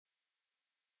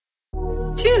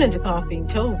Tune into Coffee and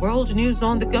Toe World News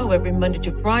on the Go every Monday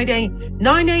to Friday,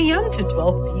 9 a.m. to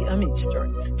 12 p.m.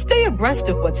 Eastern. Stay abreast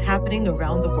of what's happening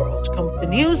around the world. Come for the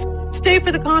news, stay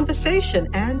for the conversation,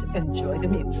 and enjoy the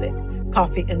music.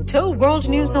 Coffee and Toe World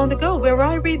News on the Go, where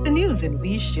I read the news and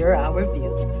we share our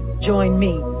views. Join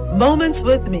me, Moments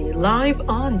with Me, live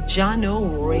on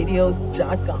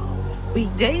JanoRadio.com.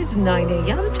 Weekdays, 9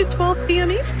 a.m. to 12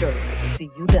 p.m. Eastern. See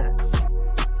you then.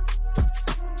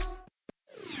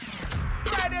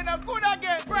 Friday no good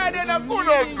again. Friday no good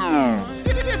again.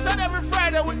 This on every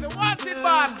Friday with the Wanted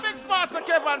Boss, Mix Master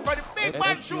Kevin for the Big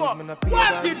Man Show.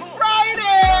 Wanted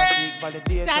Friday!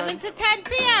 7 to 10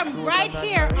 p.m. right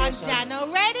here on Jano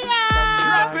Radio.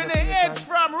 Dropping the hits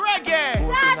from reggae.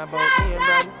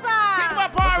 That's Hip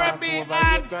Hop R&B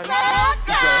and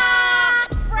soca.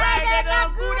 Friday no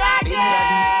good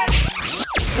again.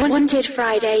 Wanted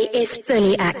Friday is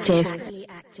fully active.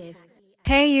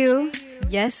 Hey you,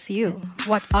 yes you,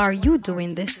 what are you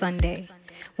doing this Sunday?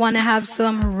 Want to have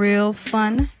some real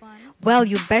fun? Well,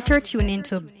 you better tune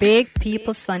into Big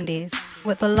People Sundays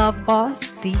with the Love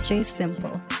Boss, DJ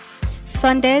Simple.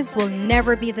 Sundays will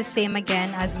never be the same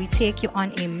again as we take you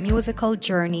on a musical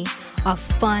journey of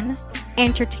fun,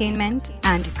 entertainment,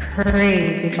 and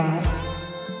crazy vibes.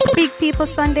 Big People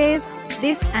Sundays,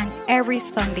 this and every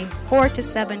Sunday, 4 to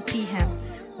 7 p.m.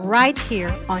 right here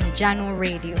on Jano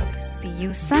Radio. See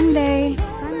you Sunday.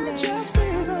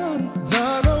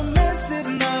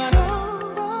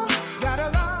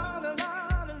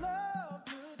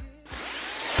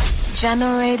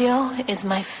 Jano Radio is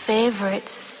my favorite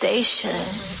station.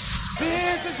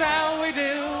 This is how we do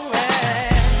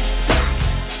it.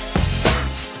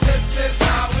 This is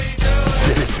how we do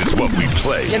it. This is what we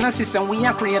play. You know, system, we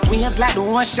are create waves like the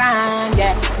ocean,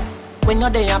 yeah. When you're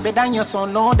there, better than your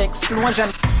son, no the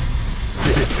explosion.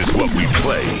 This is what we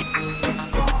play.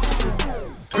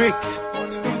 Brick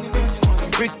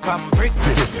pam brick.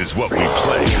 This is what we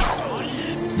play.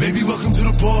 Maybe welcome to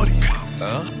the party.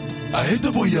 I hit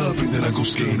the boy up and then I go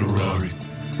skate in a Rari.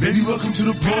 Maybe welcome to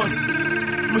the party.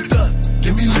 With that,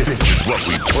 give me lit. This is what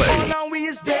we play. All now we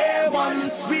is day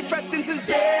one. We fretting since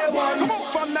day one.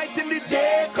 From night till the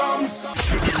day come.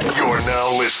 You're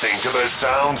now listening to the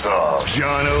sounds of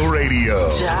Jano Radio.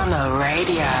 Jano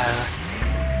Radio.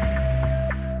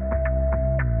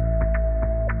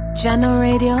 Jano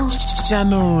Radio.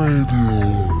 Jano Radio.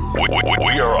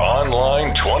 We are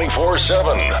online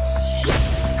 24/7.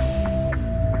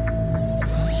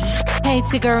 Hey,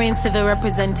 Tigger and Civil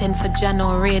representing for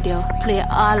Jano Radio. Play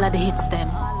all of the hits them.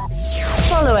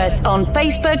 Follow us on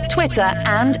Facebook, Twitter,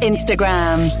 and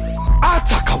Instagram.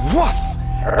 Attack was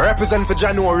represent for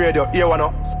Jano Radio. Here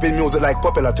wanna spin music like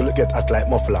popular till it get at like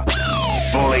muffler.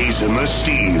 Blazing the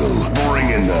steel,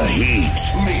 bringing the heat,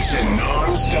 mixing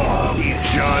non-stop. It's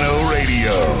Jano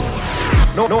Radio.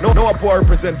 No, I poor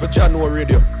represent for Jano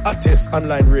Radio. Artist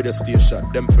online radio station.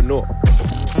 Them for no.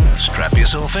 Strap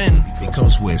yourself in,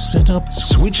 because we're set up,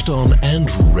 switched on,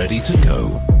 and ready to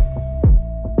go.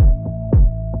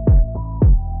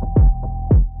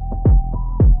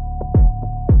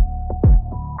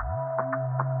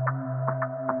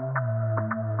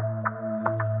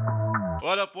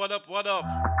 What up?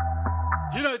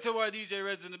 You know it's your boy DJ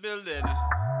Redz in the building.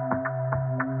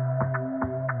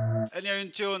 And you're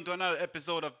in tune to another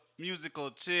episode of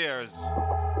Musical Cheers.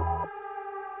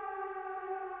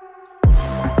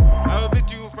 I will be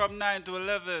to you from 9 to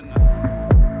 11. You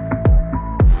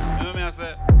know what I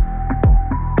say?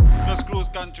 Just cruise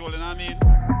control, you know what I mean?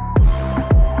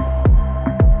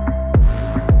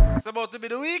 It's about to be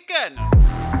the weekend.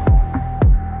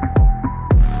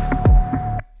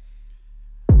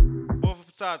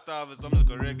 Both start off with some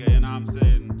little reggae, you know what I'm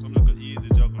saying? Some little easy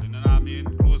juggling, you know what I mean?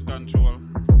 Cruise control.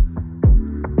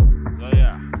 So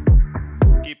yeah,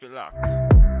 keep it locked.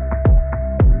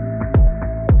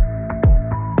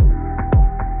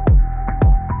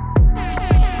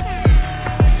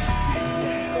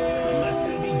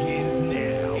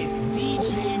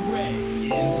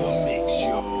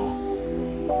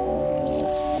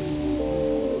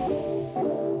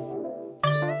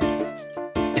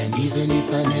 Even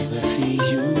if I never see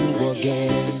you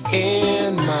again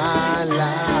in my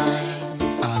life,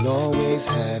 I'll always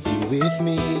have you with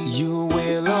me. You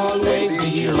will always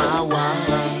be my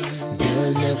wife.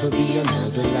 There'll never be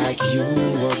another like you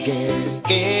again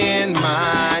in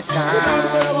my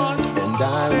time. And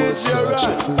I was such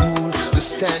a fool to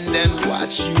stand and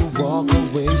watch you walk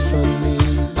away from me.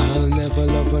 I'll never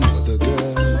love another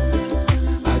girl.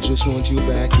 I just want you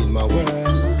back in my world.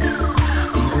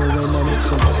 Even when I'm with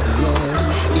somebody else,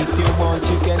 if you want,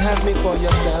 you can have me for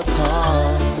yourself,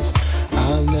 cause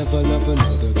I'll never love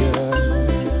another girl.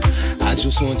 I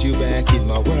just just want you back in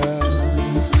my world.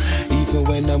 Even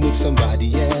when I'm with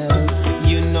somebody else,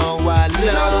 you know I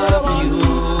love you.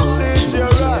 2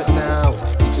 years now,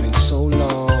 it's been so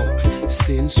long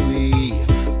since we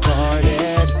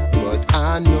parted, but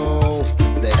I know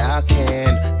that I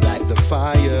can light the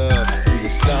fire we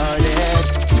started.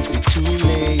 Is it too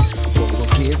late for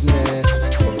forgiveness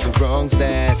for the wrongs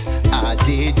that I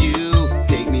did you?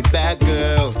 Take me back,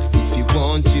 girl, if you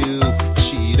want to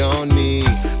cheat on me,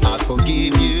 I'll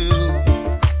forgive you.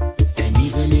 And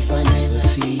even if I never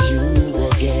see you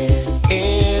again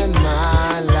in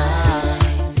my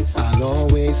life, I'll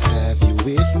always have you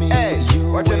with me.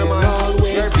 You will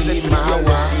always be my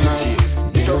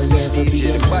wife. There'll never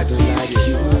be another like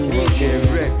you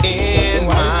again in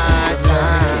my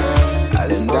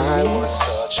time. And I was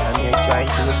such a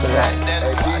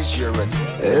standing watch your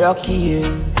lucky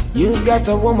you. You've got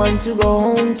a woman to go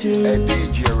home to.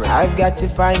 I've got to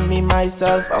find me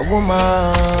myself a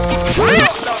woman.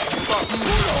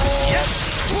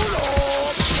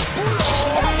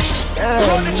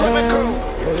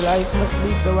 Your life must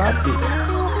be so happy.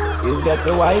 You've got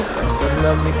a wife and some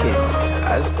lovely kids.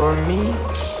 As for me,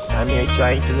 I'm here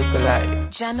trying to look alive.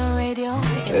 Jano Radio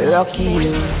is lucky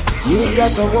you. You've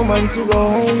got a woman to go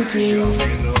home to.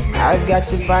 I've got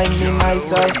to find me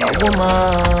myself a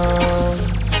woman.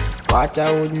 What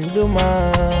I wouldn't do,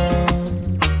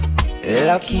 man.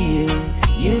 Lucky you.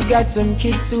 You've got some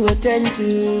kids to attend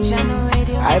to.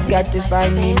 I've got to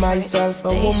find me myself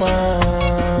a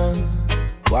woman.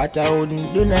 What I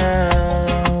wouldn't do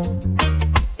now.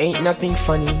 Ain't nothing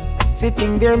funny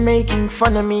sitting there making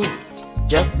fun of me.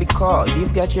 Just because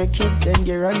you've got your kids and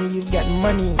your honey, you've got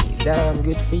money. Damn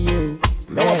good for you.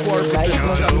 Man, your life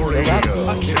must be so happy.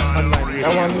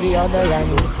 Now I'm the other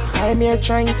Rani. I'm here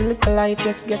trying to live a life,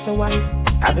 just get a wife.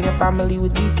 Having a family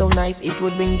would be so nice. It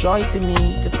would bring joy to me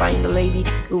to find a lady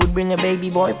who would bring a baby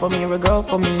boy for me or a girl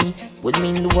for me. Would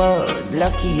mean the world.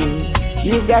 Lucky you.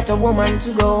 You've got a woman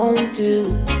to go home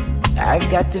to. I've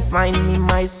got to find me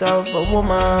myself a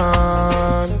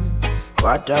woman.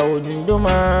 What I wouldn't do,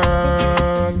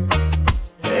 man.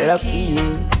 Lucky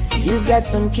you. You've got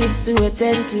some kids to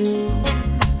attend to.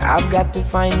 I've got to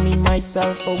find me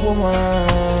myself a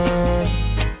woman.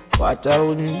 What I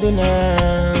wouldn't do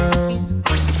now.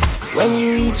 When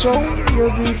you reach home,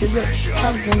 you're greeted with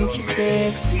hugs and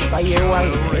kisses by your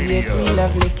wife and your 3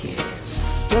 lovely kids.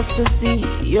 Just to see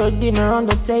your dinner on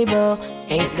the table.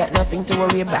 Ain't got nothing to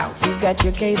worry about. You got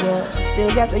your cable.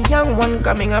 Still got a young one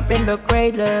coming up in the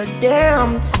cradle.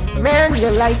 Damn, man,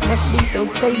 your life must be so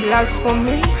stable. As for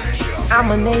me,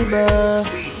 I'm a neighbor,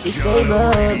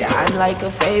 disabled. I'm like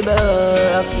a fable.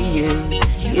 Lucky you.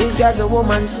 You've got a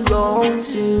woman to go home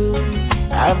to.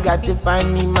 I've got to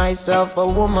find me myself a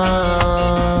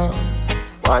woman.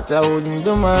 What I wouldn't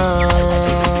do, man.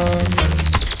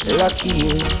 Lucky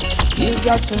you. You've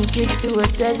got some kids to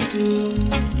attend to.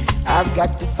 I've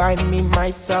got to find me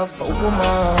myself a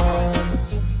woman.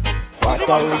 What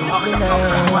I wouldn't do,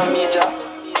 man.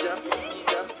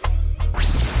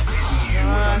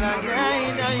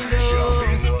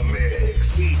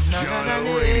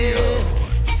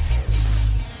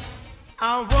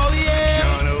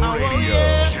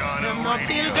 Them not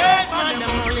feel great, man.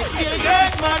 Them only feel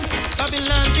great, man.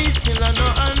 Babylon be still a no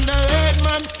underrated,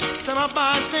 man. Some of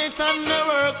bad Satan no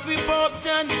work for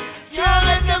corruption. Can't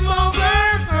let them all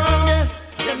work around ya.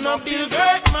 Them not feel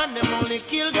great, man. Them only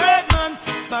kill great, man.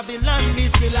 Babylon be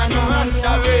still a no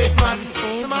underrated, man.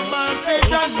 Some of bad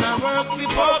Satan no work for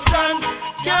corruption.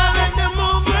 Can't let them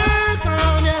all work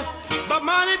around ya. But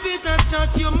Molly Peter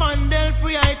Church, you Mandel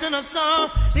free item a song.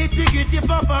 Integrity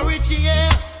Papa Richie,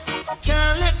 yeah.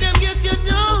 Can't let them get you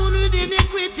down with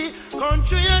iniquity.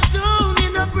 Country and town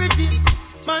in a pretty.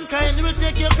 Mankind will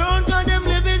take your crown cause them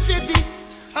live in city.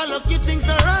 I look you things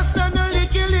are rasta and a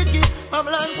licky licky.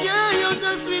 Babylon yeah, you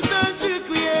the sweet and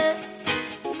tricky, yeah.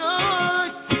 No,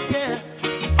 yeah.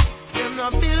 Them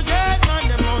not feel great, man.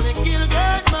 Them only kill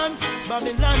great, man.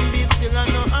 Babylon be still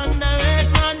and no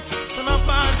underrated, man. Some of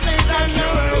bad Satan no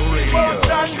work.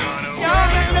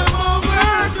 Can't let them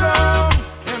overcome.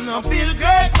 Them no feel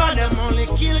great, man. Them only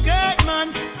kill great,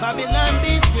 man. Babylon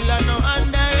be still and no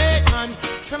underrated, man.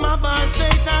 Some of bad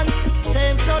Satan,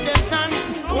 same so them tan.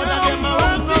 All of them are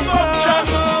work for corruption.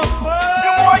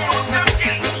 The more you them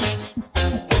kill.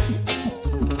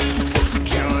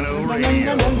 Jano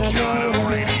Radio.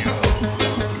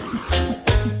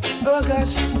 Oh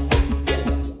gosh.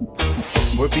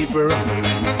 Where people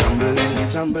rumble, stumble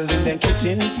and tumble in their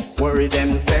kitchen, worry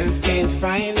themselves, can't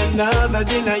find another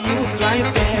dinner. Youths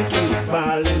right there, keep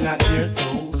balling at their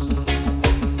toes.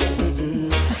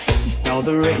 Now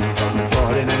the rain come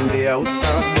falling and the house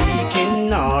start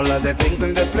leaking. All All of the things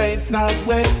in the place start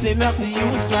wetting up the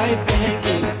youths right there.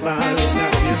 Keep balling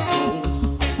up your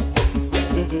toes.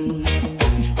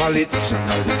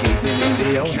 Politicians allocated in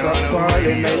the House of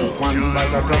Parliament. One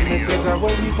bag of promises and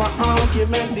one heap of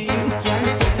argument. The youths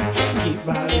right there. Keep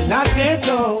balling up their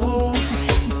toes.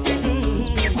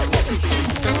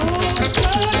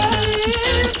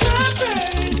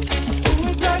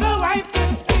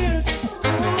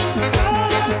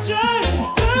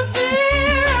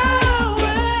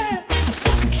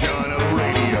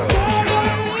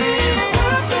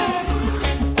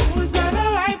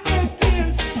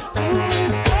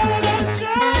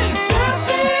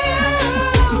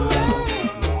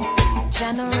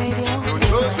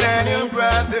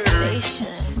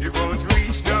 You won't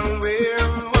reach nowhere,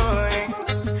 boy.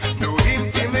 No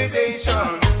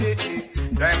intimidation.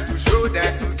 Time to show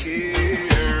that you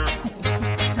care.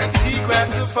 And seek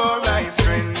Rastafari's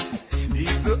strength.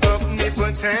 He's the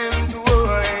omnipotent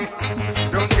boy.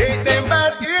 Don't take them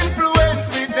bad influence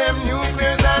with them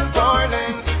nuclears and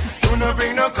violence. Do not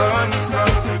bring no guns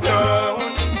come to town.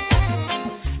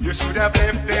 You should have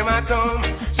left them at home.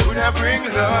 Should have bring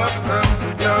love come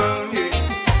to town, yeah.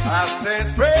 I say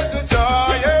spread the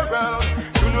joy around.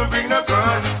 Do not bring no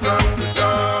guns come to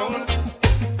town.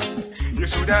 You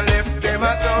should have left them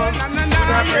at home. Should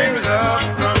have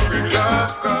bring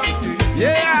love come.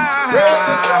 Yeah. Spread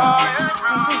the joy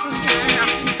around.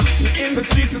 In the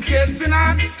streets it's getting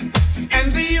hot,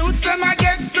 and the youths them I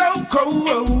get so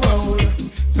cold.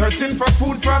 Searching for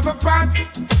food for the pot,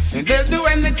 and they'll do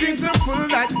anything to fill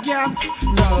that gap.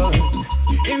 Lord.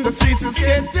 In the streets it's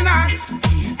getting hot,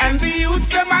 and the youths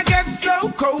them I get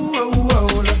so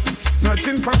cold.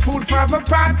 Searching for food for the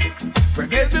pot, but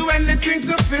they'll do anything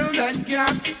to fill that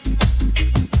gap.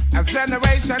 As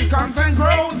generation comes and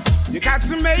grows, you got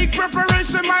to make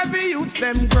preparation while the youths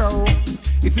them grow.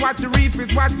 It's what you reap,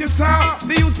 it's what you sow.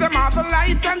 The youths them are the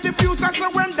light and the future, so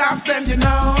when that's them you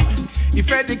know.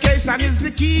 If education is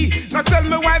the key, now tell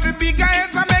me why the big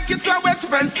heads are make it so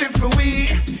expensive for we.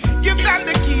 Give them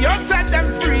the key or set them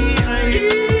free.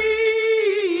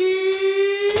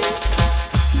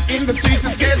 In the streets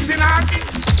it's getting hot,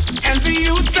 and the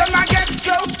youths them I get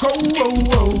so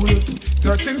cold.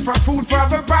 Searching for food for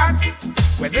the pot,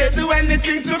 where they do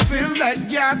anything to fill that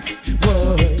gap.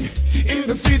 Boy. In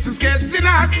the streets it's getting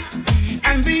hot,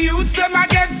 and the youths them I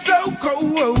get so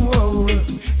cold.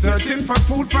 Searching for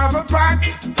food for the pot,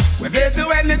 where they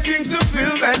do anything to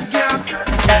fill that gap.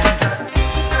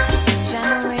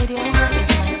 Jam Radio is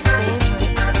my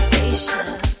favorite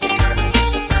station.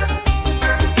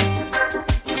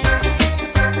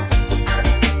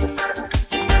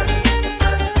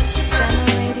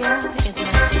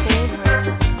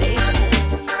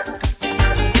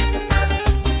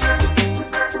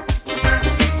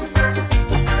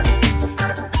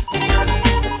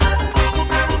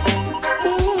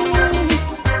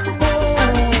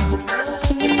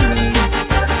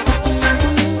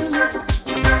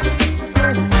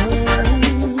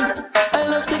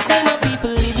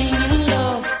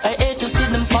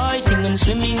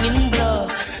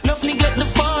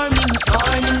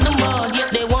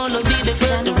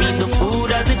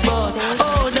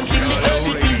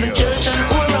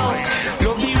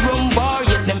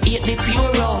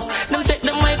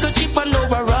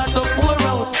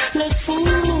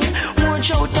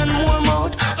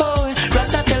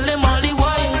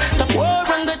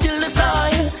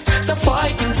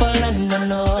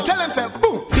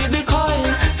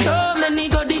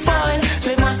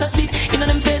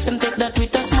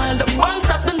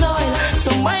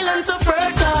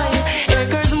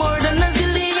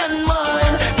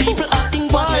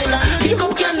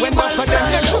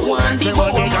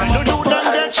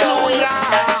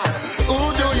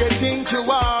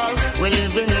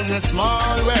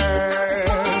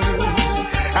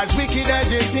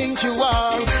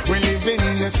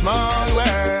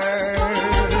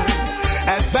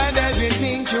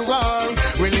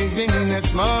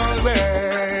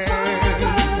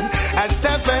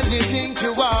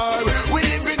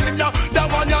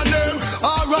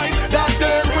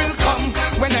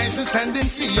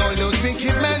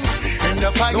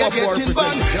 Fire getting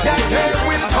burned, that day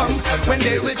will come when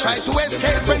they will try to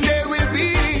escape, when there will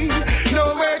be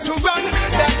nowhere to run.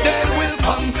 That day will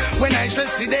come when I shall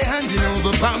see they handing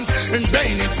over bombs and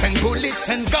bayonets and bullets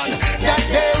and guns. That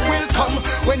day will come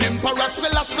when Emperor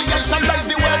Selassie shall rise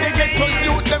the world. They get to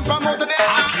youth them from out of the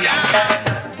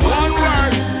one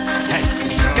word. Hey,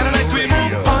 can I make we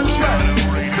move on?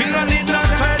 We don't need no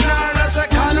third nor a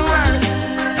second word.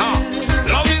 No,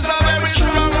 love is a very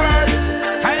strong word.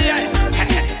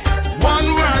 One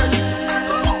word.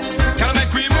 Can I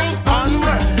make we move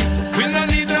onward? We don't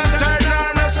need no third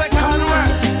nor a second.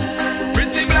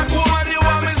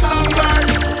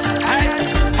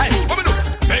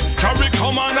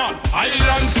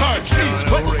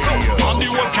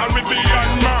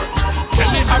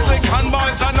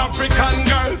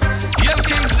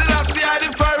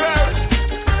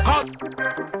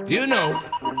 You know,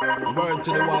 word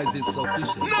to the wise is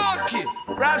sufficient. No kid,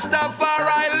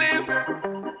 Rastafari lives.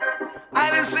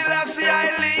 I Selassie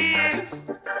I lives.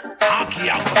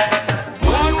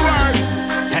 One word,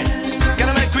 hey,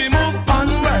 gonna make we move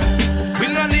onward. We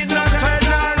no need no third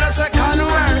nor no second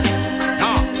word.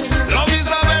 No, love is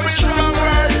a very strong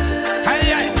word. Hey,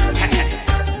 hey, hey, hey.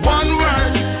 One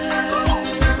word,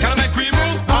 gonna make we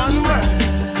move onward.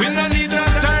 We no need no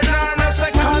third nor no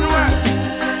second word.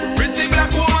 Pretty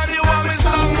black woman, you want me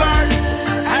songbird.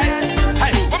 Hey,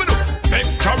 hey, what we do? Make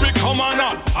carry come on,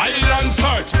 island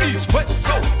search, east, west,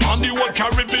 south, on the whole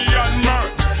Caribbean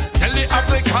merge. Tell the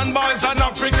African boys and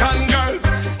African girls,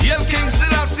 Hail King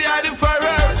Selassie I the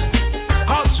first.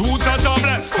 Cause who judge are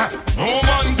blessed, no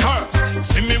man curse.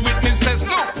 See me witnesses,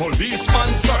 no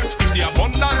policeman search. In the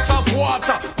abundance of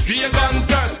water, pagans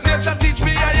thirst. Nature teach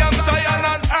me I am Zion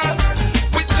on earth.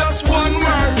 With just one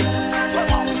word,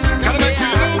 can I make we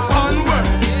move onward.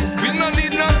 We no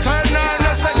need no third nor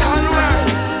no second word.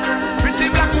 Pretty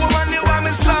black woman, you want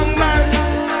me songbird.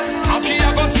 Okay,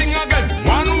 I go sing again,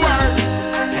 one word.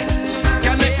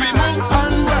 Can make we move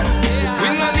onward. We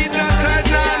no need no third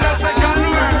nor no second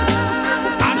word.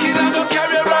 Okay, I go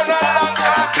carry around a long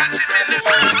car, catch it in the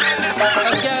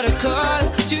I got a call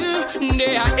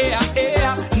today,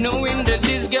 knowing that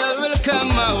this girl will come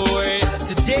my way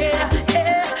today.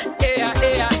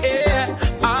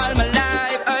 All my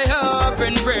life I hope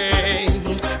and pray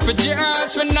for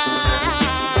just one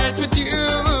night with you,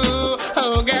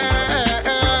 oh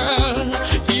girl.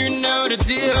 You know the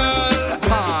deal,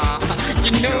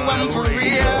 you know I'm for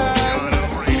real.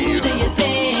 Who do you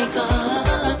think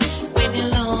of when you're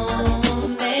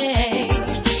lonely?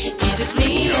 Is it me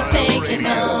you're thinking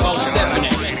of? Oh,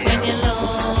 Stephanie. When you're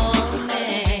lonely,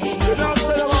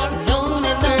 lonely, lonely,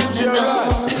 lonely,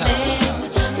 lonely,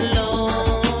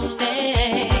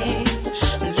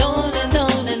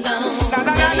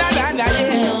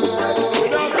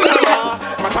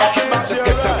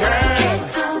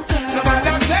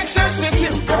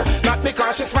 Not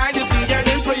because she's fine, you see her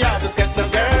in prayer, just get the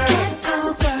girl.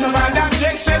 No man that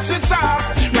checks, she's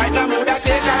soft. Right now, mood that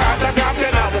take her autograph,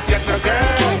 then I'll just get the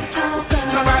girl.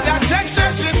 No man that checks,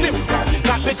 she's simple.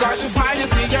 Not because she's fine, you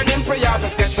see her in prayer,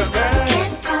 just get the girl.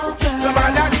 No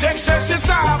man that checks, she's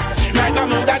soft. Right now,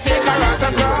 mood that take her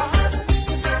autograph.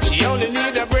 She only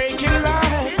need a break in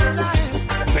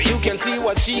life, so you can see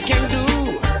what she can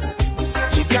do.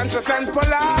 She's conscious and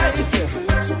polite,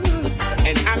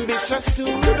 and ambitious too.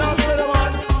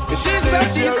 She's so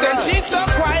distant, she's so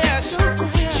quiet.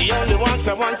 She only wants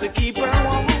someone to keep her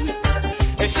warm.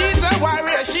 And she's a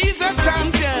warrior, she's a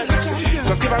champion.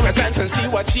 Just give her a chance and see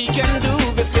what she can do.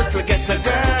 This little get a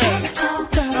girl.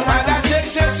 No matter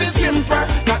takes her, she's simple.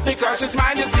 Not because she's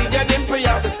mine, you see your dimple,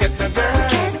 you just get a girl.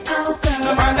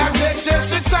 No matter takes her,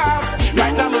 she's soft.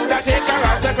 Right now, move that take her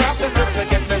autograph. This little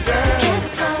get a girl.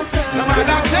 No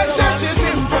matter takes her, she's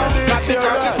simple. Not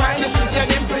because she's mine, you see your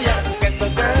dimple, you just get a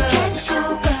girl.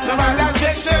 No matter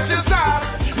takes her, she's soft.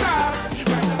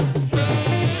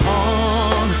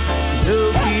 On,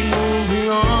 you'll keep moving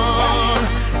on.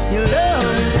 Your love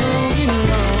is moving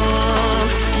on.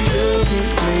 Your love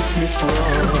is making me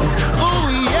strong. Oh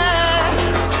yeah,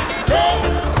 take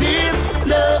this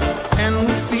love and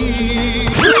receive.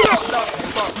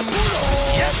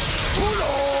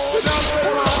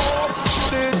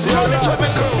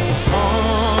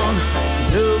 On,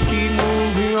 you'll keep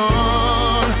moving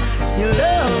on. Your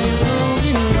love is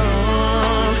moving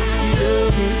on. Your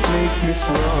love is making me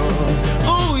strong.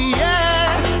 Oh yeah,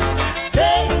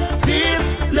 take this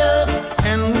love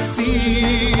and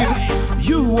receive.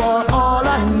 You are all I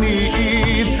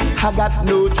need. I got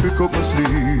no trick up my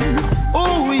sleeve.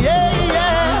 Oh yeah,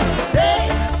 yeah,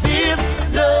 take this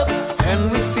love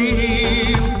and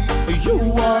receive. You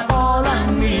are all I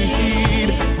need.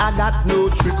 I got no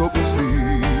trick up my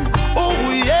sleeve.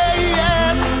 Oh yeah,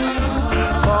 yes.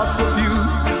 Thoughts of you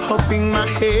up in my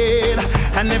head,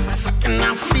 and every second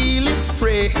I feel it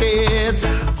spreads,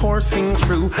 coursing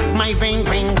through my vein.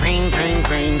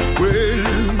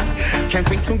 Well, can't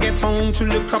wait to get home to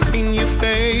look up in your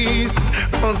face,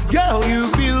 'cause girl,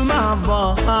 you feel my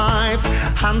vibes.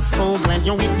 I'm so glad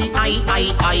you're with the I.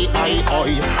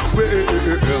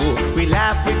 Well, we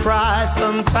laugh, we cry,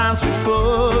 sometimes we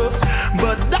fuss,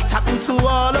 but that happened to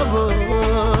all of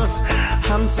us.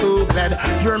 I'm so glad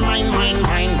you're mine.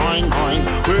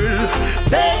 Well,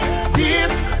 take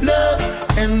this love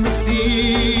and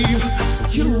receive.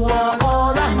 You are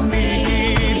all I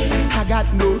need. I got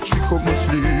no trick up my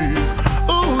sleeve.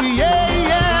 Oh yeah,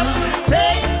 yes.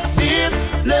 Take this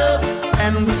love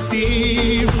and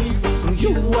receive.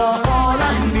 You are all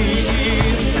I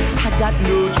need. I got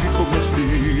no trick up my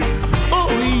sleeve.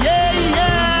 Oh yeah.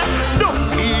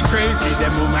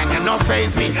 and you no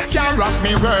face me. Can't rock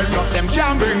me world, plus them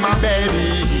can't bring my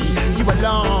baby. You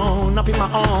alone, up in my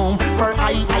home, for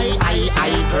I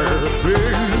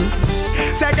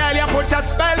say girl, you put a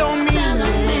spell on me.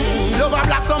 Love a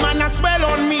blossom and a spell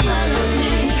on me.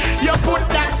 You put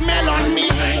that smell on me.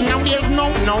 Now there's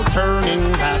no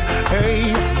turning back.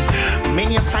 Hey,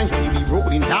 many a times we be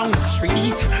rolling down the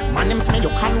street. Man, them smell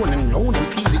your cologne and know them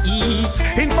feel the heat.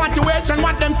 Infatuation,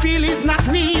 what them feel is not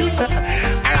real.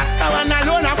 I rasta one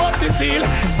alone, I bust the seal.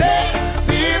 Take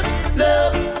this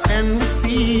love and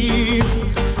receive.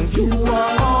 You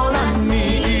are all I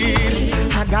need.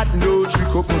 I got no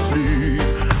trick up my sleeve.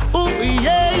 Oh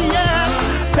yeah, yes.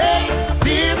 Take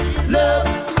this love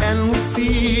and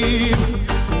receive.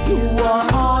 You are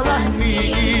all I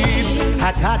need.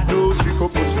 I got no trick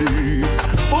up my sleeve.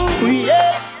 Oh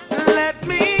yeah. Let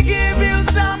me give you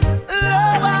some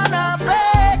love and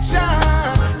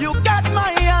affection. You got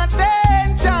my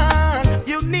attention.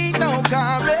 You need no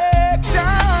correction.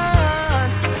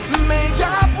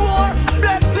 Major pour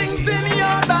blessings in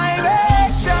your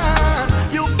direction.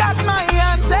 You got my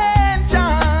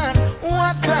attention.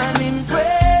 What an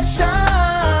impression.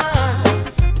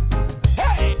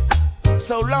 Hey.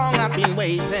 So long I've been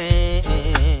waiting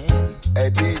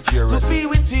to be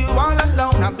with you all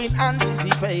alone. I've been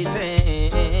anticipating.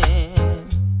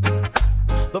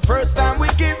 The first time we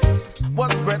kissed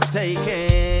was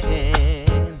breathtaking.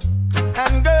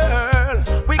 And girl,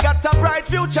 we got a bright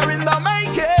future in the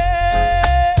making.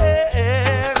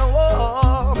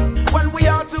 Whoa. When we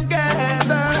are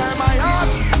together, my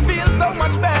heart feels so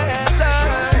much better.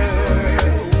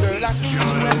 Girl, I need you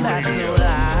and that's no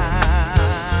lie.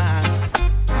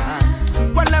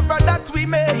 Whenever that we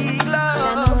make love,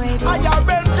 I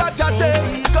arrange that you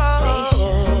take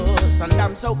us. And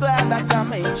I'm so glad that I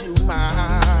made you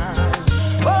mine.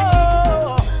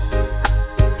 Oh,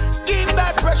 keep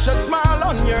that precious smile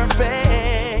on your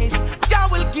face.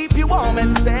 God will keep you warm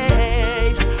and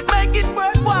safe. Make it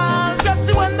worthwhile, just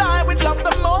you and I with love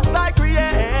the most I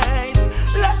create.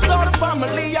 Let's start a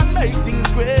family and make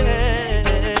things great.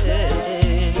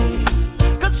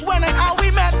 Cause when and how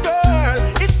we met, girl,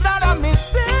 it's not a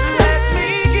mistake. Let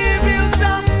me give you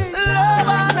some love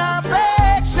and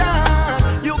affection.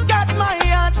 You got my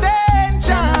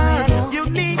attention. You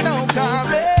need no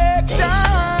correction.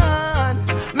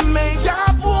 Major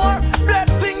pour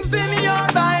blessings in your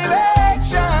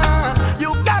direction.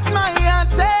 You got my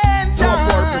attention.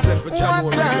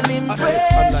 What an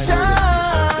impression.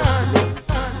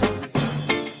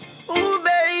 Ooh,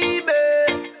 baby,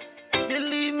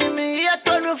 believe me, I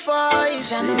turn a fire.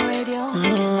 Channel Radio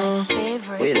is my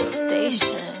favorite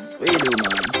station. What you do,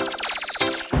 man?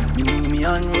 You know me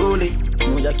unruly.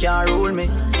 No, you can't rule me,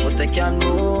 but I can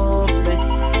move me.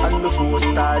 And before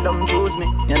stardom choose me,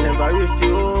 you never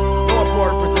refuse. No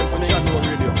poor present for Channel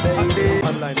Radio. Baby.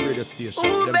 Online radio station.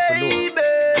 Ooh, baby,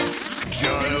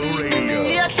 Channel Radio.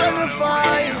 I turn a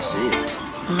fire.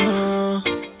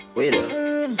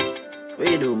 What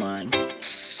you do, man?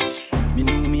 You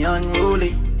know me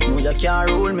unruly. No, you can't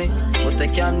rule me, but I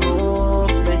can move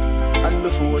me. And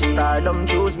before stardom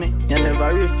choose me, you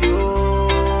never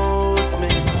refuse me,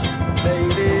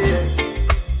 baby.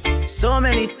 So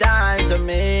many times I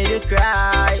made you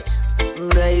cry,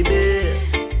 baby.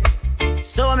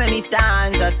 So many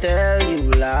times I tell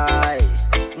you lie,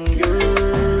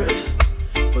 girl.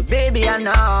 But baby, I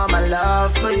know my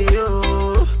love for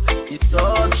you is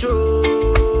so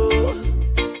true.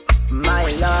 My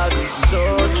love is so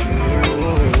true.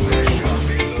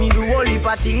 Me do all the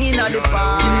parting in the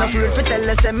past. I'm not afraid to tell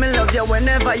us me love you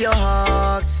whenever you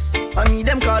ask. I me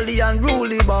them call the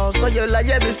unruly boss, so you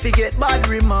liable forget bad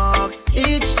remarks.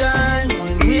 Each time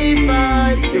when we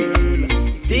fight, girl,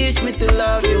 teach me to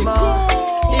love you more.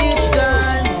 Each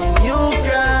time when you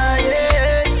cry,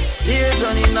 yeah, tears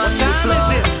running on the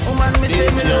floor. Woman, me say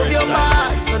me love you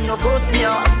bad, so no ghost me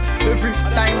off. Every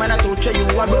time when I touch you,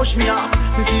 I brush me off.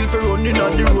 Me feel for running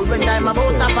on the road when time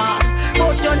about to pass.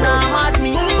 But you're not at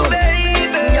me, baby.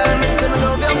 Girl, me say me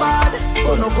love you bad,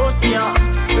 so no ghost me off.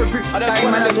 Every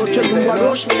time when I touch you, I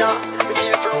brush me off. Me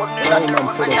feel for running on the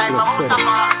road when time about to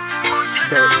pass. But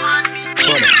you're not at me.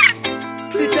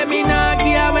 She said me nah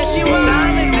give her when she want.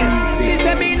 She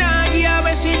said me nah give her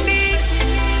when she need.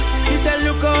 She said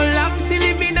look how long she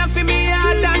living up for me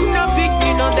hard and no pick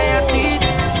me no their teeth.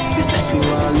 She said she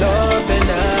want love and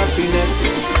happiness,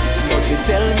 but she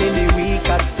tell me the weak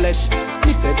at flesh.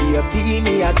 Me said baby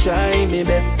me I try me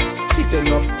best. She said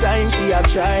enough time she a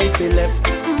try fi left.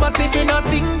 But if you not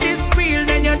think this real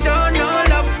then you don't know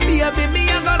love. Baby me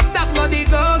a go stop go the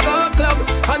go-go club.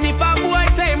 And if a boy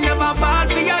say him never bad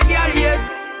for your girl yet,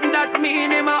 that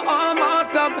mean him a home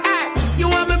out up. Hey, you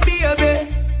want me baby,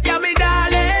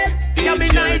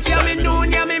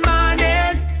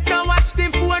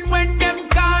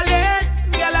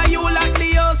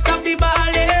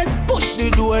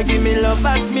 more give me love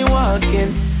as me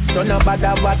walking. So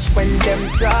nobody watch when them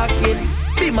talking.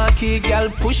 Be my key girl,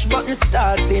 push button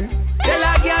starting. Tell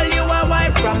a girl you a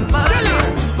wife from mine.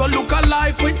 Go look a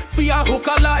life with fear hook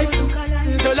a life.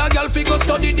 Tell a girl fi go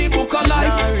study the book of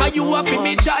life. And you a fi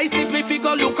me choice if me fi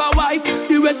go look a wife.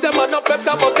 The rest them a no preps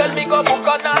a but tell me go book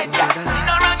a night.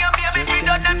 No wrong your baby fi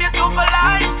done them you too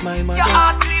polite. Your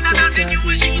heart cleaner than the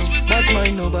new shoes we buy. But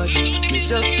mine nobody, me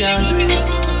just can't do it.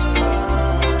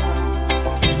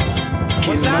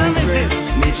 Kill my friend,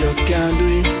 me just can't do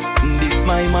it. This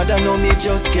my mother know me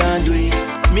just can't do it.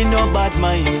 Me no bad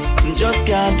mind, just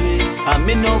can't do it. And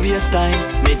me no waste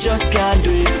time, me just can't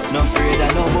do it. No afraid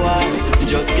of no boy,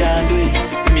 just can't do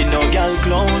it. Me no gal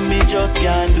clown, me just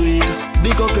can't do it.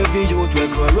 Big up every youth we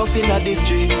grow rough in the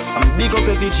street. And big up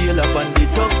every jail up on the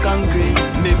tough concrete.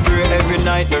 Me pray every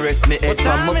night, me rest me head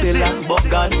from my pillar. But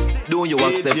God, do you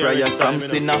accept prayers from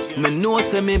sinner? Me know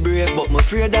say me brave, but me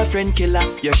afraid of friend killer.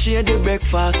 You share the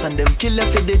breakfast and them kill you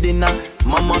for the dinner.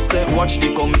 Mama said watch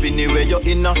the company where you're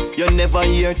in. You never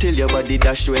hear till your body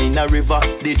dash way in a river.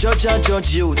 The judge a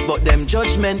judge youth, but them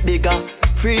judgment bigger.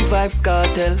 Free vibes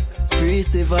cartel, free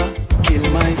silver. Kill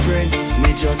my friend,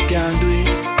 me just can't do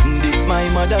it. This my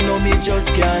mother know me just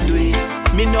can't do it.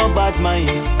 Me no bad mind,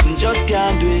 just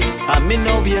can't do it. And me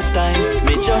no waste time,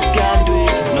 me just can't do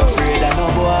it. No afraid of no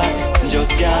boy,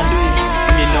 just can't do it.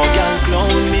 Me no gal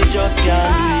clown, me just can't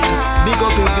do it. Big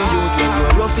up every youth when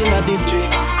you're rough in the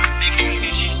street.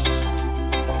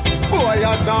 Boy,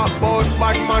 I talk about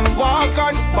bad man walk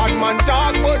on, bad man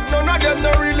talk, but none of them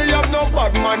don't really have no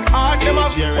bad man heart. Them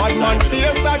have bad man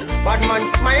face and bad man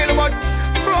smile, but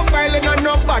profiling and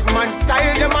no bad man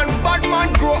style. Them and bad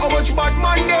man grow how much bad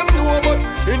man them know, but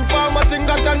informer think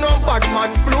that a no bad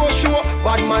man flow show.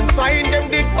 Bad man sign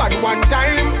them did bad one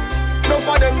time. No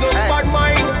for them just bad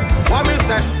mind. What me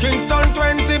say? Kingston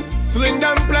 20, sling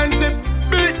them plenty.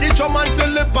 Beat the drum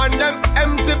until the pan them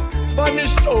empty.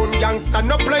 Spanish town gangster,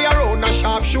 no play around, a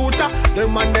sharp shooter. The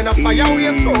man then a fire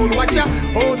with sound. Watch ya,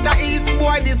 out the east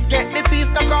boy, this get disease.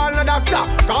 No call the doctor,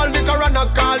 call the coroner,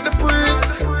 call the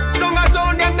priest. Don't a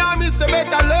town them now, me say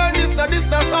better learn this. No this,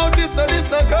 no south, this, no this,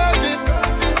 no Kirgis.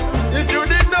 If you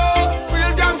didn't know,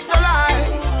 real gangster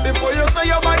lie. Before you say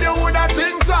your body woulda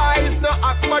think twice. No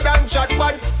act bad and chat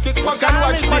bad, kick back and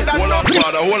watch bad and hold on,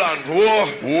 brother, hold on,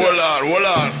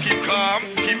 hold on. Keep calm,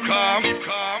 keep calm, keep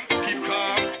calm, keep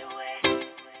calm.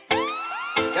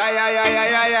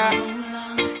 Yeah.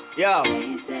 Yo.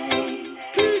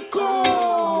 Kiko.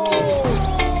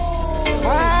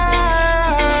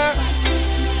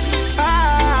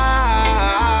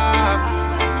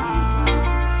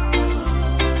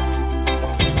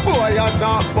 Boy, I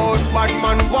talk about bad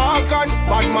man walk on,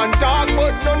 bad man talk,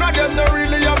 but none of them don't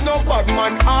really have no bad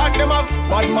man heart. Them have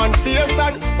bad man face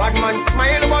and bad man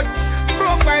smile, but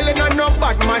profiling and no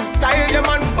bad man style. Them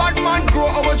and bad man grow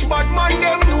how much bad man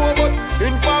them know, but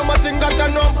informer think that a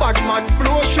no bad man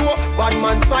flow show. Bad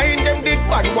man sign them did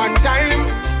bad one time.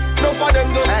 No for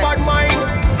them just bad mind.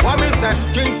 What me say?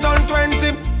 Kingston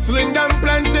 20, sling them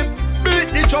plenty.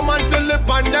 Beat the drum until the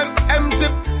pan them empty.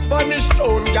 Spanish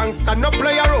town gangster, no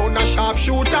play around, a sharp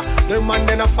shooter. The man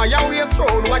then a fire waste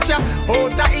round. Watch ya,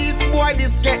 out the east boy,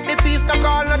 this get disease. No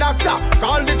call the doctor,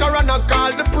 call the coroner,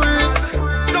 call the priest.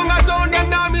 Don't a town them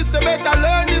now, me say better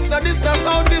learn this. No this, no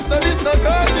south, this, no this, no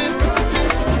Kirgis.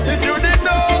 If you didn't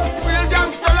know, real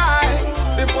gangster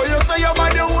lie. Before you say your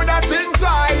body woulda think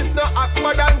twice. No act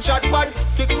bad and chat bad,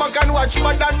 kick back and watch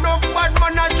bad and no bad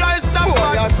man a try stop.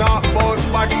 Boy, you talk about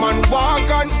bad man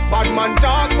walk on, bad man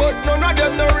talk, but none of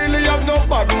them don't really have no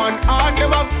bad man heart.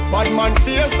 Them have bad man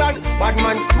face and bad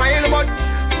man smile, but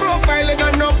profiling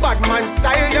and no bad man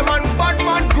style. Them and bad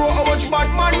man grow how much bad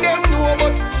man them know,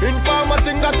 but informer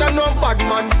think that a no bad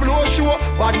man flow show.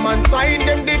 Bad man sign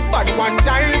them did bad one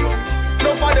time.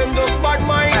 No for them just bad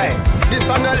mind. Hey, this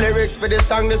on the lyrics for the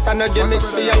song, this on the gimmicks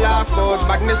for your laugh out.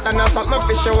 Badness and something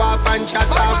fish you off and chat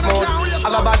off out.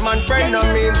 Have a bad man friend no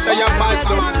mean so you're bad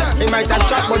too. He might have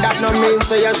shot but that no mean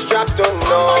so you're strapped to.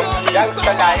 No, gangsta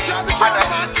life, and a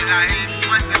easy life.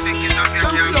 Once you pick it up you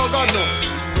can't go no.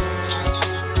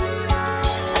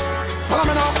 Follow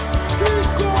me now.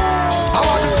 How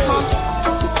about this man?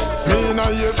 Me in a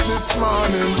yes this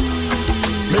morning.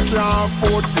 Me can't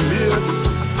afford to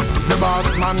late. The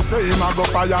boss man say him a go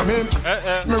fire me.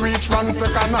 Me reach 1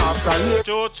 second after 8.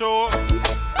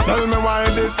 Tell me why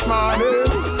this morning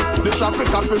the traffic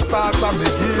have to start at the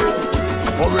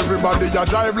gate. Or everybody a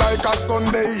drive like a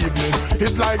Sunday evening.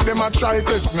 It's like them a try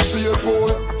test me vehicle.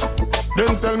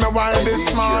 Then tell me why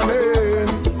this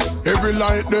morning every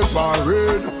light they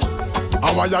red.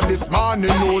 And why this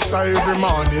morning no time every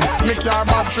morning make your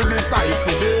battery decide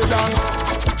for day down.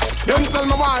 Them tell tell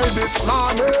me why this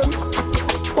morning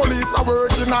police are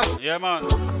working us. Yeah, man.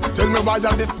 Tell me why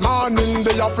this morning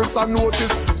the officer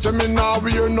notice. Say me now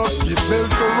wear no skip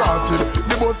belt to rotted.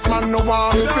 The bus man no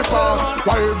want me to pass.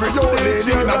 Why every old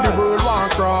lady in the world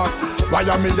want cross? Why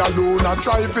am me alone and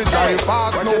try to drive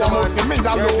fast? No one must see me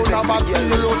alone have a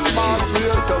serious pass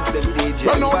wheel.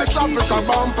 When all the traffic a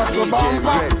bumper to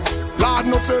bumper. Lord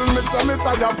no tell me say me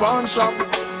tie a pawn shop.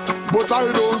 But I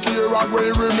don't care what way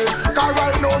with me. Cause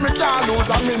right now me can't lose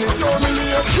a minute. So me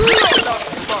late. Pull up.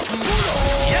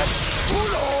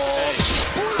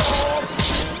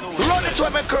 Run it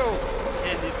with me crew.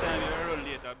 Anytime you run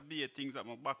late, I be things that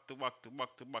back to back.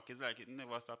 It's like it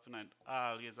never stops tonight.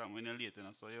 Always when you're late,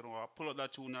 so you know I pull up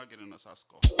that tune again and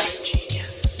Sasko.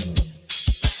 Genius.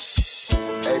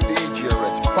 Hey DJ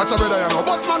Redz. Watch out, brother, you know.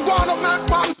 Boss man, go on up next,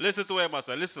 man. Listen to him,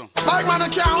 master. Listen. Bike man, I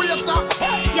can't wait, sir.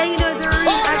 Yeah, you know it's a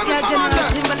real come on,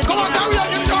 carry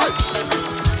it, you guys.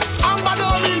 Amba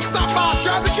don't mean stop, boss.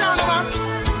 Drive the car, man.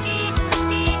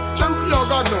 Champion,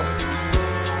 God, no.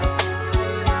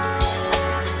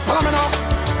 Follow me now.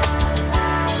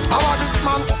 How about this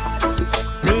man?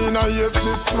 Me in a yes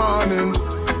this morning.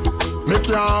 Me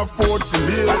can't afford to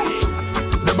late.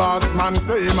 The boss man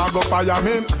say him a go fire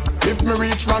me if me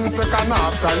reach 1 second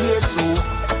after 8 so.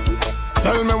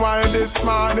 Tell me why this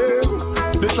morning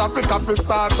the traffic have to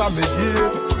start at me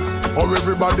gate. Or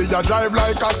everybody a drive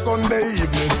like a Sunday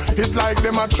evening. It's like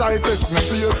them a try test me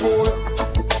people.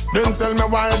 Then tell me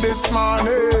why this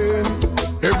morning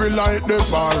every light they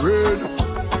red.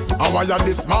 And why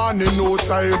this morning, no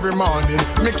time every morning.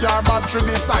 Make your battery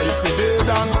decide for dead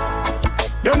and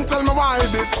then tell me why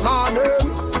this morning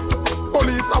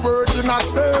police are working as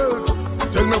stealth.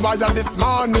 Tell me why this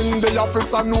morning the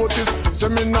officer notice. Say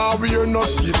me now wear no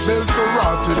skip belt to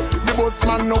rotted. The bus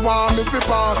man no want me to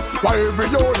pass. Why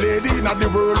every old lady in the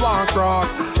world want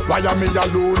cross? Why am me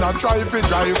alone and try to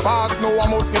drive fast? No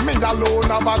one must see me alone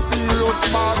have a serious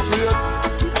pass wait.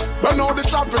 When all the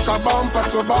traffic a bumper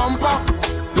to bumper.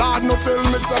 Lord no tell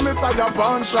me say me tie a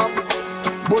pawn shop.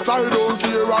 But I don't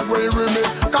care what way with me.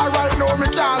 Cause right now me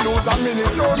can't lose a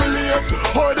minute. So me late.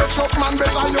 Oh the truck man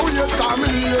better you wait. Cause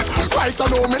me late. Right I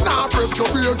know me now press the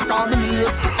brakes. Cause me late.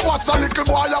 Watch a little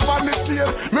boy up on the skate.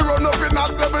 Me run up in a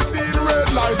 17 red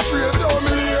light straight. So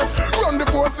me late. Run the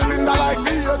 4-cylinder like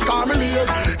the 8. Cause me late.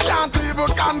 Can't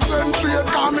even concentrate.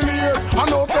 Cause me late.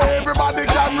 I know say everybody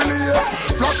can relate.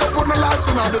 Flash up on the light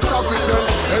in the traffic then.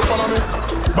 Hey follow me.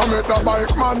 But make the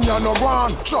bike man ya no go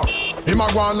on. Chuck. Him a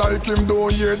go on like him don't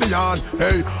hear the yarn.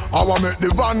 Hey, I want make the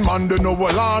van man they know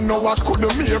well on. Know what could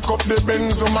make up the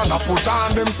Benz man a put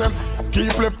on themself.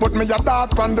 Keep left put me a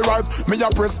dart on the right. Me a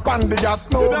press pan the gas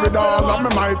snow with all of me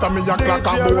might. And me a clock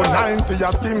about 90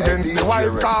 a skim against the white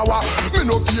car. Me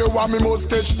no care what me must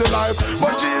catch the life.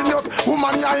 But genius,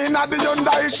 woman ya in a the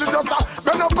Hyundai. She just a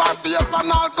bend up her face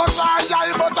and all cut her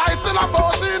eye. But I still a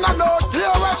boss in a don't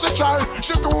care where she try.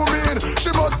 She too mean, she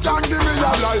must can't give me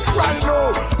a life. Right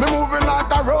now, me moving like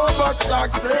a robot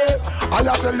taxi. I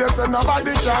tell you say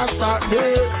nobody can stop me.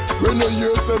 When you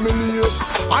hear say me late,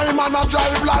 I'm on a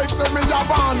drive like say me a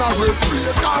van a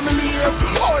replay. Call me late.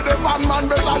 Oh the van man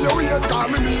better you wait. Call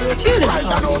me late. Tune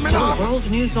into the World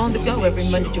News on the Go every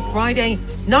Monday to Friday,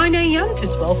 9 a.m. to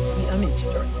 12 p.m.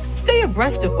 Eastern. Stay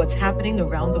abreast of what's happening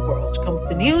around the world. Come for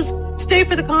the news, stay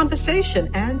for the conversation,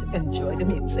 and enjoy the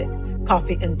music.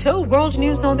 Coffee Until World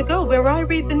News on the Go, where I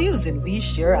read the news and we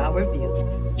share our views.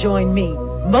 Join me,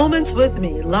 Moments with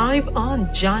Me, live on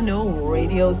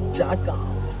JanoRadio.com.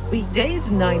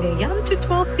 Weekdays, 9 a.m. to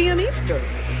 12 p.m. Eastern.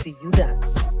 See you then.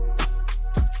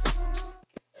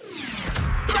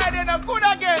 Friday no good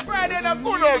again. Friday no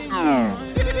good again.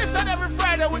 This on every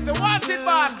Friday with the Wanted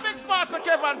Boss, Mix Master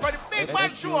Kevin for the Big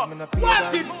Man Show.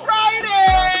 Wanted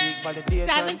Friday!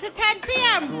 7 to 10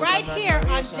 p.m. right here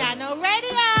on Jano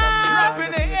Radio.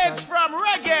 Dropping the hits from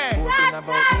reggae.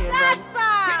 That's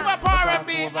hip-hop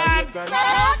R&B and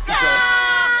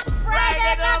soca.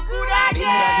 Friday no good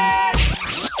again.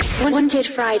 Wanted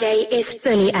Friday is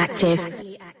fully active.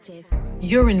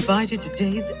 You're invited to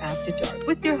Days After Dark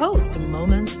with your host,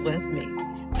 Moments with Me.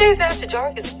 Days After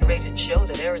Dark is a curated show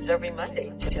that airs every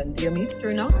Monday to 10 p.m.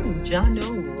 Eastern on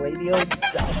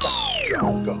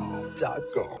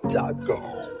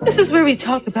JanoRadio.com. This is where we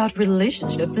talk about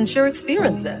relationships and share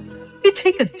experiences. We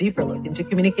take a deeper look into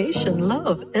communication,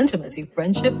 love, intimacy,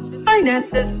 friendship,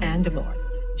 finances, and more.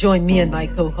 Join me and my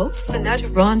co-hosts, Annette,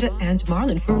 Rhonda, and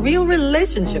Marlon for real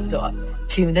relationship talk.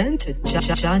 Tune in to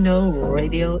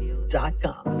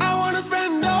JanoRadio.com. I want to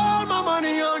spend all my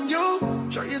money on you.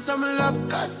 Show you some love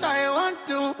cause I want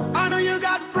to. I know you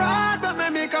got pride but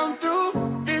make me come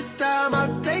through. This time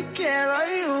I'll take care of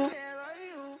you.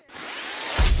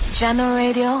 Jano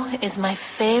Radio is my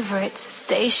favorite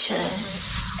station.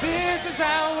 This is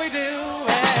how we do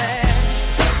it.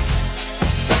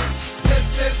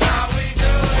 This is how we do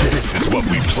it. This is what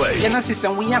we play. You know,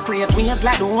 system we are create waves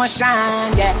like the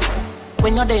ocean, yeah.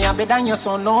 When you're there, better than your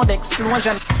son, no the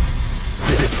explosion.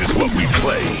 This is what we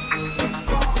play.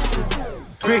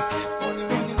 Brick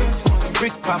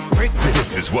pam brick.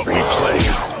 This is what we play.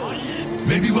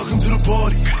 Maybe welcome to the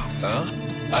party.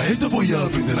 I hit the boy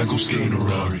up and then I go skating a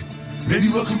Rari. Maybe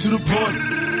welcome to the party.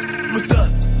 With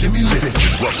that, give me lit. This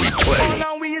is what we play.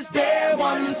 Now we is day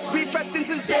one. We fretting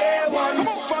since day one.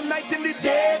 From night till the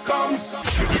day come.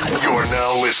 You're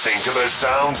now listening to the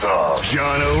sounds of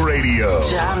Jano Radio.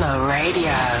 Jano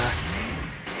Radio.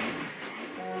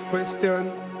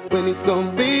 Question. When it's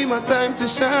gonna be my time to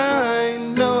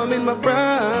shine? Now I'm in my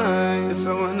prime. Yes,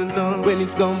 I wanna know when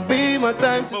it's gonna be my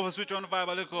time to switch on the vibe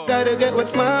a little. Gotta get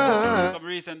what's mine. Some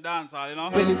recent dancehall, you know.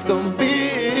 When it's gonna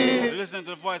be you're listening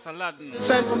to the voice of Latin.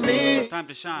 Shine for me. Time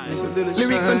to shine.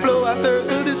 Lyrics and flow I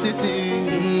circle the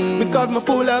city because my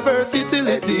full of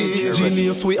versatility.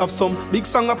 Genius, we have some big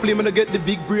song I play, me no get the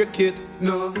big break hit.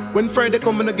 No. When Friday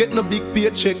come, me no get no big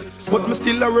paycheck. But me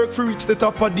still I work for reach the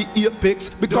top of the apex.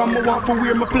 Because me want to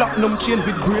wear my platinum chain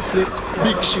with bracelet.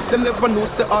 Big shit, them never know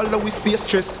say all that we face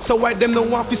stress. So why them no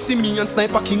want to see me and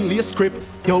sniper king lace script?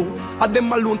 Yo, are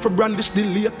them alone for brandish the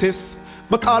latest?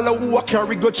 But all of who I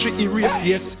carry got shit erase,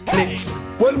 yes. Next.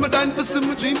 Well, me done for see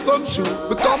my dream come true.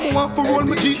 Because me want for roll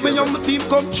my Jeep, me and my team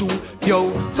come true.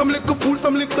 Yo, some little fool,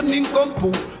 some little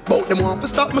nincompoop. Bout them want to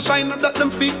stop my shine and that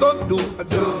them feet come do.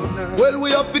 Well,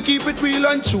 we have to keep it real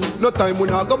and true. No time when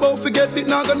I go about forget it,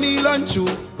 now go kneel and chew.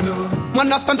 No.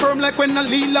 Man, I stand firm like when I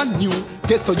lean and new.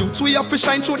 Get to youths, we have to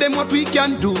shine, show them what we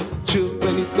can do. True.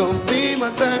 When it's gonna be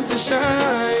my time to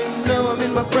shine, now I'm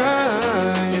in my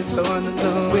prime. Yes, I wanna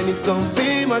know when it's gonna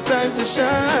be my time to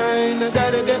shine. I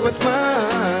gotta get what's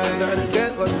mine. Gotta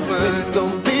get what's mine. When it's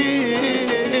gonna be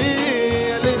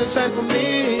a little shine for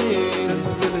me.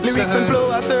 Lyrics and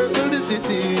flow, I circle the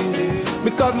city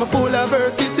because my full of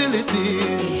versatility.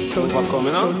 What's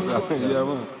coming out? Yeah,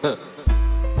 man.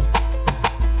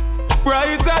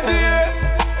 Bright idea.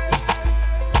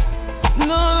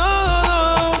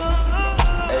 No.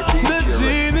 The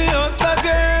genius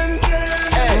again.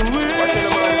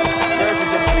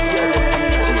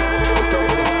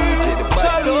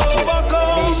 Shall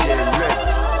overcome.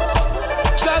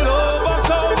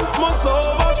 Must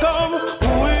overcome.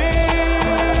 We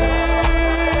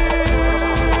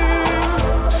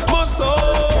must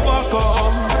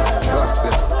overcome.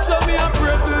 So me a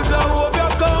pray till Jah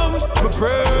overcome. Me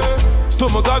pray. To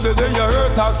my God, the day you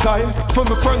hurt our sky. From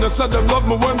my friend, I said them love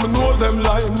me when me know them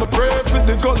lie. Me pray for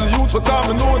the gully youth because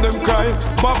me know them cry.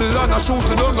 Babylon, I shoot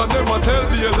it down and them a tell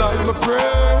me a lie. Me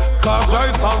pray, cause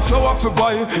rice and flour for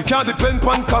buy. Can't depend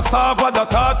on cassava that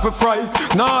hard for fry.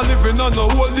 Now living on the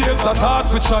old days that hard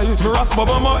for try. Me ask my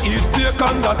mama eat steak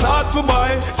and that hard for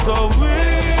buy. So we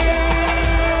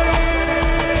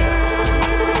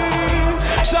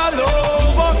shall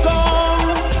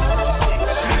overcome.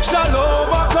 Shall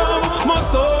overcome.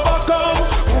 Must overcome.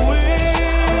 We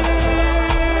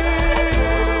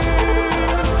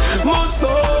must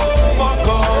overcome.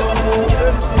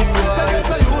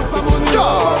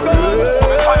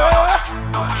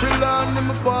 Chillin' in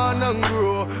my born and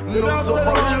grow. No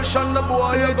sufferation the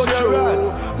boy I go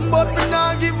through. But me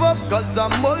nah give up cause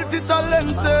I'm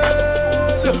multi-talented.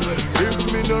 If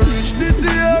me no reach this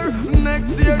year,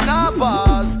 next year nah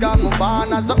pass. Cause I'm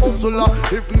born as a hustler.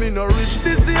 If me no reach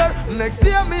this year, next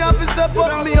year me have to step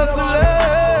up me hustling.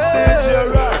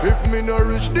 If me no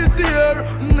reach this year,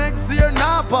 next year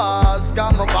nah pass.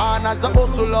 Cause I'm born as a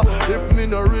hustler. If me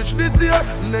no reach this year,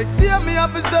 next year me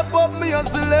have to step up me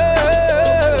hustling.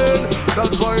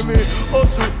 That's why me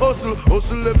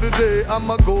hustle every day. I'm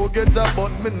a go-getter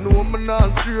but me know me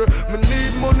not straight. Me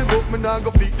need money but me not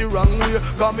go feed the wrong way.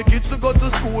 Cause me kids to go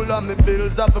to school and me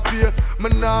bills have to pay. Me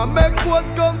nah make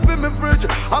what's come for me fridge.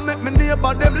 I make me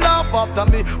neighbor them laugh after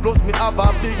me. Plus me have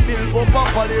a big bill up a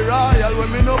Poly Royal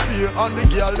when me no pay. And the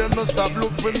girl them no stop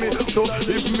look for me. So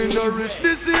if me no reach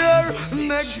this year,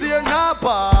 next year nah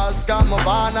pass. Cause me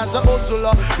born as a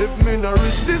hustler. If me no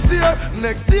reach this year,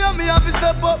 next year me have to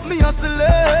step up me hustling.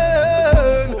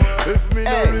 If me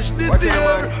no reach this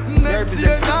year, next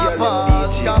year nah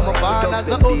pass. Cause me born as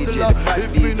a hustler.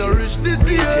 If me no reach this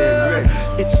year,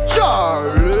 it's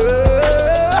Charlie.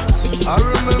 I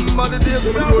remember the days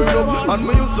me growing up and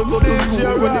me used to go to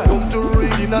school. When it come to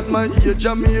reading at my age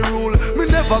and me rule. Me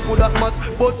never good at maths,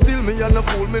 but still me and a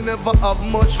fool. Me never have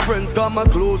much friends, cause my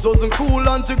clothes wasn't cool.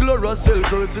 Auntie Gloria sell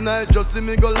girls and I just see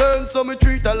me go learn. So me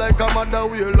treat her like a mother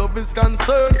where love is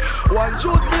concerned. One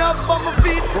shoes me up on my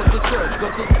feet, but church, go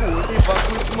to school. If a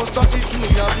Christmas or if me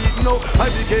a beat now, I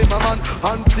became a man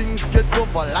and things get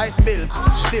tougher like milk.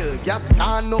 Still, gas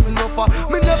can't nothing offer.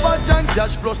 Me never join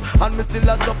cash plus and me still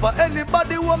a suffer.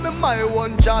 Anybody want me my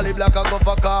one Charlie Black a go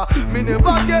for car. Me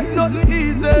never get nothing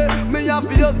easy. Me a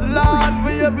fierce land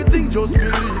for everything, just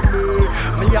believe me.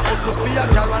 Me a hustle for a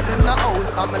car in the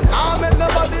house and me nah make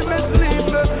nobody mislead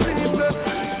me.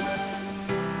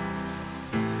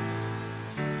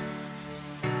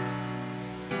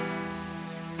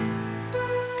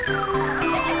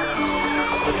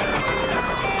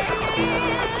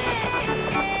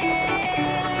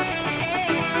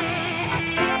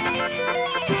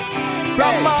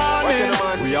 From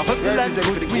morning, we are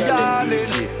hustling, we all in.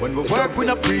 When we work, we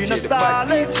not pre, not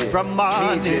stalling. From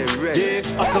morning, yeah,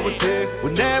 that's how we stay. We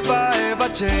never ever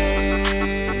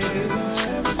change.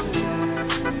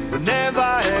 We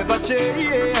never ever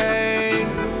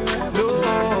change.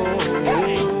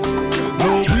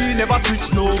 No, we never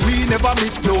switch, no, we never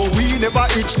miss, no, we never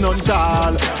itch none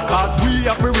tall. Cause we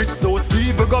are rich, so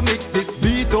Steve we go mix this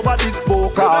beat over this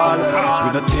vocal.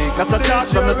 We no take a touch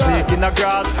from the snake in the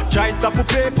grass. Try stop with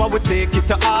paper, we take it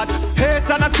to art. Hate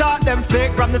and attack them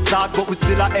fake from the start, but we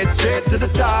still are head straight to the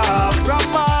top. From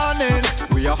morning,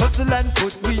 we are hustling,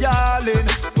 put we all in.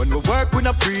 When we work, we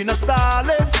no pre, no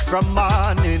stalling. From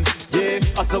morning, yeah,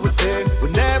 that's how we stay. We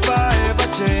never ever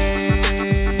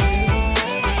change.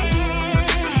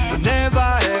 We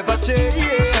never ever change.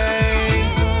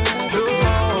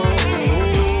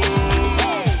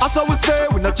 So we say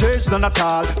we not change none at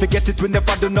all. Forget it, we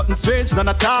never do nothing strange none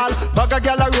at all. Bag a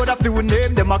gal a road up, we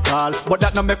name them a call, but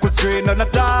that no make us strain none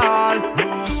at all.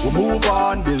 We move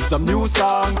on, build some new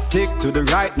songs. Stick to the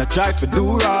right, not try to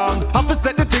do wrong. Have to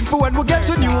set the thing for when we get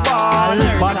to new ball.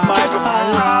 But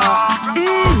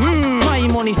my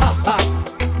money, ha ha.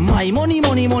 My money,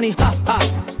 money, money, ha ha.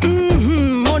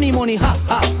 Money, money, ha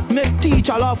ha. Make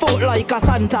teacher laugh out like a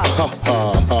Santa. Ha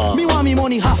ha ha. Me want me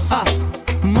money, ha ha.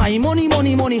 My money,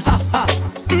 money, money, ha ha.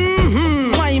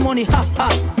 My money, ha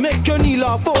ha. Make your knee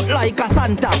laugh out like a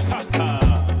Santa.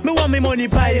 Me want me money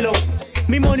pile up.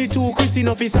 Me money too Christine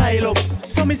off his style up.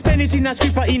 So me spend it in a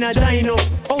scripper in a gino.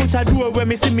 Out a door where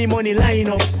me see me money line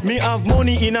up. Me have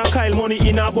money in a Kyle, money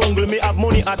in a bungle. Me have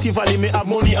money at Tivoli, me have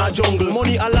money at jungle.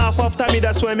 Money a laugh after me,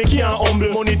 that's why me can't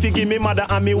humble. Money to give me mother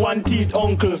and me one teeth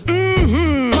uncle.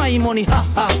 My money, ha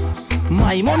ha.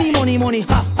 My money, money, money,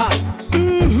 ha ha.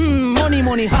 Money,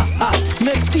 money, ha ha.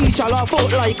 Make teacher laugh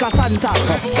out like a Santa.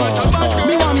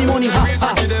 Me want me money, ha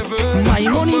ha. My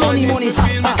money, money, money, ha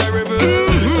ha.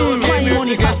 My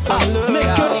money, ha ha.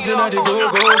 Make your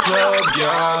go club,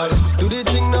 girl. Do the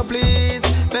thing now,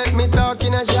 please. Make me talk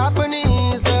in a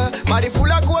Japanese. Body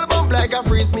full of cold bump like a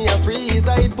freeze me a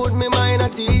freezer. It put me mind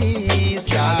at ease,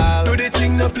 girl. Do the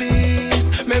thing now,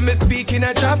 please. Make me speak in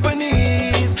a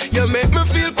Japanese. You make me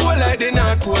feel cool like the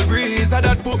North Pole breeze.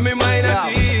 That put me mind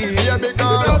at ease. Yeah, big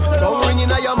girl. Tongue ring in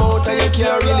your mouth and you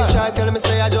can't really try. Tell me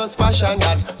say I just fashion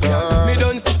that, girl. Me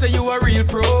don't see say you a real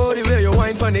pro. The way you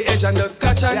wine pon the edge and just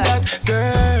scratch on that,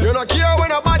 girl. You don't care when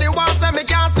nobody wants and me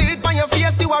can't see it on your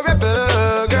face. You a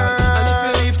rebel, girl. And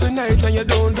if you leave tonight and you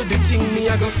don't do the thing, me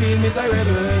I go feel miserable,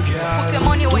 girl. Put your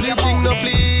money where you thing no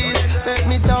please. Let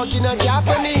me talk in a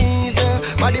Japanese.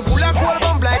 Body full of cold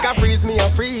bump like a freeze me a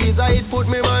freezer. It put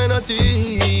me mind at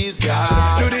ease,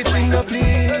 girl. Do the thing no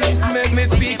please. Make me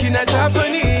speak in a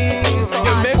Japanese.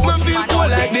 You make me feel cool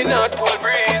like the North Pole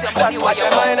breeze. That put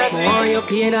your mind at ease. Oh, you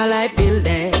paying a light bill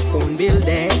there, phone bill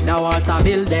there, the water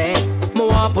bill there. Me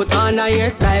want put on a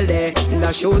hairstyle there,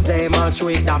 the shoes there, match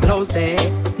with the blouse there.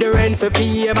 The rent for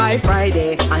pay by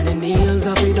Friday, and the nails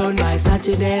will be done by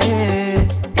Saturday.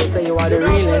 You say you are the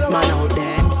realest man out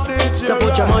there, so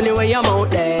put your money where your mouth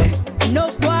there. No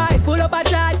boy, full up a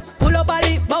chat, full up a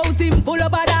lip, bout him, full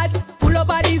up a that, full up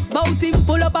a this, bout him,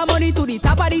 full up a money to the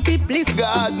top of the tip list.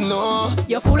 God no,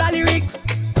 you're full of lyrics.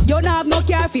 You don't have no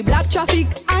care for black traffic.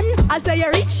 And I say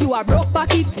you're rich, you are broke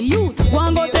pocket. Youth,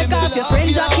 one go take off your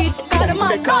friend jacket. Cause the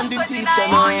man on the teacher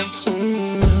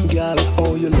now. Girl,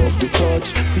 oh you love the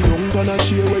touch. See don't gonna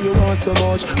cheer where you want so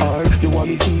much. Or you want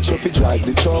me teach you fi drive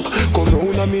the truck. Come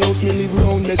round at me house, me live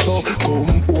round there so.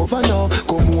 Come over now,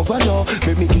 come over now.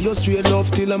 Make me give you straight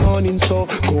love till the morning so.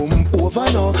 Come over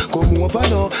now, come over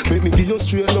now. Make me give you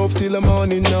straight love till the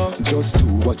morning now. Just do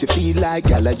what you feel like,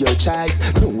 girl, of your choice.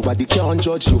 Nobody can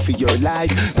judge you for your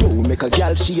life. Don't make a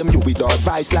girl shame you with our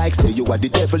vice. Like say you are the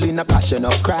devil in a passion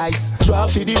of Christ. Try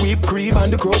for the whipped cream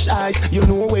and the crushed ice. You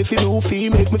know if you do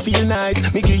feel, make me feel nice.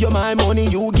 Me give you my money,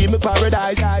 you give me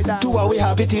paradise. Do how we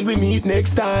happy till we meet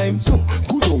next time. So,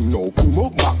 good on now, come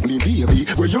up back me baby.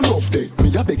 Where you love that,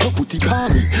 me I beg you put it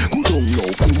on me. Good on now,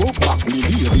 come up back me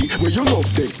baby. Where you love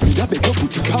that, me I beg you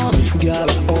put it on me. girl,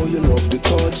 oh you love the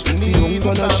touch. See you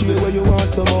gonna share where you want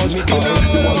so much. You want to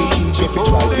teach if you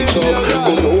try to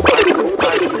talk.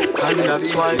 And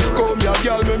that's why come here,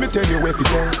 girl, let me tell you where to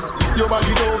go. Your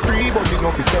body don't free, but it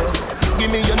no fi sell.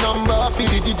 Give me your number, for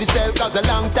the digicel, cause a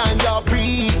long time you're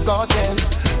pre-cartel.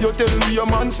 You tell me your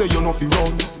man say you no fi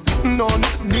run. None,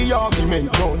 the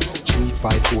argument done. 3,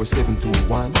 5, 4, 7, 2,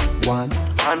 1, 1.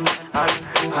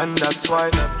 And that's why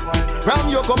from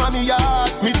you come at me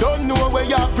yard, me don't know where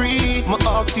you're free. My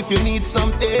ask if you need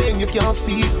something, you can't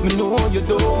speak. Me know you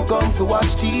don't come to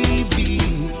watch TV.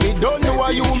 Me don't know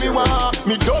why you me want,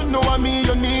 me don't know what me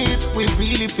you need. We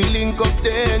really feeling up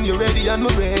then, you ready and me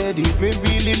ready. Me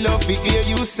really love to hear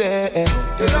you say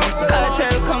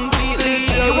Cartel completely,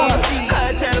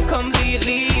 cartel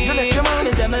completely.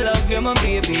 Me say me love you, my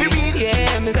baby.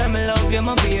 Yeah, me say me love you,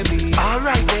 my baby.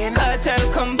 Alright then.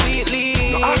 Cartel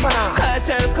completely,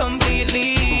 cartel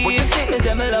completely. Me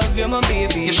say me love you, my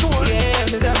baby. You sure? Yeah,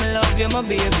 me say me love you, my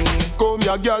baby. Come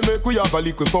here, girl, make we have a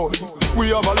little fun. We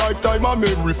have a lifetime and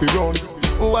memory fi run.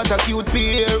 What a cute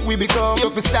pair we become. You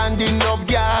fi stand enough,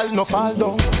 girl, no fall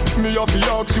down. Me have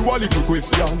to ask you a little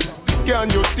question. Can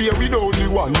you stay with only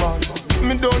one man?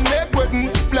 Me don't make wedding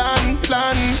plan.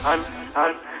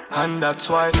 And that's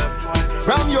why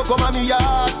from you come at me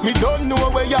yard, me don't know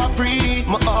where you're free.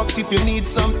 My ask if you need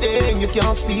something, you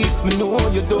can't speak. Me know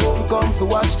you don't come to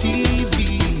watch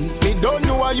TV. Me don't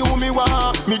know what you me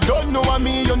want, me don't know what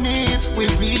me you need. We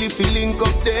really feeling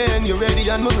up then, you ready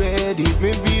and me ready.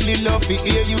 Me really love to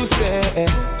hear you say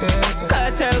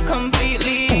cartel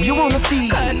completely. Oh, you wanna see?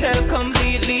 Cartel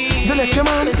completely. You left your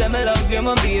man? Me say me love you,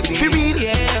 my baby. For real?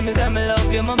 Yeah, me say me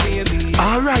love you, my baby.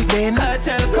 Alright then.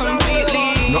 Cartel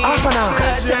completely. No half an hour.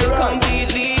 Cartel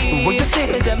completely. What you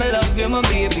say? Me say me love you, my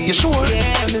baby. You sure?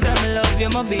 Yeah, me say me love you,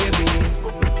 my baby.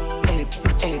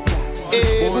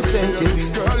 Ever sent you.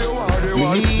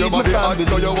 Your body hot,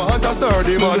 so you want a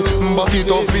sturdy man. Back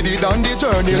it up for the down the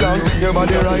journey long. Your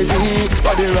body right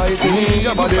me,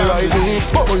 your body right me.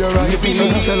 Oh, you right me,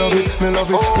 me love it, me love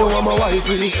it. You want my wife,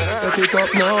 set it up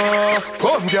now.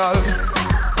 Come, girl.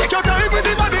 Take your time with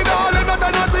the body, darling. Not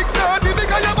on a 6:30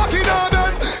 because you're back in our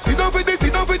bed. Sit down for this,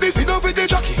 sit down for this, sit down for the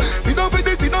jockey. Sit down for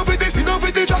this, sit down for this, sit down for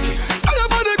the jockey. And your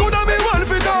body good and me want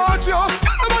to touch you.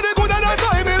 Your body good and that's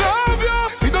why me love you.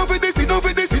 Sit down for this, sit down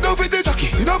for this, sit down for the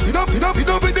jockey. Sit down for this, sit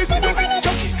down for this, sit down for the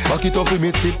jockey. Back it up with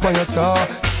me tip on your tar.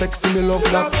 Sexy me love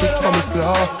black tick for me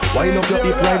slaw. Wind up your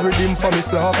hip ride rhythm for me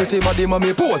slaw. Pretty body ma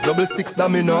me pose 6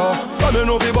 that me know. For me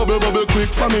know fi bubble quick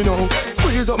for me now.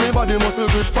 Squeeze up me body muscle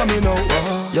grip for me now.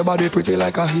 Your body pretty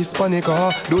like a Hispanic.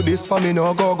 Do this for me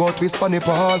now. Go twist on the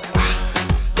pole.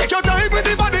 Take your time with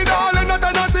the body, darling. Not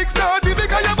on a 6:30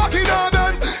 because you're back in our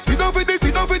bed. Sit down for this,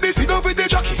 sit down for this, sit down for the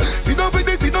jockey. Sit down for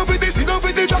this, sit down for this, sit down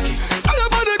for the jockey. And your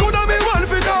body good and me want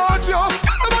to touch you.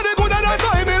 Your body good and that's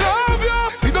why me love you.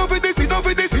 Sit down for this, sit down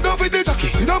for this, sit down for the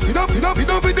jockey. Sit down for this, sit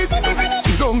down for this, sit down for this.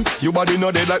 Sit down. Your body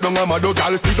no dead like down a mad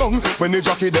girl. Sit down. When the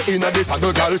jockey the inna the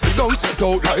saddle, girl, sit down. Shut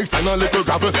out like sand and little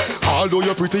gravel. Although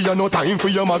you're pretty, you no time for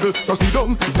your model. So sit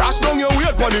down. Dash down your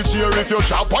weight on the chair. If you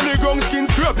chop on the ground, skin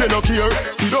scrape, you no care.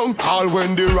 Sit down. All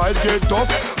when the ride get tough.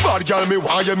 Bad girl, me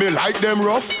want you, me like them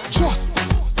rough. Just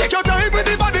take your time with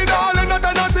the body, darling. Not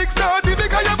on a 6:30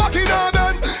 because you're back in our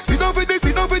bed. Sit down for this,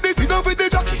 sit down for this, sit down for the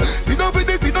jockey. Sit down for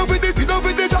this, sit down for this, sit down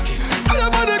for the jockey. And your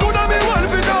body good and me want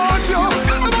to touch you.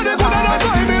 Your body good and that's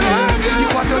why me love you. You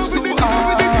want to do this, sit down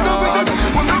for this, sit down for this.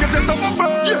 When me get this up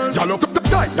first, y'all look up the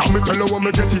time. Y'all me tell you when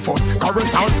me get it first. Current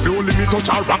sound slowly me touch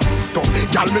her rock.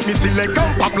 Y'all make me still leg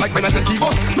and pop like when I take it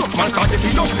bus. Look man start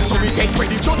getting up, so me take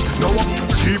when it just. No one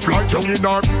keep like young in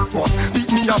our bus.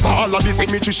 Beat me a ball and this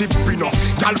ain't me chiship enough.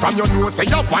 Y'all from your nose say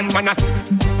you one man a.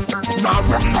 Now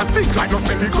rock and stick like no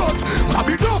smelly gut. Grab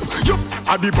it up, you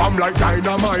a the bomb like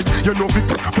dynamite. You know fit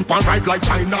and ride like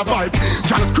China bike.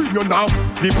 Y'all scream you now,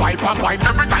 the pipe a bite.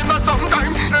 Every time and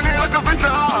sometime, then it has no fit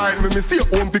time. Me stay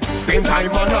home pick 10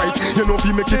 time a night. You know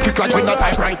fi make it click like when the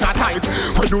typewriter type.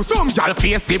 When do some y'all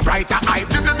face the brighter hype.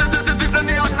 Then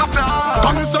it has no time.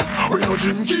 Come say, we no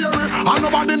Jim Carrey, and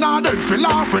nobody now dead fi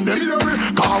laugh when they hear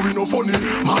it. Cause we no funny,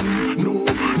 man. No,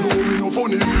 we no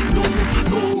funny.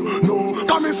 No.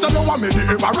 Come and say no one made it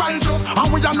ever righteous.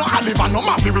 And we are no olive and no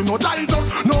mafia, we no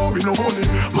Titus. No, we no funny,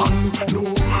 man. No,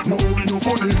 we no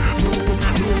funny. No.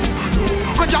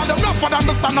 We got them enough for them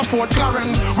to stand up for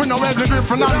Clarence. We no Wesley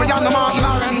Griffin and we are no Martin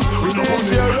Lawrence. We no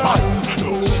funny, man.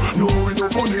 No, we no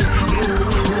funny.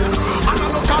 And I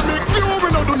look at me, we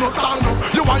no do no stand up.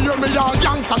 You want hear me all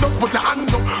gangsta, just put your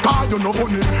hands up. Cause you no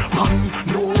funny, man.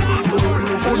 No, we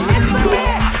no funny.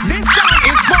 This song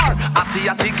is for?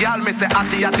 Atty girl, me say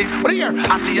atty. What here?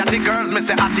 Atty girls, me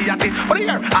say atty. What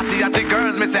here? Atty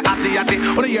girls, me say atty.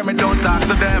 What here? Me don't talk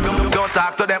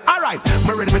to them. Alright,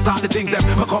 me ready to talk the things them.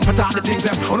 Me come for talk the things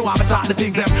them. Oh no, I'm talk the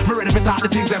things them. Me ready to talk the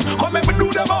things them. Come make me do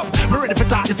them up. Me ready to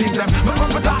talk the things them. Me come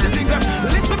for talk the things them.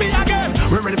 Listen me again.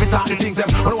 Me ready to talk the things them.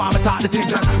 Oh no, I'm talk the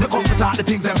things them. Me come for talk the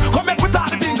things them. Come make me talk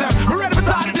the things them. Me ready to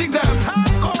talk the things them.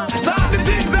 Talk the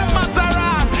things them,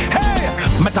 Mataran. Hey,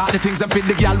 me talk the things them fit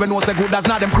the girl when no say good as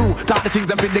not them crew. Talk the things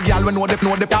them fit the girl when know they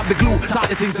have the glue. Talk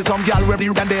the things to some girl where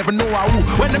you and they ever know who.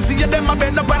 When them see you, them a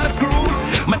bend up on the screw.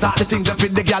 Me talk the things them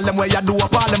fit the girl them where you do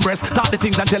up all them breasts. Talk the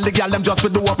things and tell the girl them just to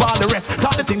do up all the rest.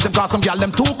 Talk the things them cause some girl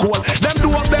them too cold. Them do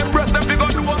up them breasts, them figure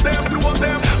do up them.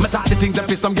 Me talk the things them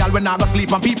fit some girl when I go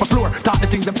sleep on people floor. Talk the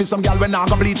things them fit some girl when I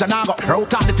go bleach and I go roll.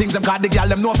 Talk the things them cause the girl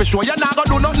them know for sure. You not go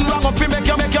do nothing wrong up fi make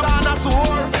your dinosaur.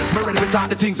 Me ready to talk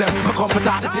the things them. Me come for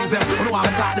talk the things them. Me know I'm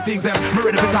talk the things them. Me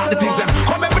ready to talk the things them.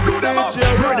 Come make me do them up. Me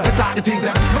ready to talk the things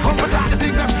them. Me come for talk the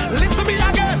things them. Listen me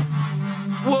again.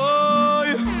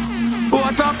 Whoa,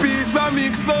 what a piece of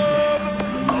mix up.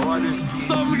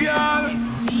 Some girl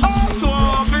also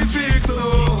want to fix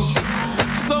up.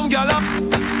 Some girl up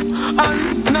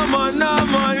and no man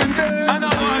mind them. And I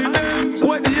mind them.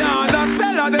 What the other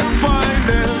seller them find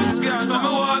them. Some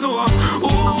want to know.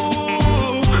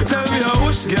 Ooh, tell me a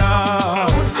wish girl.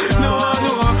 No one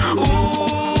know.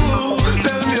 Ooh,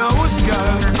 tell me a wish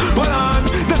girl. Well on,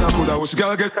 then I coulda wish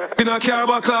girl get in a car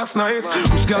back last night.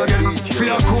 Wish girl get for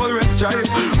a cold red stripe.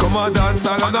 Come and dance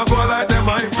and I go like them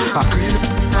I clean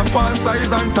and fall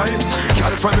size and time.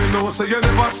 Girl from me know so you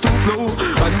never stoop low.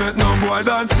 And make no boy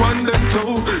dance pan them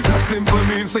too. That simple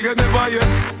means so you never yet.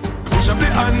 Push up the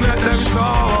hand, let them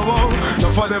show.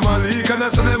 Now for them a leak and I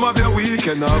say them have your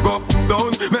weekend. Now go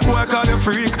down, make boy call you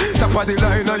freak. Top of the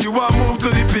line and you want move to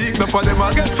the peak. Now for them a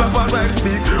get flap as I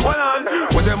speak. Well on,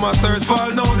 when them a search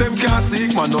for now them can't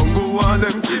seek. Man don't go on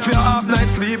them for your half night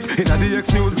sleep. In the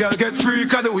X News girl get freak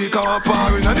of the week. I want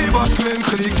power in the Boston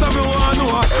clique. So me want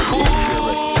know,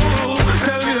 ooh,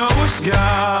 tell me a wish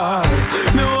girl.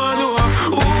 Me want know,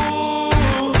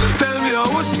 ooh, tell me a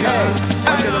wish girl.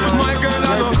 Hey, my girl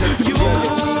I know.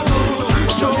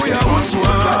 Show me how much you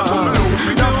want.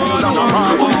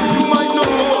 You might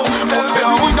know.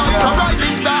 I'm a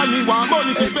rising star. Me want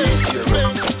money to spend.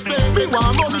 Me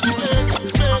want money to spend.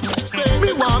 Me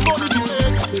want money to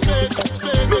spend.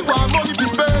 Me want money to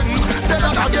spend. Say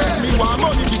that again. Me want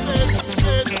money to spend.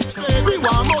 Me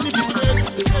want money to spend.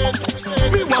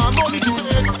 Me want money to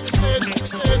spend.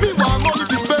 Me want money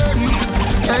to spend.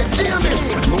 Hey Jamie,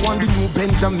 me want the new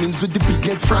Benjamins with the big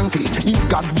head Franklin. He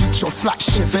got rich just like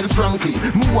Chevelle Franklin.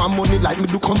 Me want money like me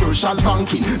do commercial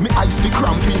banking. Me eyes fi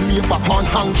cramping, me back on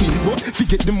hanking. But fi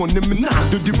get the money, me nah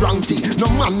do the wrong thing.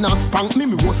 No man nah spank me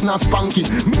was not spanking.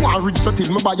 Me want rich so till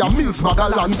me buy a Mills bag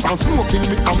of lands and smoking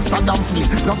me Amsterdam slim.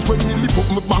 That's when me lift up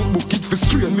my bank book it fi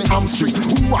strain me hamstring.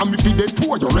 Who want me fi dead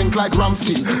poor, you rank like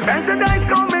Ramskin.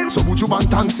 So would you want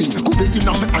dancing? Good day in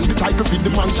me and the title fi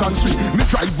the mansion suite. Me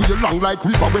drive way along like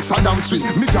river West Adam Street.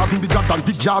 Me garden bigger than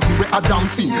the garden where Adam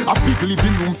sing. A big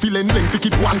living room feeling length to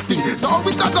keep one thing. So how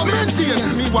we got to maintain?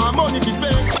 Me want money to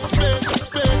spend.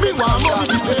 Me want money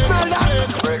to spend.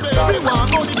 Me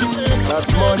want money to spend.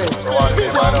 That's money. Me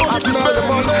want money to spend.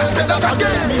 Say that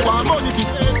again. Me want money to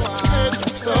spend.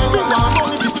 Me want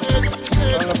money to spend.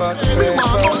 Me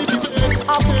want money to spend.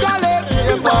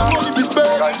 Me want money to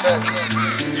spend.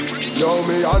 Yo,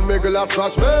 me and me girl a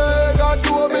scratch me. God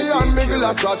do me and me girl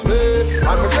a scratch me. And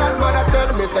my grandmother tell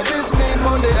me say this mean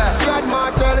money. Grandma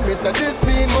tell me say this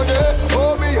mean money.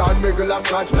 Oh, me and me girl a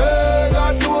scratch me.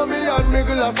 God do me and me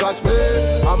girl a scratch me.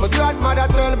 And my grandmother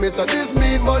tell me say this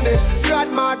mean money.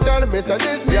 Grandma tell me say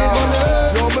this mean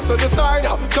money. Yo, me say the sign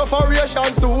up.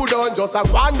 Sufferation so done. Just a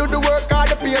go and do the work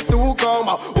and the pace who come.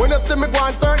 When you see me go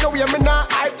and turn away, me nah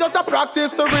I just a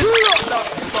practice to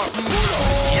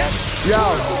Yo,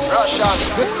 Russian,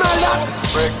 you smell that?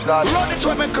 Breaks that. Run it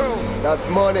with my crew. That's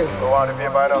money. Don't want to be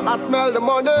by now. I smell the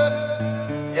money.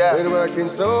 Yeah. Been working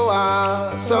so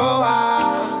hard, so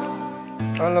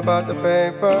hard. All about the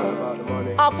paper, about the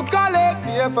money. I forgot it,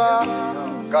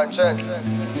 paper. Conscience.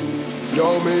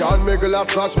 Yo, me and me girl a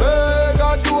scratch me.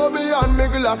 God do me and me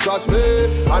girl a scratch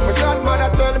me. And my grandmother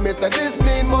tell me say this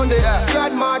mean money.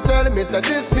 Grandma tell me say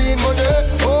this mean money.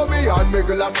 Oh, Oh, me and me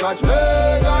girl a scratch me.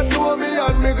 God know me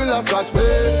and me girl a scratch me.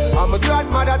 And my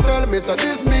grandmother tell me, so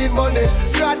this mean money.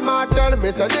 Grandma tell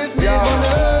me, so this mean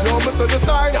money. Yo, me say the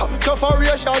sign up,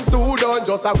 sufferation so done.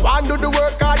 Just a go and do the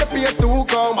work and the pace who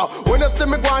come. When you see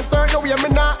me go and certain way, me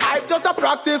not hype. Just a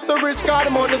practice so rich, cause the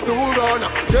money so run.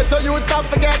 Get to you, stop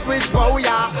to get rich, bow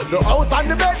yeah. The house and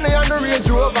the Bentley and the Range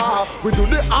Rover. We do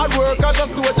the hard work as a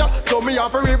soldier, so me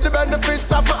have to reap the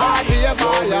benefits of my hard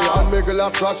labor. Yeah, and me girl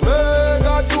a scratch me.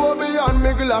 God know me and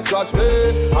me girl a scratch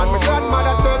me. And my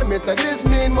grandmother tell me, say this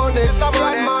mean money.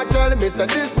 Grandma tell me, say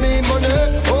this mean money.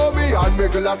 Oh, me and me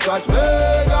girl a scratch me.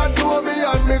 God know me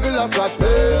and me girl a scratch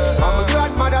me. And my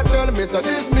grandmother tell me, say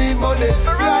this mean money.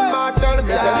 Grandma tell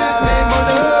me, say this mean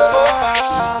money.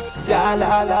 Da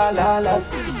la la la la,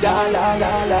 da la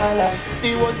la la la.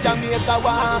 The whole Jamaica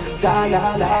one. Da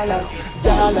la la la,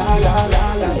 da la la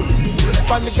la la.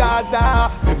 From the Gaza.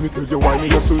 Let me tell you why me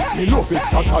hustle. Me love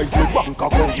exercise, me bank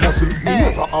account muscle. Me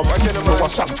never have no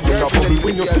champion a bubble.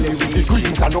 When you see me with the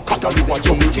greens and no color, you a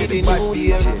jumble.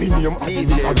 Me name Adi,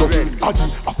 this a double. Adi,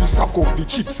 I fi stack up the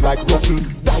chips like ruffle.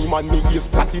 Diamond me ears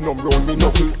platinum round me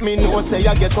knuckle. Me know say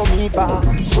I get on me back,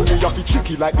 so me have to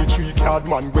tricky like the 3-card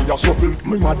man where you shuffle.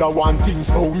 Me mother want things,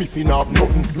 how me fin have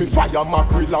nothing. Me fire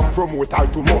mackerel and promote her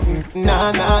to mutton.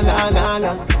 Na na na na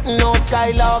na, no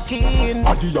skylarking.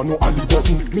 Adi you know Ali button.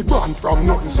 Me born from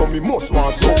nothing, so me must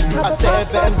want something. A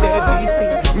 7 dead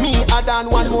DC. Me add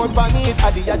on one more bonnet.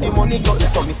 Adi ya the money got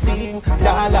so me sing.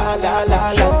 La la la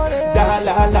la las, da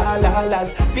la la la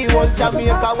las. The whole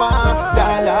Jamaica one.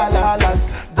 Da la la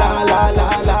las, da la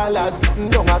la la las.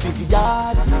 Don't a big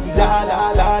yard. Da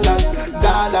la la las,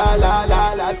 da la la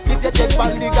la las. If you check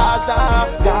on the Gaza.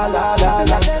 Da la la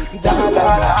las, da la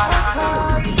la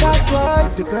las. That's why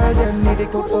the girl them need the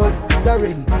couples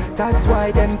ordering. That's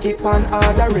why them keep on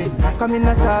ordering. Come in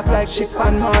a soft like ship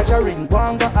and margarine. Go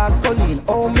and go ask Colleen,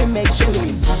 oh me make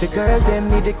shilling. The girl them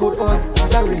need the good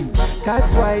ordering.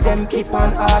 That's why them keep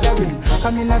on ordering.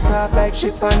 Come in a soft like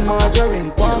ship and margarine.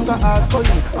 Go and go ask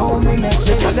Colleen, oh me make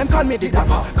shilling. Girl them call me the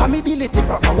dapper, call me the little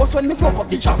proper. Was when me smoke up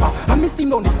the chopper, and me steam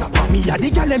down the snapper. Me a the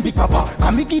girl them big papa,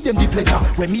 can me give them the pleasure.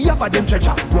 When me have a them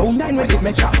treasure, round 9 when it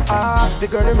measure. The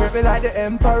girl them rip me like the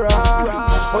emperor.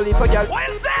 Holy for girl,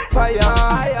 fire.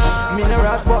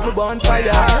 Minerals but me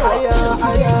bonfire.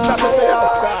 Stop to say that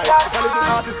style. All the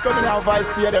artists coming out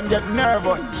vice fear them get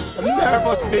nervous. I'm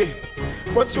nervous me.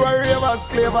 But you are ravers,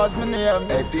 clavers, my name.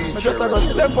 Me just a go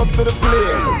step up to the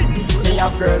plate. Me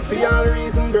have girl for all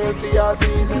reason, girl for your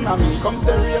season. And me come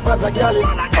say ravers a gallus.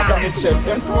 After me check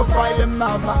them profile, them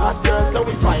have my hot girls. So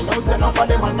we find out enough of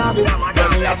them a novice. Then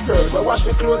me have girl, we wash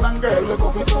me clothes and girl, we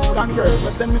cook me food and girl,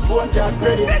 we send me phone card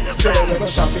credit. Girl, we go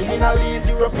shopping in Alice,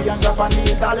 European,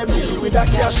 Japanese. All them deal with a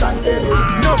cash and debit.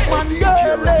 No man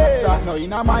girl, no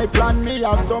in my plan. Me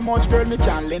have so much girl, me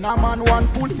can't lend a man one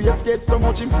full face get so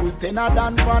much in full tenor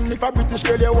than fan. If a British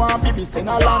girl you want, baby send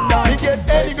a London. Me get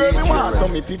any girl me want, so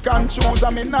me pick and choose.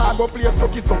 And me nah go play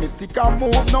stucky, so me stick and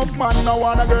move. No man no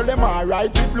want a girl, them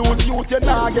alright with blues. Youth you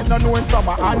nah get no knowing from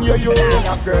a hand you use. Me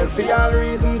have girl for all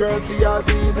reason, girl for your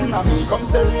season. And me come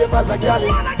say rave as a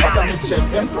gallus. After me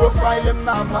check them profile, them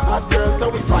nah my hot girl. So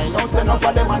we find out enough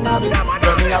of them a novice.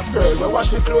 Then me have girl, we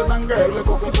wash me clothes and girl, we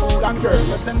cook me food and girl,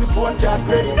 we send me phone card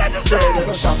credit. Girl, we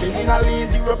go shopping in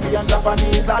Alice, European,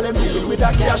 Japanese. All them deal with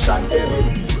a cash and debit.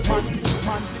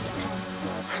 Man.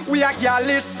 We a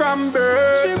gallus from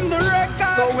birth. Chim the record,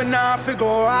 so we not fi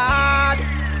go hard.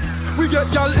 We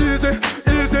get gal easy.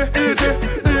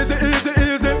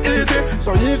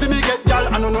 So easy me get gal,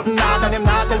 I know nothing hard. And them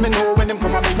not tell me no when them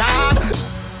come a me yard.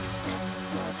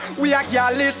 We a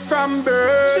gallus from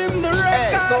birth. Chim the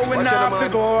record, so we not fi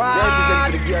go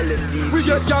hard. We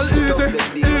get gal easy.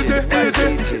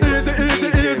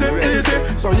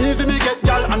 So easy me get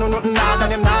gal, I know nothing hard.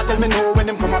 And them not tell me no when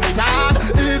them come a me yard.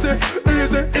 Easy.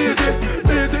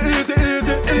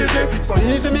 So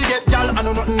easy me get gal, I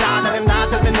know nothing hard. And them not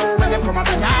tell me no when them come a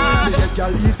me yard. Me get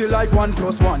gal easy like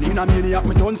 1+1. In a maniac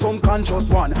me done some conscious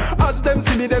one. As them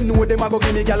see me, them know them a go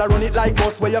give me gal a run it like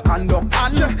bus where you conduct.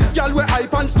 And gal we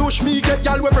hype and stush, me get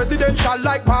gal we presidential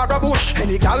like Barbara Bush.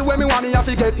 Any gal where me want me have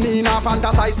to get me in a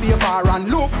fantasize stay far and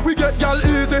look. We get gal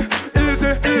easy.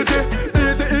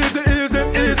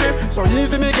 So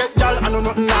easy me get gal, I know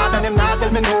nothing hard. And them not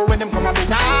tell me no when them come a me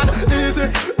yard. Easy.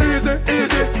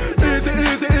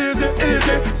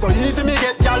 So easy me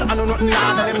get gal, I know nothing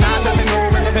hard. And them not tell me no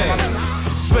when them come a me yard.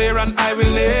 Swear and I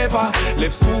will never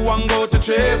left Sue and go to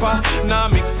Trevor. Now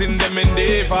mixing them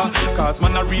endeavor, cause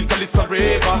man a real Calissa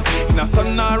raver. In a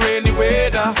sun or rainy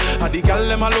weather, and the gal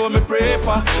them alone me pray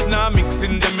for. Now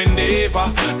mixing them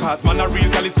endeavor, cause man a real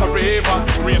Calissa raver.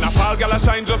 Rain a fall, gal a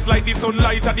shine just like the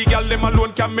sunlight. And the gal them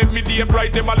alone can make me day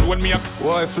bright. Them alone me a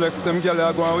why flex them gal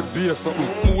a go out with beer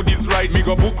something. Mood is right, me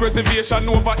go book reservation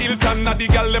over Hilton. And the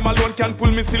gal them alone can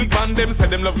pull me silk van. Them say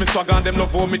them love me swag and them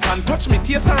love how me can touch me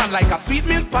taste around like a sweet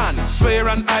milk pan. Swear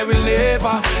and I will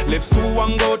never left Sue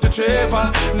and go to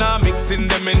Trevor. Now mixing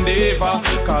them endeavor,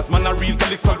 cause man a real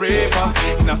Calissa raver.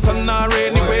 In a sun or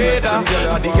rainy weather,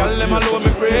 and the gal them alone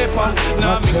me pray for.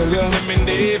 Now mixing them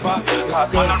endeavor,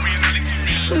 cause man a real Calissa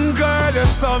raver. Girl, there's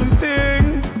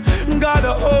something got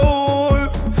a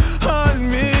hold on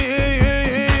me.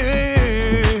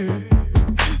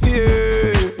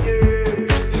 Yeah.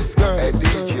 This girl. Hey,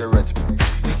 DJ Redz.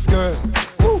 This girl.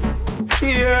 Woo.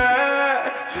 Yeah.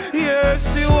 Yeah,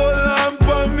 she hold on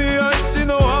for me and she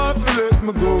know how to let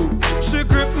me go. She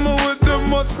grip me with the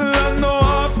muscle and know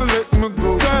how to let me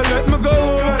go. Girl, let me go.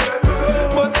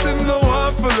 But she know how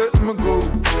to let me go.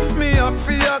 Me a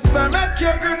fiat and make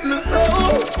you grip me so.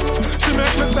 She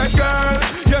make me say, girl,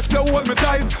 yes, you hold me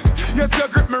tight. Yes, you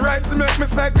grip me right. She make me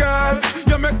say, girl,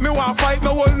 you make me want fight.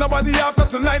 No hold nobody after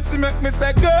tonight. She make me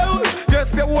say, girl,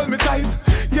 yes, you hold me tight.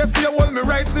 Yes, you hold me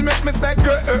right. She make me say,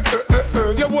 girl,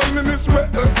 you hold me this way.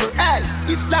 Hey,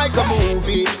 it's like a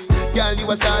movie. Girl,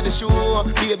 you a star the show.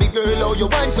 Baby girl, oh, you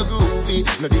wine so groovy.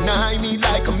 No deny me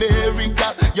like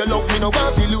America. You love me, no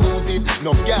want to lose it.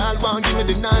 Enough girl want give me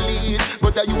the knowledge,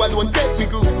 but you alone get me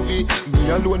groovy. Me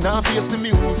alone now face the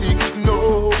music.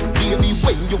 No, baby,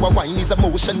 when you a wine is a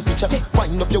motion picture.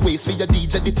 Wind up your waist for your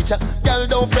DJ, the teacher. Girl,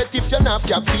 don't fret if you're not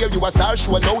cap fear. You a star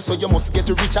show now, so you must get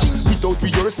richer. Without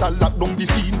rehearsal, lock down the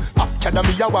scene.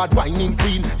 Academy Award whining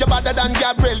queen. You're better than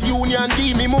Gabrielle Union,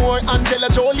 Demi Moore, Angela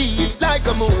Jolie. It's like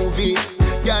a movie.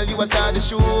 Girl, you a star the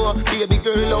show. Baby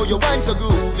girl, oh, you wine so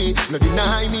groovy. No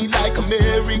deny me like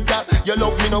America. You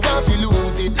love me, no want to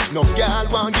lose it. Enough girl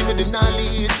want give me the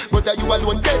knowledge, but you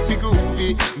alone get me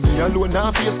groovy. Me alone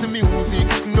now face the music.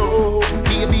 No,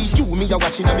 baby, you me a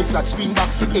watching on me flat screen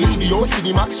box. HBO,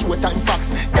 Cinemax, Showtime,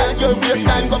 Fox. Girl, your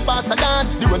waistline go faster than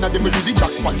the one of them with the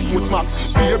jacks, one Sports Max.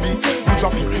 Baby, you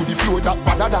drop it to the floor that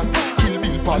better than Kill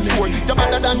Bill Part 4. You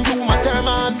better than you, my term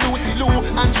and Lucy Lou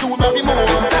and Drew Barrymore.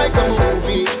 It's like a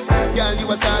movie. Girl, you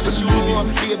a star the show.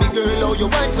 Baby girl, oh, you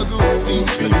wine so groovy.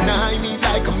 You deny me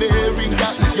like America.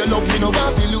 You love me, no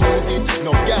want to lose it.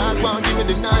 Enough girl want give me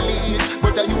the knowledge,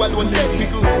 but you alone let me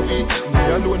groovy. Me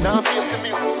alone now face the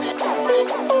music.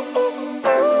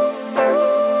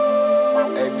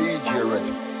 Hey, DJ Redz.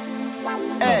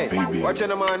 Hey, watch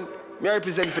out, man. Me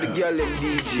represent for the girl them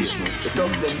DJ, the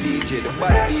top them DJ, the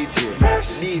bad DJ,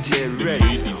 DJ Redz.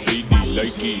 They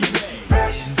like it.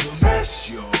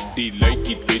 They like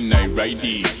it when I ride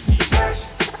it.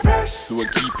 So I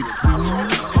keep it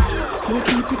smooth. So I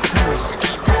keep it smooth.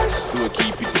 So I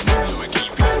keep it smooth.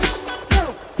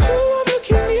 Oh, I'm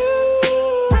looking you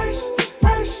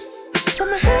from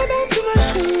my head down to my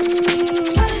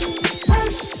shoes.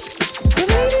 The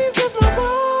ladies of my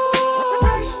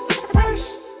boss,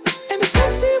 and the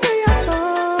sexy way I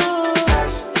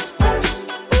talk.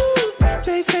 Ooh,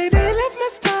 they say they love my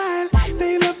style.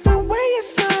 They love the way you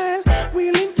smile.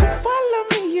 Willing to follow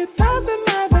me 1,000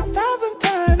 miles, 1,000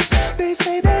 times. They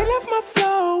say they love my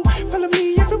flow. Follow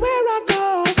me everywhere I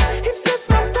go. It's just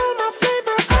my style, my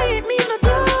flavor. I ain't need no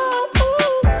dough.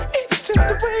 Ooh, it's just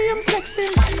the way I'm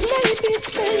flexing. Ladies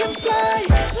say I'm fly.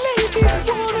 Ladies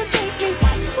wanna date me.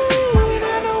 Ooh, and I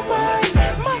know why.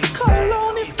 My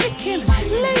cologne is kicking.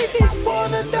 Ladies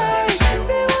wanna die.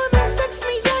 They wanna sex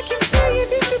me. I can say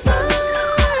it in the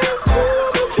eyes. Ooh,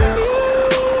 look at you.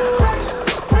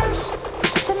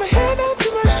 From my head down to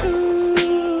my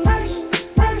shoes.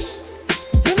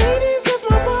 The ladies of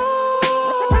my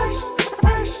boss,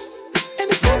 and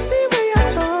the sexy way I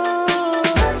talk.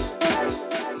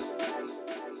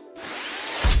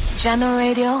 Jana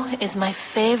Radio is my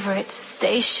favorite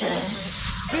station.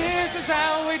 This is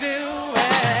how we do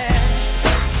it.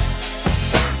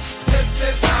 This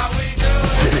is how we do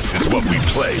it. This is what we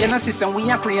play. You know, system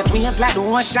we are create waves like the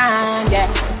ocean, yeah.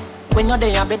 When you're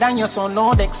there, better than your son,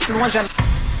 no the explosion.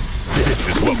 This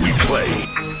is what we play.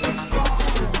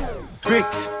 Brick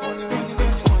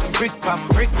pam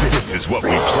brick. This is what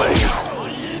we play.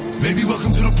 Maybe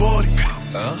welcome to the party.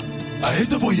 I hit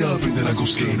the boy up and then I go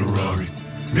skate in a Rari.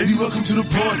 Maybe welcome to the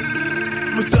party.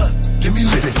 But give me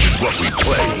lit. This is what we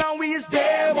play. All now we is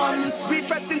day one. We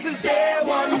fretting since day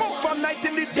one. From night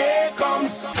till the day come.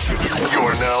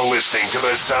 You're now listening listening to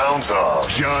the sounds of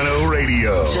Jono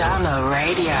Radio. Jono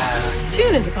Radio.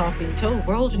 Tune into Coffee Until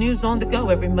World News on the Go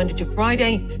every Monday to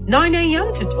Friday, 9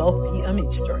 a.m. to 12 p.m.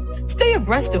 Eastern. Stay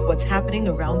abreast of what's happening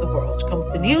around the world. Come for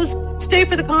the news, stay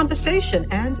for the conversation,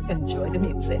 and enjoy the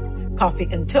music. Coffee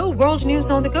Until World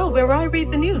News on the Go, where I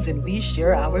read the news and we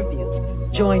share our views.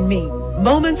 Join me,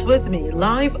 Moments with Me,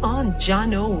 live on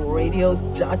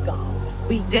JonoRadio.com.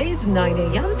 Weekdays, 9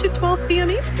 a.m. to 12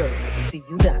 p.m. Eastern. See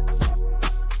you then.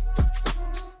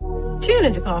 Tune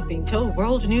into Coffee Until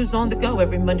World News on the Go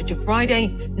every Monday to Friday,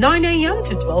 9 a.m.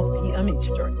 to 12 p.m.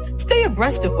 Eastern. Stay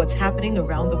abreast of what's happening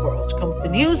around the world. Come for the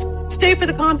news, stay for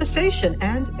the conversation,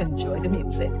 and enjoy the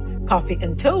music. Coffee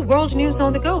Until World News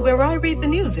on the Go, where I read the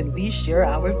news and we share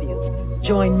our views.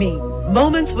 Join me,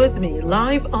 Moments with Me,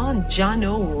 live on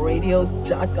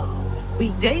JonoRadio.com.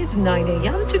 Weekdays, 9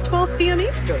 a.m. to 12 p.m.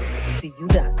 Eastern. See you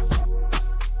then.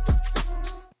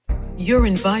 You're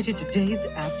invited to Days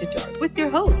After Dark with your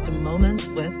host, Moments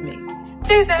with Me.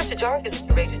 Days After Dark is a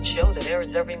curated show that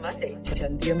airs every Monday to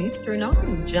 10 p.m. Eastern on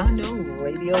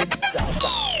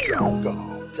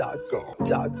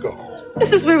JonoRadio.com.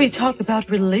 This is where we talk about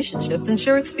relationships and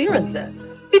share experiences.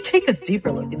 We take a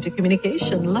deeper look into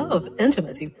communication, love,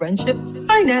 intimacy, friendship,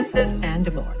 finances,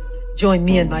 and more. Join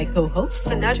me and my co-hosts,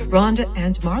 Sinatra, Rhonda,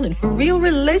 and Marlon, for real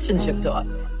relationship talk.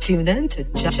 Tune in to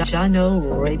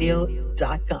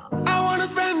JonoRadio.com. I wanna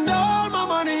spend all my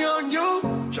money on you.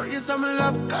 Show you some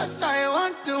love, cause I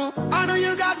want to. I know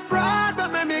you got pride,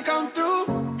 but let me come through.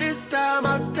 This time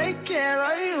I'll take care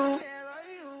of you.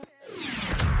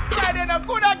 Friday no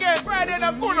good again, Friday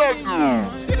no good again.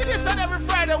 This on every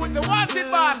Friday with the Wanted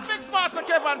Boss, Mix Master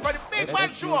Kevin for the Big Man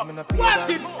Show.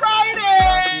 Wanted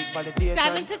Friday!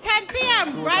 7 to 10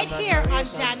 p.m. right here on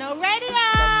Jono Radio.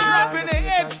 Dropping the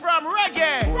hits from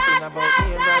reggae, hip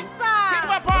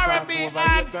hop R&B,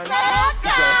 and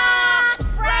soca.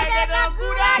 Friday no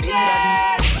good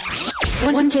again.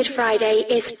 Wanted Friday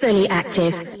is fully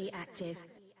active.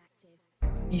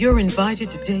 You're invited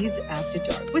to Days After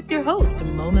Dark with your host,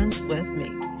 Moments with Me.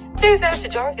 Days After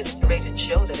Dark is a curated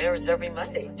show that airs every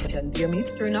Monday to 10 p.m.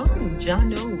 Eastern on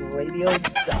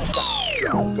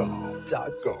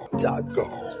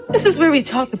JonoRadio.com. This is where we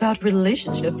talk about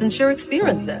relationships and share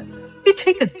experiences. We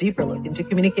take a deeper look into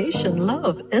communication,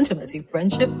 love, intimacy,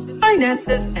 friendship,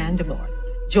 finances, and more.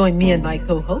 Join me and my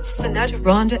co-hosts, Sinatra,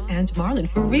 Rhonda, and Marlon,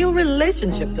 for real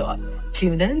relationship talk.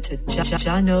 Tune in to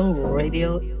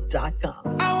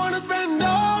JonoRadio.com. I wanna spend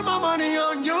all my money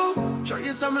on you. Show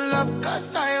you some love,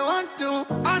 cause I want to.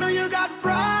 I know you got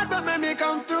pride, but let me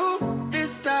come through.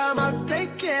 This time I'll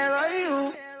take care of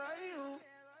you.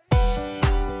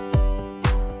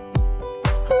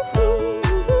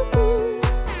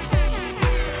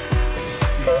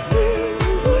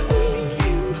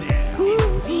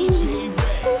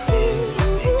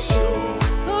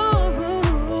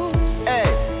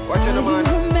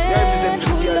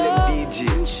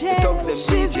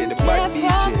 DJ, the bad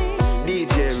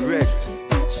DJ Redz.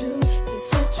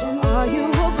 Are you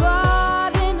a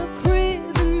guard in a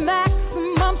prison,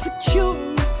 maximum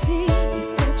security?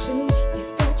 Is that you?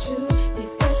 Is that you?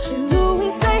 Is that you? Do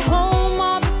we stay home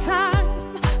all the time?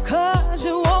 Cause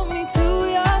you want me to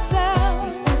yourself.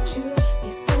 Is that you?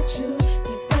 Is that you?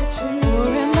 Is that you? Or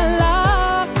am I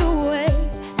locked away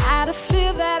out of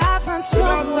fear that I find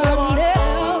someone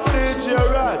else? DJ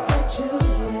Redz.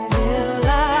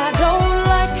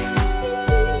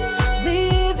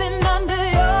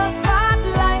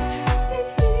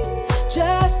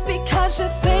 You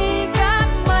think I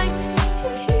might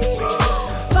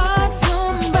find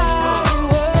somebody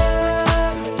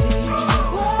worthy?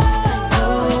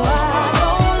 Oh, I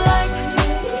don't like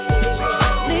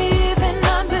living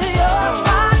under your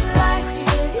spotlight.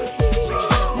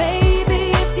 Maybe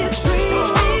if you treat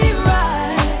me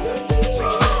right,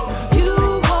 you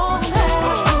won't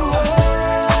have to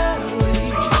worry.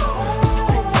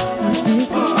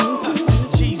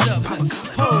 G's up,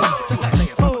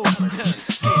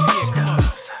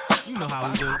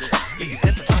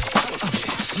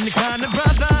 I'm the kind of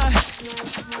brother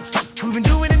who've been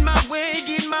doing it my way,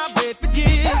 getting my way for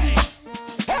years.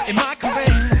 In my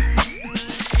career,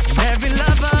 and every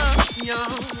lover,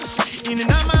 in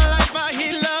and out my life, I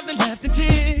hear love and left in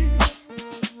tears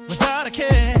without a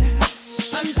care.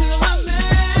 Until I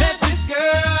met this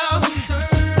girl,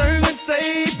 turning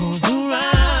tables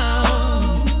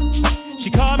around.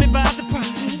 She caught me by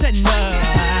surprise and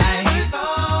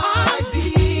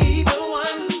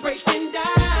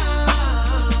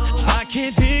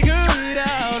can't figure it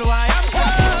out why I'm so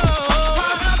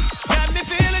caught up. Got me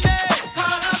feeling it.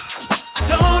 Caught up. I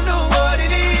don't know what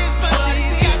it is, but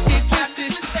she's got me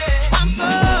twisted. I'm so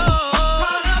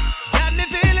caught up. Got me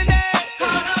feeling it.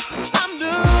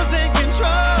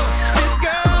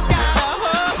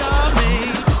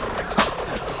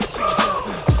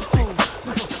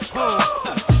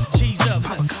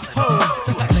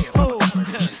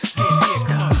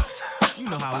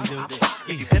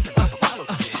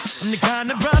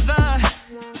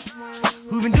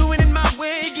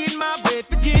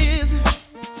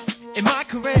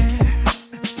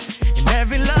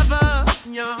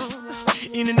 young.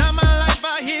 In and out my life,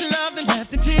 I hear love and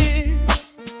left in tears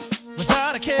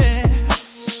without a care.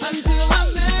 Until I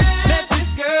met this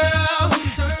girl,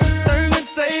 turning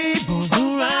tables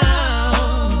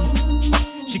around.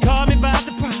 She caught me by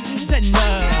surprise at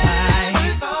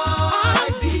night.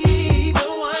 I'd be the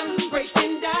one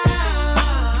breaking down.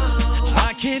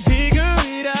 I can't figure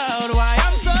it out why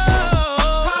I'm so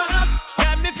caught up.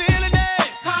 Got me feeling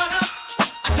it. Caught up.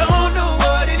 I don't know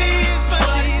what it is, but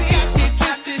she's got me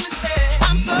twisted.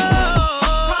 I'm so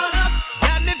caught up.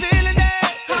 Got me feeling it.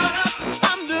 Caught up.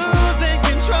 I'm losing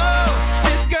control.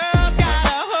 This girl's got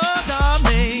a hold on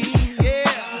me.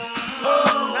 Yeah.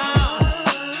 Oh, now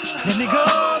let me go,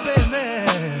 baby.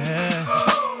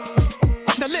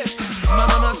 Now listen, my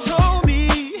mama told me,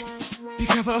 be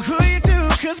careful who you do,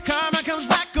 'cause karma comes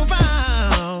back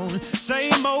around.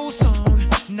 Same old song,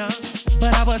 nah,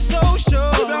 but I was so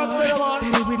sure that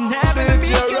it would never be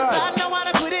me, 'cause I know how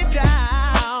to put it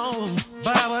down.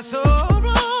 But I was so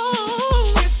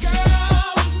wrong. This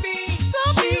girl with me, so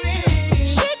she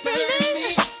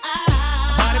really,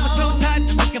 body was so tight,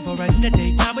 I'm looking for her in the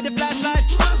daytime with the flashlight.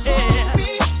 Yeah.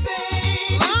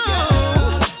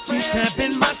 She's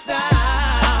cramping my style,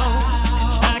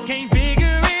 and I can't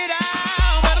figure it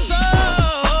out. But I'm so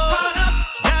caught up,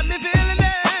 got me feeling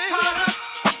it. Caught up.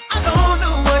 I don't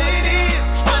know what it is,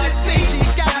 but it seems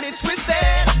she's got me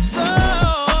twisted. So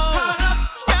caught up,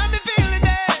 got me feeling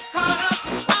it. Caught up,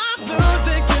 I'm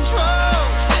losing control.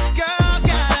 This girl's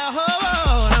got a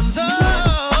hold. I'm so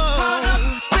caught up,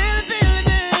 really feeling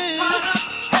it. Caught up,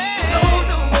 hey, don't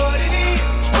know what it is,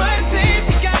 but it seems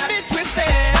she got me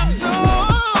twisted. I'm so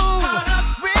caught up,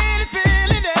 really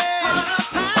feeling it.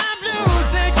 I'm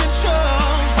losing control.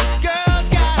 This girl's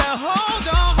got a hold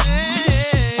on me.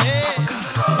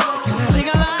 And I think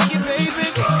I like it, baby.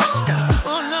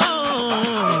 Oh no.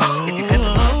 If you could,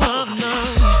 oh no.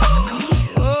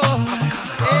 Oh,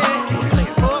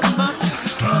 yeah. Oh my.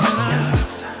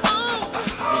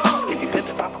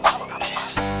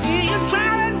 See you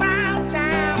driving round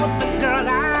town with the girl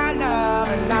I love,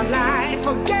 and I'm like,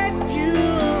 forget you.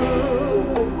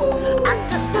 I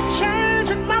guess the change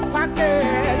in my pocket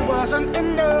wasn't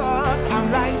enough. I'm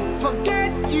like,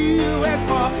 forget you and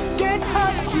forget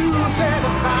her too. Said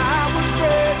if I was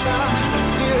richer, I'd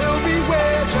still be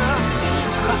richer.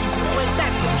 Wait,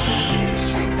 that's some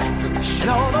shit. And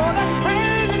although there's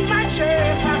pain in my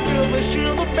chest, I still wish you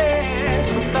the best.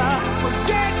 But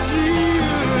forget you.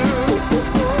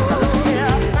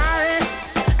 Yeah, I'm sorry,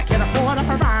 I can't afford a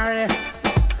Ferrari,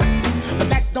 but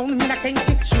that don't mean I can't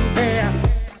get you there.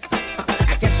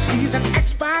 I guess he's an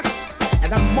Xbox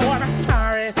and I'm more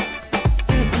Atari.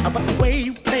 But the way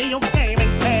you play your game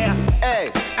ain't fair.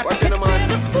 Hey, watch out, man.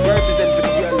 Represent for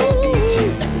the young DJ.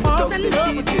 Falls in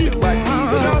love with you. DJ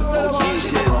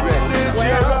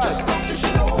Redz.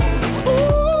 Ooh,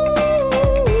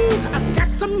 I've got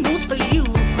some news for you.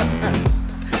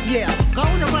 Yeah, go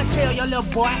on and run tell your little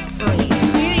boy free.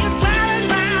 See you driving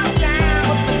round town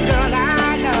with the girl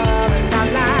I love, and I'm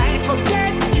like,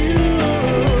 forget you.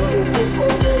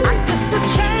 I guess the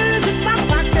change in my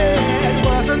pocket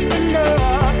wasn't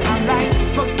enough. I'm like,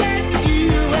 forget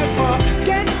you and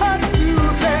forget her too.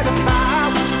 Said if I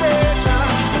was richer,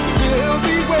 I'd still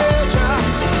be richer.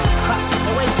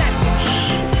 Wait, that's some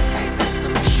shit.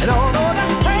 And although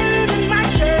there's pain in my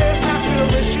chest, I still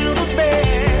wish you the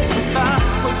best. But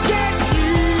forget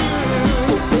you.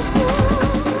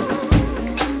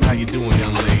 How you doing,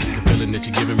 young lady? The feeling that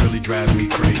you're giving really drives me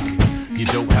crazy. You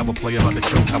don't have a play about the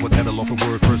choke. I was at a loss for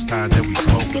words first time that we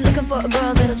spoke. You're looking for a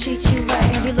girl that'll treat you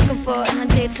right. You're looking for in the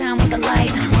daytime with a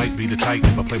light. You might be the type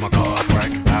if I play my cards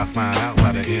right. I'll find out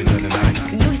by the end of the night.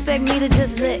 You expect me to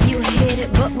just let you hit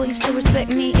it, but will you still respect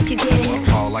me if you get it?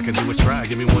 All I can do is try,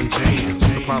 give me one chance.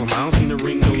 What's the problem? I don't see the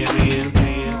ring on your hand.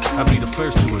 I'll be the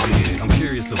first to admit. I'm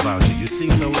curious about you. You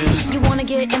seem so innocent. You wanna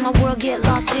get in my world, get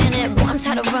lost in it. Boy, I'm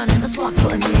tired of running. Let's walk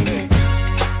for a minute.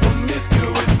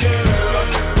 Promiscuous girl,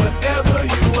 whatever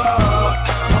you are,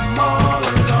 I'm all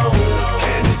alone,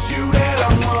 and it's you that I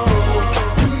want.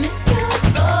 Promiscuous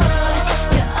boy,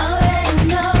 you already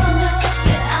know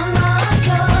that I'm all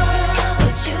yours.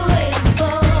 What you waiting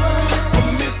for?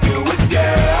 Promiscuous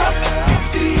girl, you're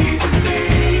teasing me.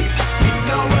 You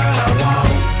know what I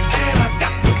want, and I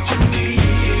got what you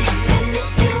need.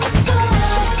 Promiscuous boy,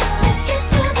 let's get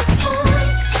to the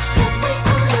point, 'cause we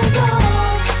on a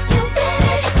roll. You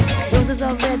ready? Roses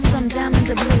are red, some diamonds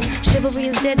are blue. Chivalry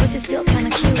is dead, but you're still kinda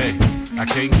cute. Hey, I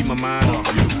can't keep my mind off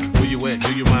you. Where you at?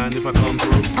 Do you mind if I come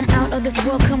through? I'm out of this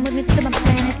world, come with me to my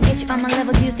planet. Get you on my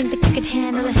level, do you think that you could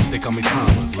handle it? They call me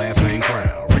Thomas, last name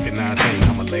Crown. Recognize me,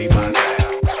 I'ma lay my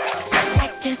style. I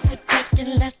guess it back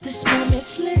and left. let this moment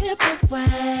slip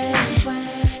away.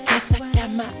 Cause I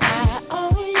got my eye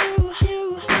on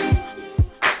you.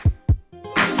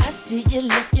 I see you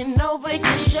looking over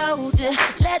your shoulder.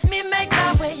 Let me make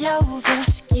my way over.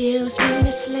 Excuse me,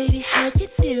 Miss Lady, how you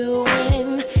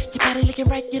doing? Your body looking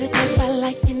right, you're the type I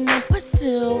like and I'm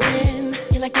pursuing.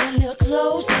 Can I get a little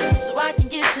closer so I can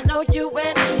get to know you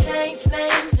and exchange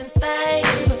names and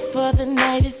things before the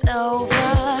night is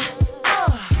over?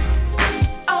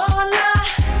 All I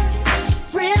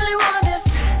really want is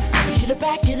for you to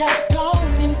back it up, go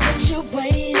and put your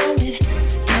weight on it.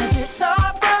 Cause it's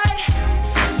alright,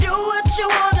 do what you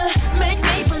wanna, make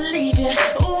me believe you.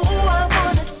 Ooh, I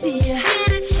wanna see you.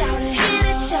 Hit it, shout it, hit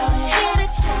it, shout it, hit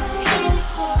it, shout it, hit it,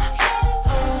 shout it.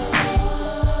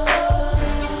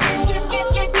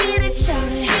 Hit it,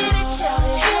 shout it, hit it, shout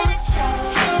it, hit it, shout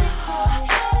it, hit it, shout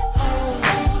it.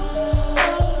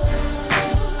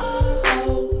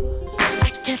 I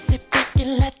guess sit back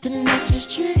and let the night just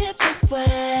drift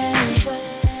away.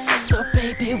 So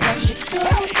baby, what you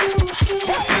gonna do?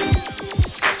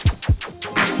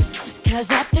 Cause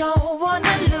I don't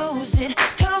wanna lose it.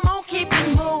 Come on, keep it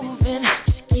moving.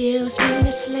 Excuse me,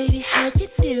 Miss Lady, how you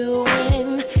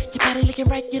doing? Your body looking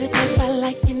right, you're the type I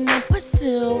like and I'm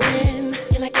pursuing.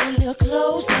 Can I get a little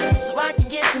closer so I can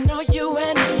get to know you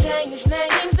and exchange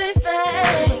names and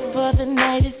things before the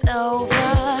night is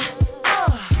over?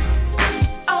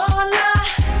 All I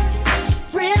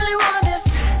really want is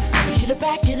for you to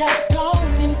back it up, go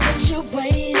and put your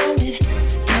weight on it.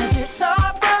 Cause it's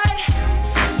alright,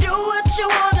 do what you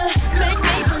wanna, make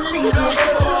me believe it. Ooh,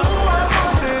 I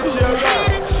wanna see you.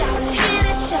 Hit it, shout it, hit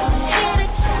it, shout it, hit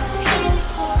it, shout it, hit it,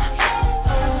 shout it.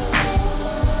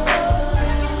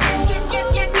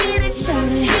 Hit it, shout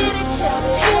it, hit it, shout it,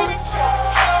 hit it, shout it.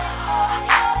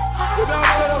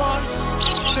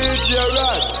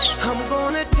 I'm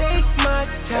gonna take my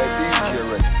time.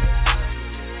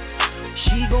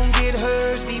 She gon' get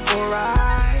hers before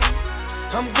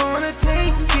I'm gonna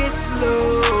take it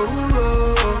slow.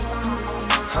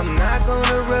 I'm not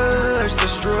gonna rush the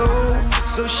stroke,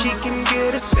 so she can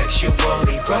get a sexual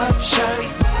eruption.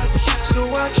 So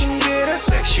I can get a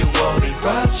sexual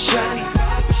eruption.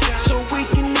 So we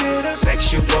can get a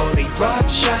sexual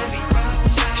eruption.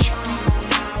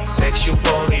 Sexual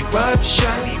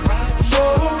eruption.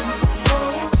 Whoa.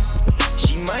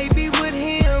 She might be with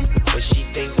him, but she's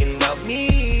thinking about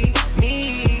me.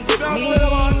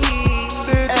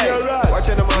 Watch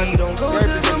out, man.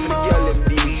 Represent for the girl, them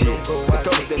DJ. The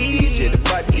thugs, them DJ, the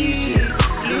bad DJ.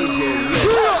 DJ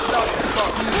Redz.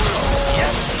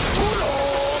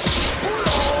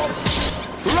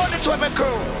 Run it to my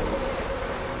crew.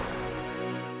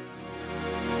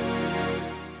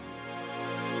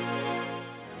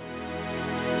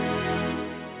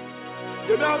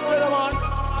 You know, man.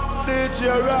 DJ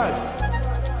Redz.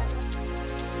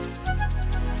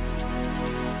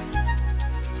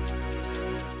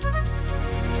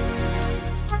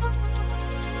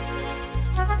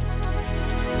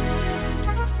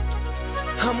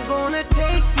 I'm gonna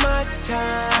take my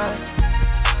time.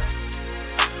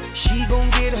 She gon'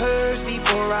 get hers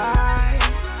before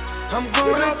I'm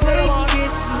gonna take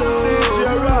it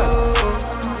slow.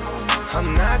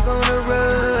 I'm not gonna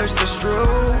rush the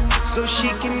stroke, so she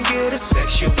can get a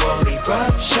sexual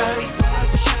eruption.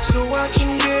 So I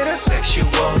can get a sexual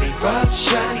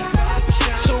eruption.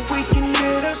 So we can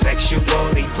get a sexual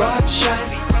eruption.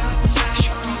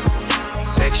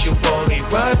 Sexual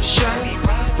eruption.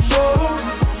 Whoa.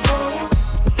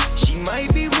 She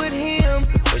might be with him,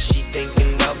 but she's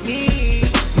thinking about me.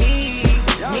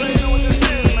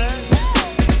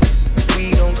 We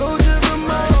don't go to the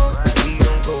mall, we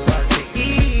don't go out to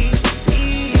eat.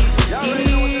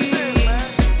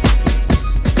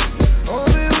 All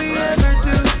that we ever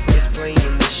do is play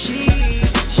in the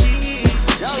sheets.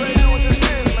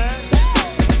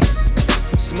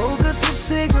 Smoke us a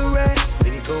cigarette,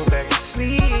 then go back to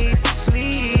sleep.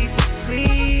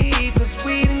 Cause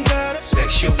we done got a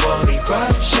sexual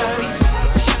eruption.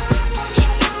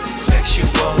 Sexual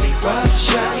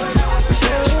eruption.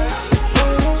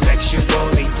 Sexual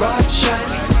eruption.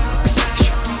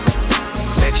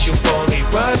 Sexual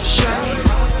eruption.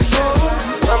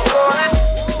 I'm gonna.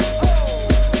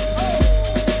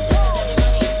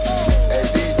 Hey,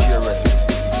 DJ Redz.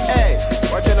 Hey,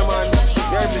 watch out, man.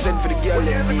 You represent for the girl,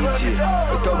 them DJ.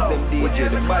 The thugs, them DJ.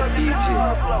 The bad DJ.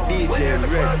 DJ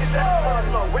Redz.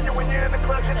 When you're in the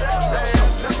club,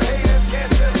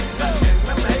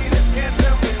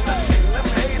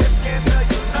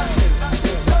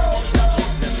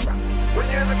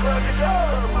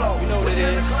 you know what it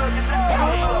is.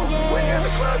 When you're in the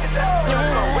club, you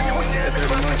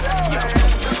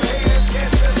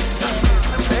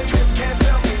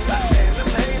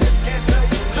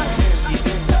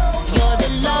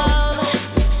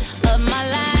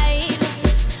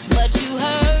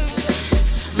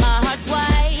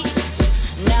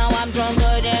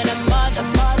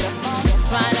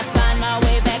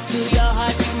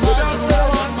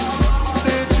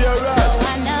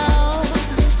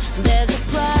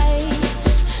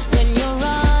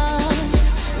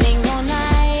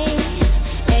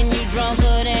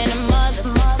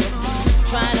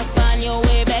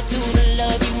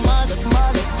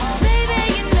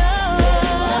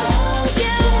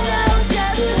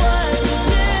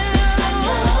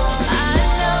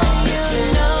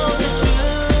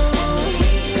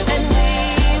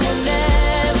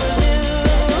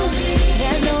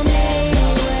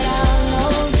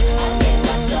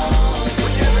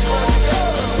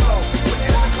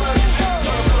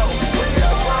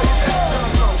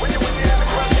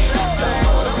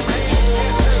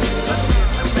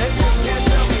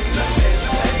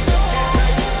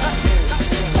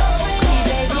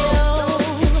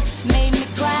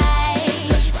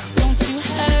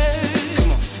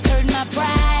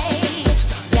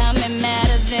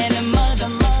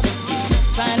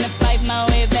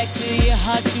to your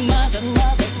heart, you mother. Come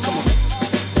on.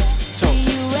 Talk to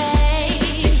you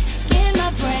awake in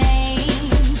my brain,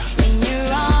 in your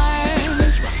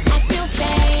arms, I feel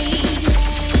safe.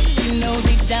 You know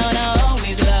deep down I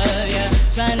always love you.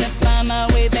 Trying to find my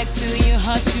way back to your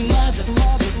heart, you mother.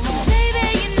 Baby,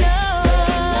 you know just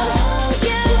what to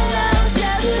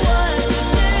do.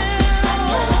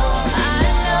 I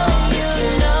know you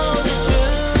know the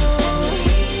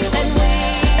truth, and we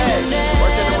never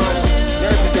do.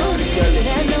 There's no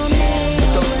name.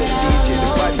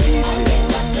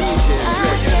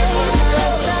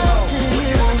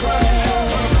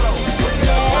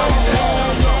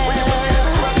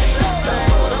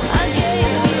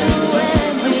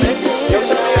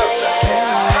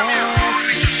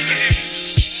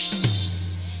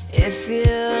 If you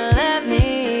let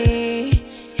me,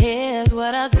 here's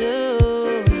what I'll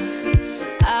do.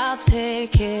 I'll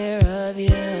take care of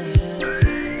you.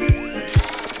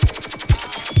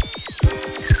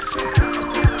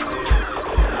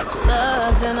 I've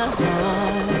loved and I've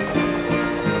lost.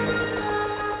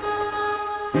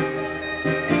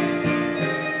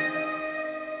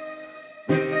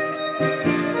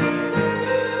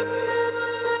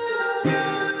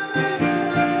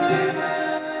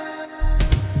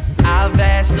 I've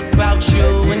asked about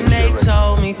you and they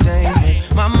told me things,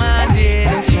 but my mind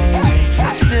didn't change it.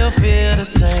 I still feel the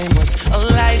same. What's a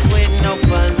life with no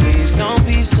fun? Please don't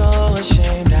be so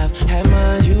ashamed. I've had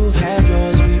mine, you've had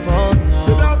yours. We both know.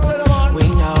 We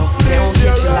know they won't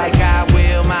get you like I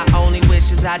will. My only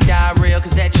wish is I die real,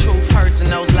 cause that truth hurts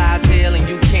and those lies heal. And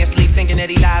you can't sleep thinking that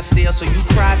he lies still, so you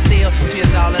cry still.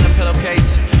 Tears all in a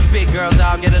pillowcase. Big girls,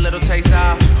 I'll get a little taste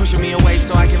out. Pushing me away,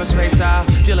 so I give her space out.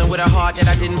 Dealing with a heart that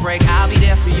I didn't break. I'll be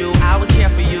there for you, I would care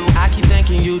for you. I keep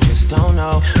thinking you just don't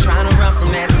know. Trying to run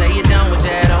from that, say you're done with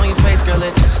that. On your face, girl,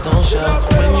 it just don't show.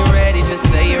 When you're ready, just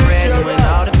say you're ready. When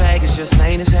all the baggage just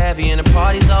ain't as heavy and the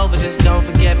party's over, just don't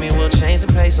forget me. We'll change the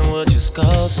pace and we'll just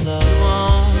go slow. You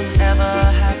won't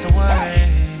ever have to worry.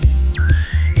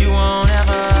 You won't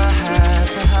ever have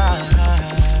to hide.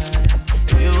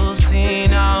 You've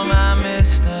seen all my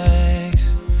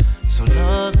mistakes, so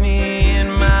look me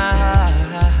in my eyes.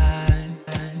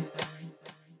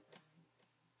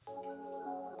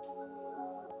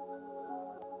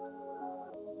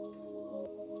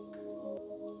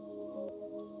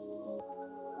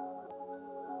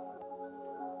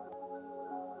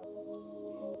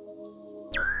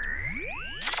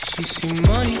 She see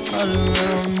money all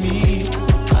around me.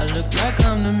 I look like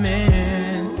I'm the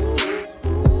man.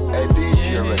 Hey,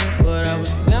 DJ Redz. But I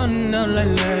was counting up like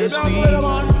last week.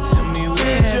 Tell me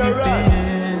where have you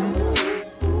been?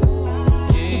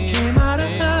 You came out of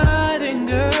hiding,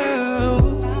 girl.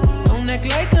 Don't act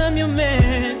like I'm your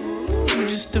man. I'm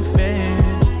just a fan.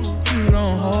 You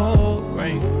don't hold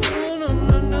ring.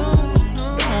 Don't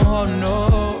hold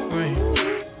no ring.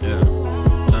 Yeah.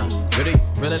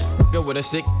 Really go with a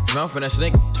sick mouth and a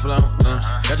snake flow.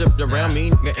 Catch up around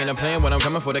me, nigga, and I'm playing when I'm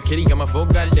coming for the kitty. Got my full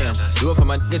goddamn. Do it for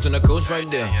my niggas on the coast right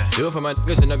there. Do it for my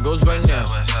niggas in the ghost right now.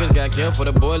 Niggas got killed for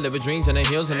the boy, living dreams in the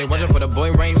hills, and they watching for the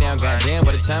boy right now. Goddamn,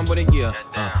 what a time, what a year.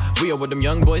 We are what them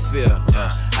young boys feel.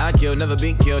 I kill, never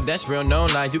be killed. That's real, no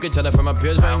lie. You can tell it from my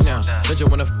peers right now. Don't you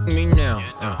wanna f me now?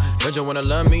 Don't you wanna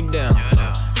love me down?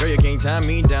 Girl, you can't tie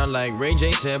me down like Ray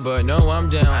J said, but no, I'm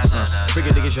down.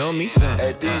 Freaking nigga, show me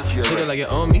something. Treat it like you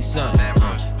owe me something.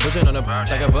 Pushing on the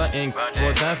like a button.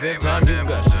 4 time, 5th time, you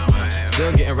got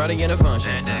still getting rowdy in the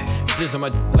function. Just on my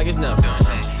like it's nothing.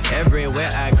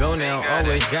 Everywhere I go now,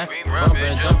 always got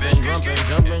bumping,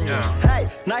 jumping, yeah. Hey,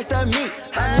 nice to meet.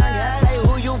 I'm young, hey,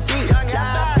 who you be?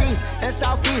 Down east and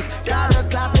southeast. Gotta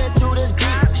clap into this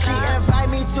beat. She invite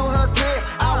me to her crib.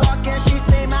 I walk in, she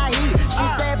say my heat. She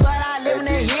said, but I live in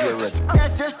the hills.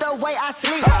 That's just the way I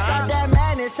sleep. Stop that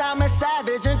madness, I'm a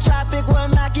savage. In traffic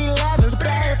with Mac 11s.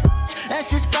 Bad and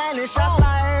she's Spanish. I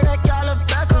fly her to call her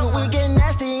blessings. We get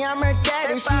nasty, I'm her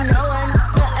daddy. She know it ain't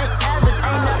average.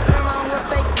 Ain't nothing wrong with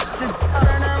fake. So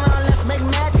turn around, let's make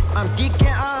magic. I'm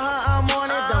geeking on her, I'm on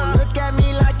it. Don't look at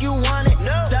me like you want it.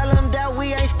 Tell them that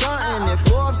we ain't stunting it.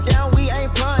 4th down, we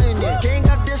ain't punting it. King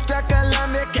of District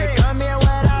Columbia, can't come here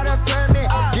without a permit.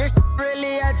 This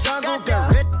really a jungle,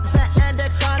 got Redz and the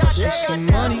condoms. Just some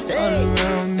money all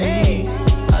around me.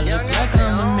 I look like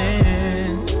I'm a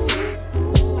man.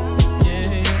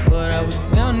 Yeah, but I was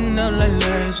counting up like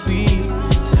last week.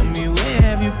 Tell me where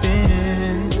have you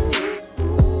been?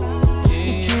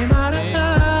 You came out of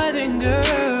hiding,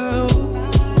 girl.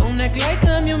 Don't act like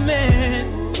I'm your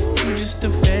man. I'm just a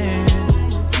fan.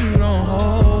 You don't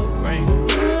hold ring.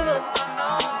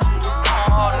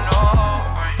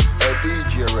 Hey,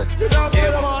 DJ Redz.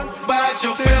 Give about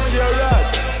your feelings.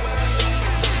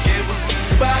 Give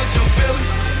about your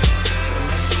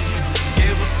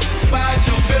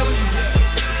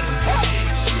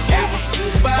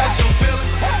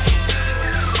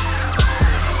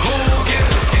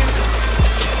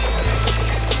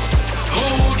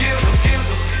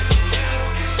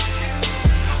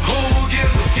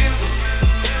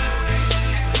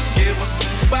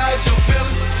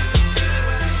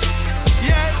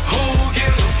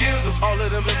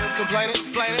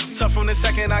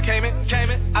and I came in.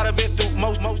 I done been through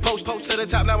most post to the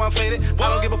top, now I'm faded. I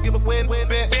don't give a when,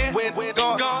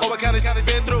 gone. Oh, what kind of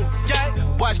been through?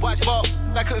 Yeah. Watch ball,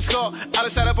 I couldn't score. I done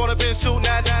sat up on the bench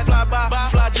 299,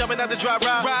 fly jumping out the drop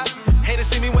ride. Hate to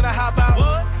see me when I hop out.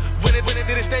 What? When it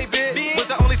did it stay big? Was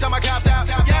the only time I copped out.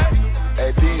 Yeah.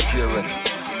 Hey, DJ Redz.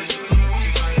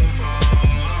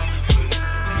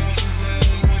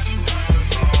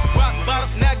 Rock bottom,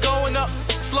 now going up,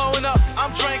 slowing up.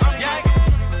 I'm drinking, yeah.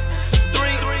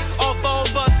 3, all 4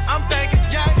 of us, I'm thinking,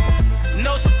 yeah.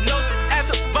 No, at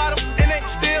the bottom, and they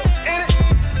still in it.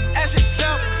 Ask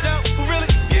yourself, who really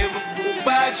give a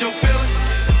about your feelings?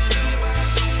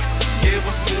 Give a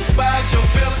about your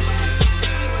feelings.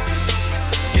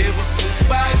 Give a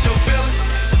about your feelings.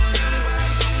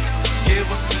 Give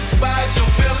a about your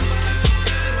feelings.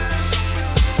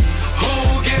 Who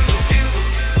gives a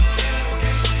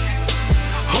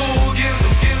Who gives a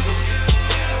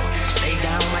Stay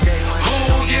down with my day one.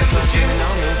 Who gives a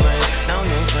No new friends, no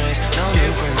new friends, no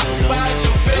new friends, no new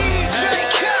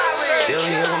Still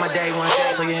here with my day one,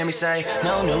 so you hear me say,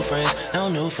 no new friends, no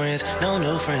new friends, no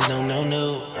new friends, no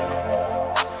new.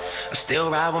 I still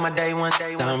ride with my day one,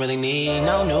 don't really need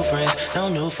no new friends, no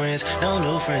new friends, no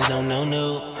new friends, no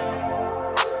new.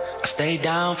 I stayed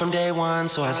down from day one,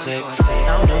 so I say,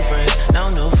 no new friends, no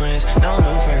new friends, no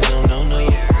new friends, no new.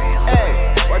 Hey,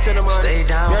 watch out, man. Stay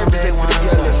down from day one,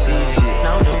 so I say,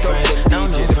 no new friends, no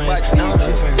new friends, no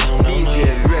new friends, no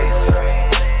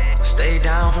new. Stay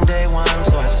down from day one,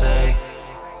 so I say.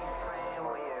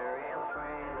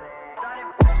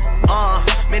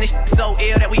 Man, this shit so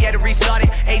ill that we had to restart it.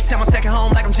 H-Town, my second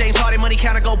home, like I'm James Harden. Money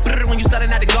counter go brrr when you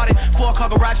selling out the garden. 4-car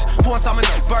garage, pour some in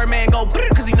the Birdman go brrr,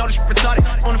 cause he know this shit retarded.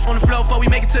 On the floor before we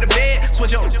make it to the bed.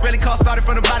 Switch up, really cost started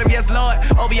from the bottom, yes Lord.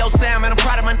 OVO sound, man, I'm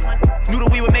proud of my knew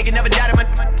that we would make it, never doubted my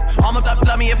almost up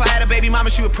love me if I had a baby mama,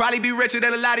 she would probably be richer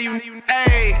than a lot of you.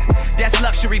 Hey, that's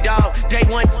luxury, dog. Day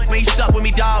one, when you stuck with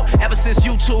me, dog. Ever since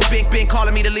YouTube, been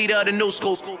calling me the leader of the new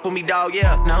school with me, dog,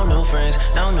 yeah. No new friends,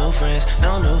 no new friends,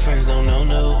 no new friends, no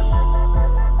new.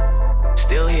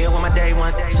 Still here with my day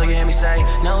one, so you hear me say,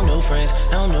 no new friends,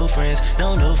 no new friends,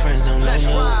 no new friends, no new. Let's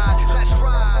ride.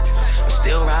 I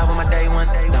still ride with my day one,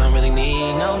 don't really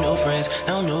need no new friends,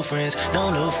 no new friends, no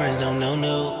new friends, no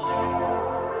new.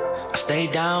 I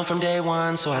stayed down from day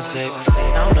one, so I say,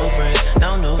 no new friends,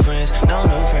 no new friends, no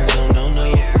new friends, no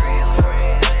new.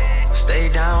 Stay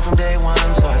down from day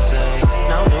one, so I say,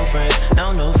 no new friends,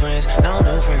 no new friends, no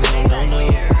new friends, no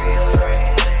new.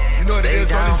 You know what it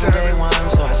is on this day one,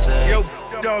 so I say. Yo,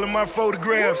 all of my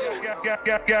photographs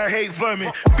got hate for me.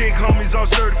 Big homies all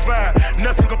certified,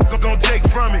 nothing gon' take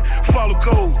from it. Follow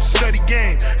code, study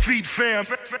game, feed fam.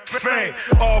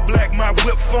 All black, my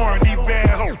whip foreign, these bad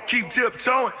hoes keep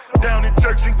tiptoeing down in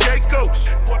Turks and Caicos.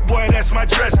 Boy, that's my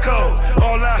dress code.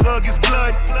 All I hug is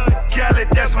blood. Khaled,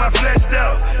 that's my flesh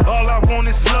out. All I want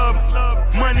is love.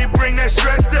 Money bring that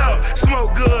stress out.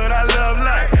 Smoke good, I love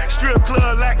life. Strip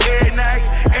club like every night,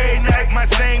 my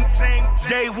same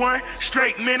day one,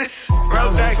 straight minutes. No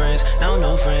new friends, no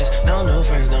new friends, no new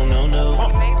friends, no new.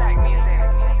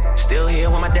 Still here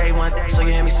with my day one, so you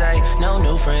hear me say, no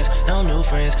new friends, no new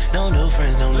friends, no new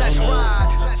friends, no new. Let's ride.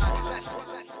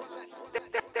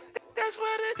 That's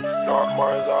what it do. Dark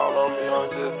bars all on me, I'm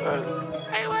just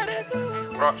earnest. Hey, what it do?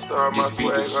 Rockstar, my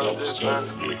swag, I'm just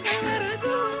earnest.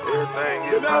 Everything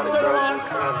is how it goes,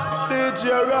 DJ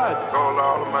Redz. Gold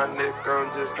all on my neck, I'm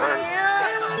just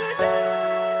earnest.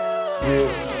 Yeah,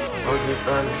 I'm just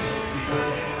earnest.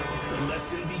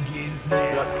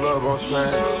 Got club on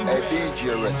smash. Hey, DJ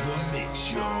Redz.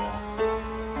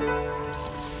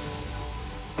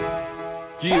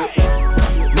 Yeah,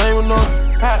 name on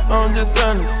hot, I'm just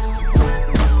honest.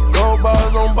 Gold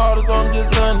bars on bottles, I'm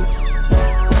just honest.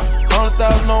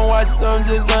 100,000 on watches, I'm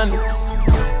just honest.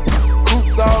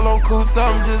 Coops all on coops,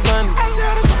 I'm just honest.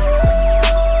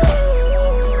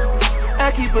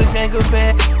 I keep a gang of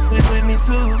bad with me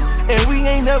too, and we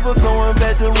ain't never going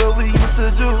back to what we used to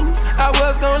do. I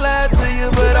was gonna lie to you,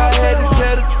 but I had to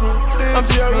tell the truth. I'm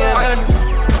just being honest.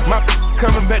 My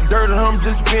coming back dirty, I'm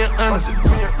just being honest.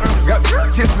 Got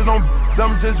kisses on,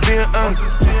 I'm just being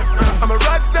honest. I'm a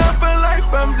rock star for life,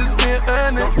 I'm just being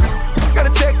honest. Got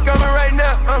a check coming right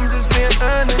now, I'm just being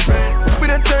honest. We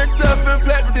done turned up and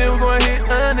platinum, then we gon' hit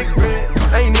honest.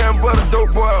 I ain't nothing but a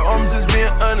dope boy, I'm just being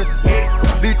honest.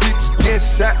 These bitches get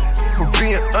shot for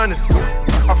being honest.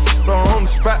 I on the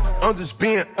spot, I'm just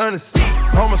being honest.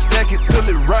 I'ma stack it till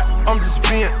it rot, I'm just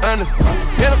being honest.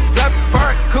 And I'm dropping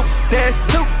fire, coops, dash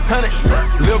 200.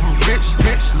 Live a rich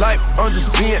life, I'm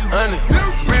just being honest.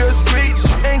 Real street,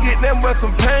 ain't get nothing but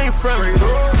some pain from it.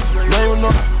 Name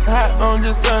no hot, I'm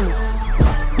just honest.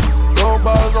 Gold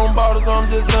bars on bottles, I'm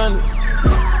just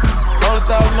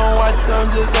miles, no watch, I'm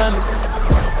just under.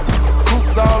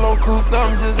 Coops all on coops,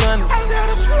 I'm just under.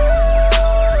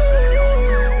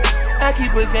 I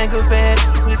keep a gang of bad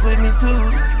with me too.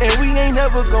 And we ain't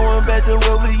never going back to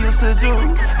what we used to do.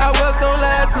 I was gonna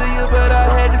lie to you, but I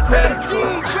had to tell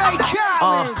you. DJ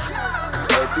Khaled.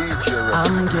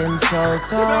 I'm getting so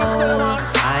cold.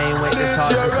 I ain't went this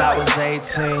hard since I was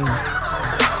 18.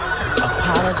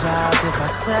 Apologize if I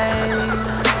say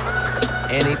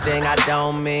anything I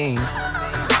don't mean.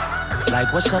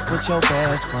 Like, what's up with your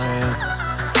best friends?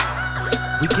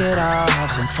 We could all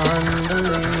have some fun,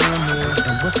 believe me.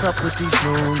 And what's up with these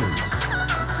loonies?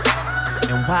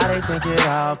 And why they think it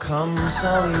all comes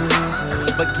so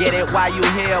easy? But get it while you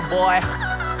here, boy.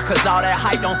 Cause all that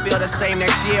hype don't feel the same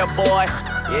next year, boy.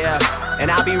 Yeah. And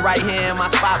I'll be right here in my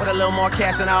spot with a little more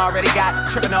cash than I already got.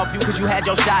 Tripping off you cause you had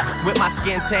your shot. With my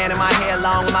skin tan and my hair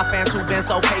long. And my fans who been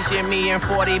so patient. Me and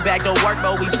 40 back to work,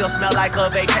 but we still smell like a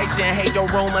vacation. Hate the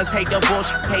rumors, hate the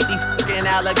bullshit, hate these fucking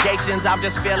allegations. I'm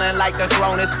just feeling like the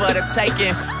throne is for the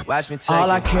taking. Watch me take all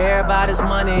it. I care about is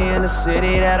money in the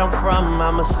city that I'm from.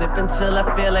 I'ma sip until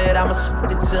I feel it, I'ma sip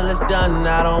it till it's done.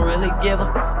 I don't really give a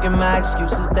fuck, and my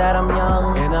excuse is that I'm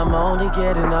young. And I'm only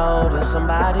getting older,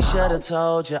 somebody should've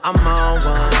told you I'm on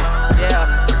one, yeah.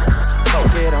 Go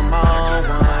get 'em on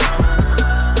one,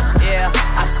 yeah.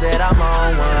 I said I'm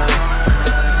on one.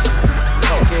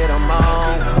 Go get 'em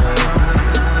on one.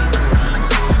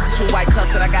 2 white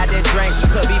cups that I got that drink.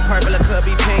 Could be purple or could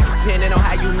be pink, depending on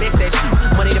how you mix that shit.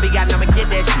 Money to be gotten, I'ma get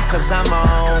that shit, cause I'm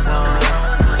on one.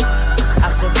 I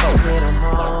said go get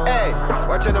 'em on. Hey,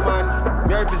 watch out, man.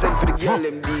 Me represent for the girl,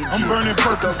 them DJ. I'm burning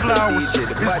purple flowers,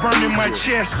 it's burning my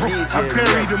chest. I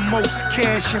bury the most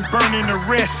cash and burning the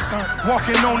rest.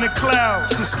 Walking on the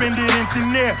clouds, suspended in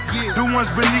thin air. The ones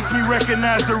beneath me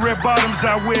recognize the red bottoms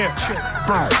I wear.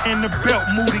 In the belt,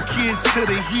 move the kids to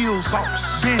the heels.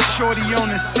 Then shorty on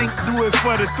the sink, do it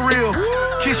for the thrill.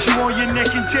 Kiss you on your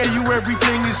neck and tell you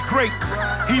everything is great.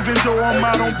 Even though I'm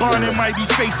out on bond and might be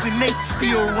facing Nate,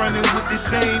 still running with the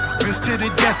same bitch to the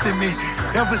death of me.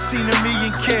 Ever seen $1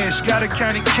 million cash, gotta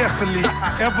count it carefully.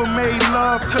 Ever made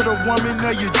love to the woman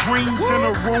of your dreams in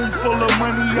a room full of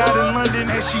money out in London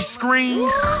as she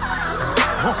screams?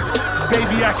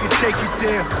 Baby, I could take it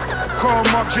there. Call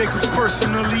Mark Jacobs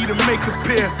personally to make a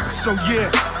pair. So yeah,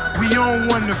 we on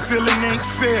one, the feeling ain't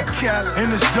fair.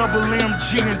 And it's double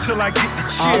MG until I get the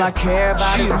cheer. All I care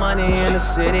about is money in the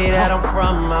city that I'm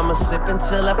from. I'ma sip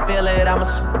until I feel it, I'ma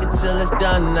sip it till it's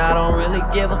done. I don't really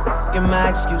give a fuck, and my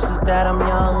excuse is that I'm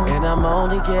young. And I'm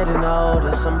only getting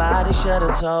older, somebody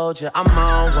should've told you I'm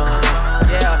on one,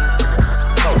 yeah.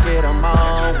 Go get 'em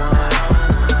on one,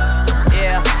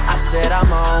 yeah. I said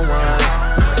I'm on one.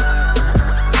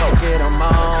 Go get 'em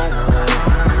on one.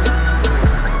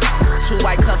 2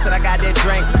 white cups that I got that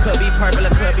drink. Could be purple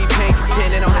or could be pink,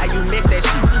 depending on how you mix that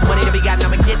shit. Money to be gotten,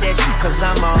 I'ma get that shit, cause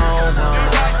I'm on one.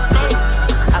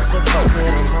 I said go get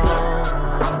 'em on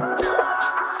one.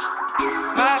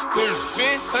 My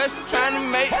been hustling, trying to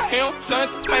make him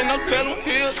something. Ain't no telling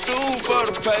he'll do for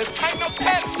the paper. Ain't no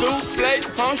telling. Souffle,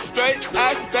 I'm straight,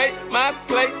 I stay. My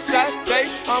plate, shot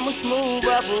day, I'm a smooth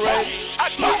operator. I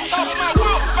talk my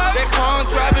whip. That car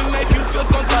driving make you feel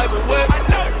some type of way.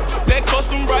 That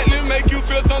custom brightly make you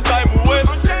feel some type of way.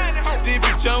 This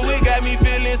bitch on we got me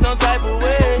feeling some type of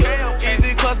way.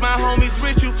 Easy cause my homies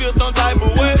rich, you feel some type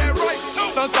of way.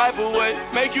 Some type of way,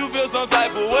 make you feel some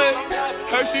type of way.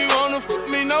 Her she wanna fuck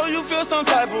me, know you feel some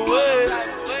type of way.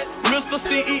 Mr.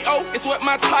 CEO, it's what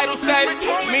my title say.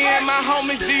 Me and my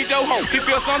homies DJ Ho, he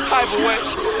feel some type of way.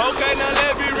 Okay, now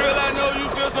let's be real, I know you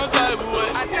feel some type of way.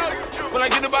 When I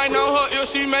get the bite on her ear,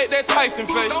 she make that Tyson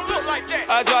face.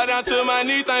 I drop down to my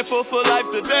knee, thankful for life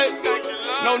today.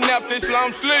 No naps, it's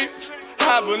long sleep,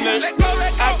 hibernate.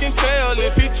 I can tell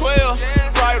if he 12,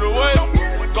 right away.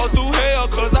 Go through hell,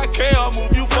 cause I care,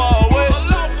 move you far away.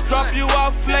 Drop you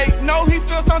off late, know he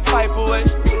feel some type of way.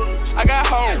 I got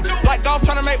home, like golf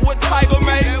tryna make what Tiger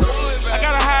made. I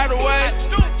gotta hide away,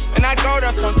 and I go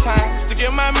there sometimes to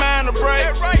give my mind a break.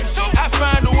 I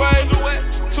find a way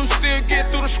to still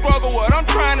get through the struggle, what I'm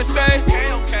trying to say.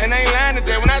 And ain't lying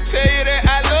today when I tell you that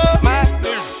I love my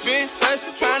been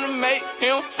hustling, trying to make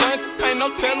him something. Ain't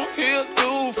no telling he'll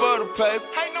do for the paper.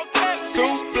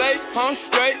 Souffle, I'm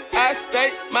straight, I stay.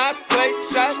 My plate,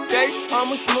 shot day, I'm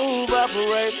a smooth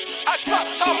operator. I top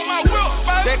of my whip.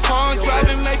 That car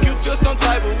driving make you feel some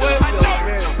type of way.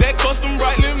 That custom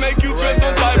brightly make you feel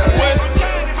some type of way.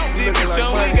 This bitch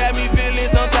on we got me feeling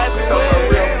some type of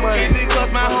way. Easy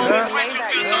cause my homies make you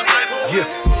feel some type of way.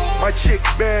 Yeah, my chick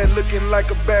bad looking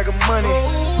like a bag of money.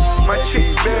 My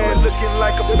chick bad, looking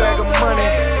like a bag of money.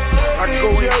 I go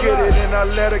and get it and I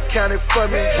let her count it for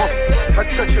me. I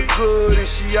touch her good and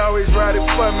she always ride it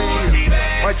for me.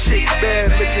 My chick bad,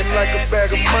 looking like a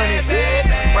bag of money.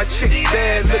 My chick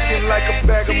bad, looking like a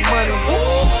bag of money.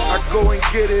 I go and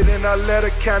get it and I let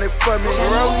her count it for me.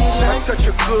 I touch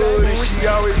her good and she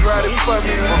always ride it for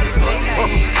me.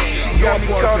 She got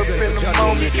me caught up in the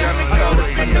moment. She got me caught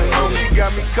up in the moment. She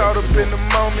got me caught up in the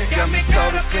moment. Got me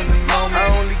caught up in the moment. I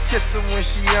only kiss her when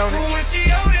she on it.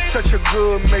 Touch her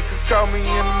good, make her call me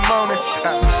in the morning.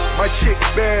 My chick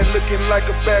bad, looking like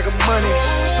a bag of money.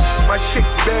 My chick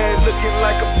bad, looking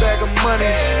like a bag of money.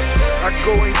 I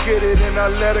go and get it and I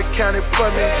let her count it for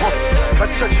me. I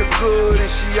touch her good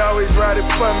and she always ride it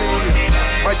for me.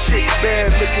 My chick bad,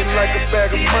 looking like a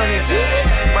bag of money.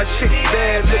 My chick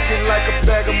bad, looking like a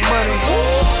bag of money.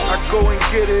 I go and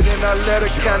get it and I let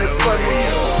her count it for me.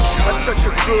 I touch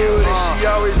her good and she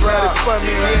always ride it for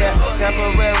me. Yeah,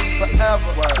 temporary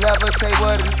forever. Never say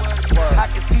what it. I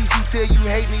can teach you till you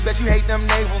hate me, bet you hate them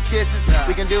naval kisses.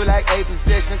 We can do like 8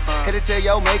 positions. Hit it till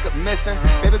your makeup missing.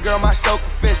 Baby girl, my stroke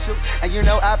official. And you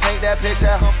know I paint that picture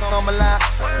on my line.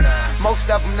 Most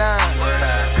of them nines,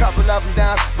 couple of them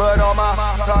downs, but on my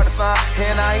hard to find.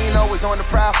 And I ain't always on the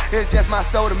prowl. It's just my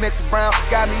soda mixed brown.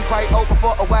 Got me quite open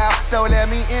for a while. So let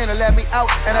me in or let me out.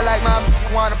 And I like my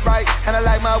wanna bright, and I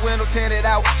like my window tinted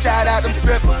out. Shout out them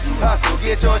strippers who hustle,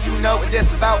 get yours, you know what this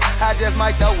about. I just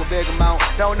might throw a big amount.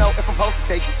 Don't know if I'm supposed to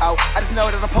take you out. I just know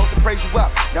that I'm supposed to praise you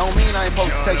up. Don't mean I ain't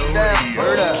supposed to take you down.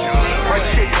 Word up. My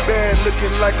chick bad,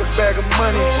 looking like a bag of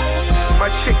money. My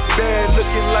chick bad,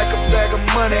 looking like a bag of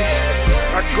money.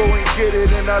 I go and get it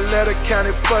and I let her count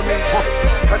it for me.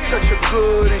 I touch her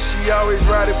good and she always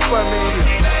ride it for me.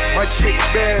 My chick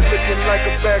bad, looking like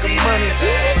a bag of money.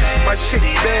 My chick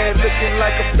bad, looking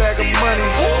like a bag of money.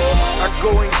 I go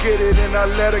and get it and I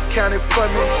let her count it for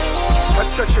me. I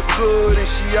touch her good and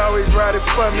she always ride it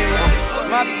for me.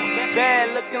 My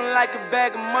bad, looking like a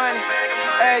bag of money.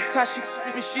 Every time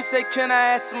she say, can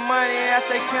I have some money? I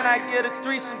say, can I get a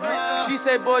threesome? She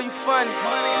say, boy, you funny.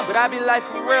 But I be like,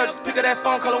 for real, just pick up that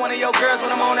phone, call her one of your girls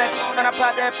when I'm on that. And I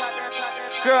pop that.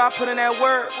 Girl, I put in that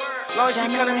word. Long as she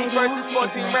come to me first, it's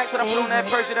 14 racks. When I put on that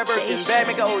purse, that Birkin bag.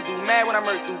 Make her old dude mad when I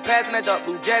murk through passing that dark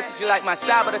blue jazz. She like my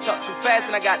style, but I talk too fast.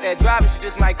 And I got that drive, and she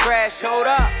just might crash. Hold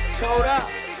up, hold up,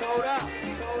 hold up,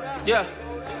 hold up. Yeah.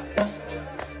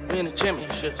 We in the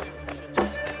championship.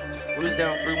 We was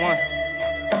down 3-1.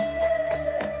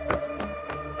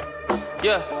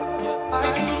 Yeah.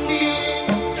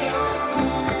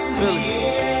 Philly.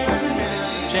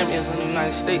 Champions in the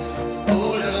United States.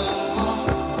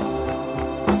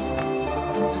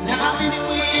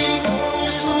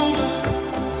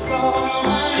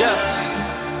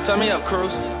 Yeah. Turn me up,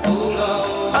 Cruz.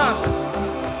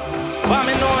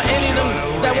 Bombing on any of them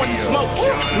that want to smoke.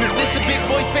 This a big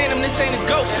boy phantom, this ain't a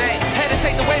ghost. Had to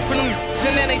take the weight from them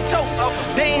and then they toast.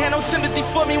 They ain't had no sympathy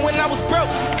for me when I was broke.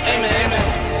 Amen,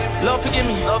 amen. Lord forgive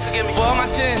me for all my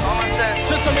sins.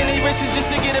 Took so many risks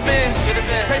just to get a Benz.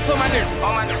 Pray for my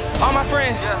nigga, all my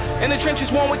friends. In the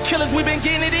trenches, one with killers, we been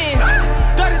getting it in.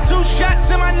 32 shots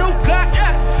in my new Glock.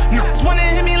 Niggas wanna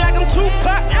hit me like I'm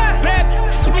Tupac. Bad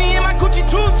me in my Gucci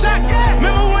tube socks.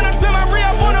 Remember when I said my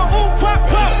re-up on a ooh pop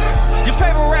pop. Your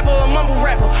favorite rapper, a mumble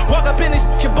rapper. Walk up in this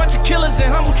bitch, a bunch of killers and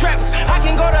humble trappers. I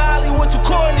can go to Hollywood to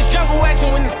core in this jungle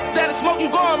action. When that'll smoke, you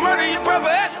go and murder your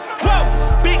brother. Whoa,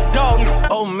 big dog.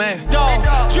 Oh man, dog.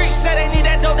 Streets say they need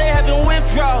that dope, they having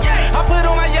withdrawals. I put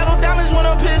on my yellow diamonds when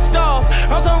I'm pissed off.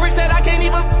 I'm so rich that I can't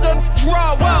even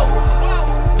draw. Whoa.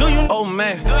 Do you oh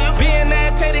man, being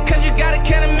agitated cause you got a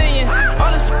can of million. All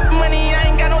this money, I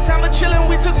ain't got no time for chillin'.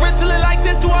 We took risks to live like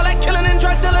this, do all that killing and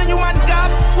drug dealing. You my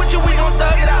nigga, with you, we gon'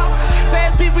 thug it out. Say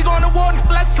it's beef, we going to war,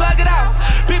 let's slug it out.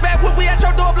 Big bad whip, we at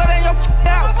your door, blood in your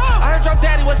house. I heard your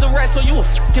daddy was a rat, so you a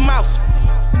fucking mouse.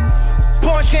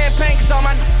 Pouring champagne cause all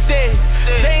my dead.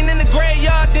 They ain't in the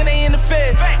graveyard, then they in the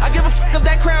feds. I give a fuck if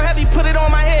that crown heavy, put it on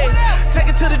my head. Take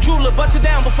it to the jeweler, bust it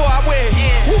down before I wear it.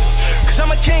 Cause I'm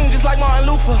a king just like Martin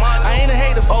Luther. I ain't a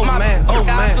hater, oh my man, oh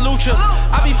I man. salute ya.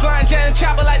 I be flying jet and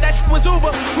chopper like that was Uber.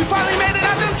 We finally made it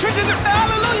out them trenches,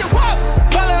 hallelujah. Whoa,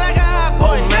 ballin' like a hot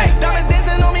boy. Diamond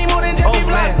dancing on me more than just be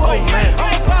black boy.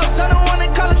 I'm a boss, I don't wanna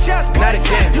call a shots, boy.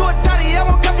 You a thotty, I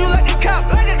won't cuff you like a cop.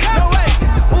 No way,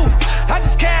 ooh, I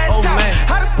just cashed out.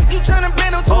 How the f you turn a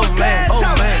bando to a glass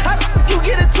house? How the f you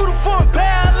get it to the front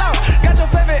barrel out? Got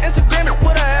your favorite Instagram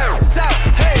with her hair out.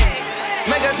 Hey,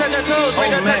 make her touch her toes,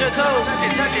 make her touch her toes.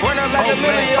 Run up like a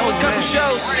million of a couple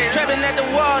shows. Trapping at the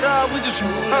wall, dog, we just in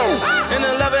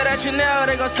the love of that Chanel,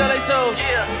 they gon' sell they souls.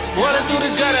 Rolling through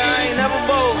the gutter, I ain't never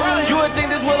bold. You would think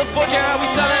this Wheel of Fortune, how we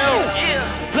sellin' hoes.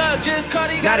 Plug just caught,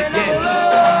 he Not got again. another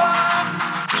love.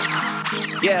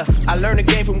 Yeah, I learned the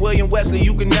game from William Wesley,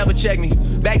 you can never check me.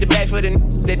 Back to back for the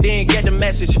that didn't get the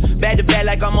message. Back to back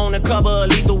like I'm on the cover of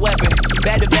Lethal Weapon.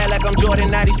 Back to back like I'm Jordan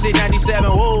 96, 97.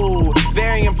 Whoa,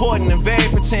 very important and very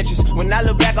pretentious. When I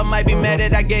look back, I might be mad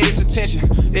that I gave this attention.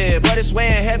 Yeah, but it's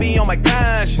weighing heavy on my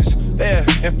conscience. Yeah,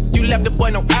 and you left the boy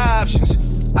no options.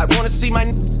 I wanna see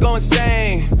my go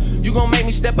insane. You gon' make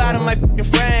me step out of my fucking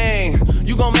frame.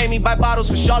 You gon' make me buy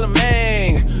bottles for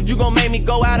Charlemagne. You gon' make me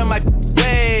go out of my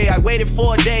way. I waited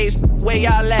 4 days, where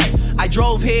y'all at? I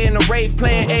drove here in a rave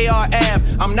playing AR-AB.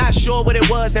 I'm not sure what it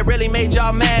was that really made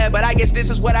y'all mad, but I guess this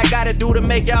is what I gotta do to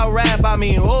make y'all rap. I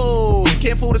mean, oh,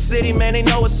 can't fool the city, man, they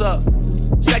know what's up.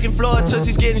 Second floor,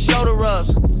 Tootsie's getting shoulder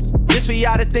rubs. This for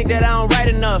y'all to think that I don't write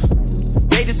enough.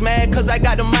 They just mad cause I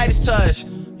got the Midas touch.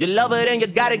 You love her, then you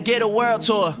gotta get a world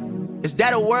tour. Is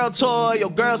that a world tour or your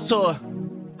girl's tour?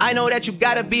 I know that you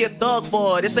gotta be a thug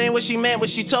for her. This ain't what she meant when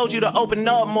she told you to open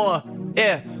up more.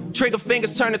 Yeah, trigger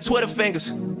fingers turn to Twitter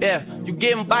fingers. Yeah, you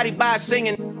getting body by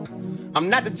singing. I'm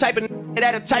not the type of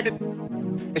that'll type of.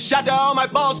 And shout to all my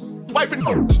boss, wife and.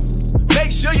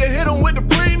 Make sure you hit him with the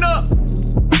prenup.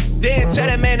 Then tell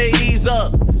that man to ease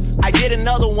up. I did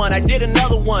another one.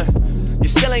 You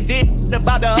still ain't did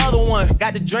about the other one.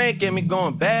 Got the drink in me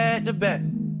going back to back.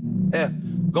 Yeah,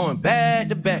 going back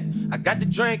to back. I got the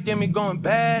drink in me going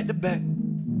back to back.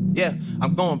 Yeah,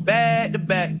 I'm going back to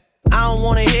back. I don't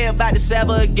wanna hear about this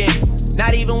ever again.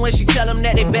 Not even when she tell them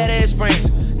that they better as friends.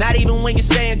 Not even when you're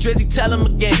saying Drizzy, tell them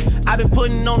again. I've been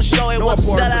putting on the show, it was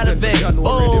a sellout event.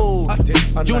 Oh,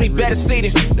 you need better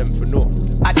seating.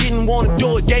 I didn't wanna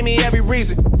do it, gave me every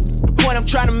reason. The point I'm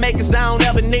trying to make is I don't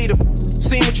ever need them.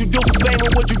 Seen what you do for fame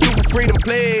and what you do for freedom,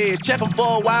 please. Check them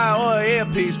for a while or an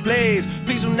earpiece, please.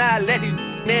 Please do not let these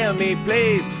nail me,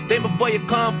 please. Think before you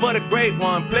come for the great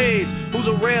one, please. Who's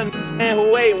a real and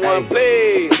who ain't one,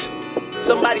 please.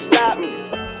 Somebody stop me.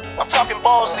 I'm talking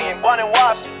ballsy and Guan and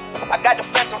Wasi. I got the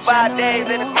fest in 5 days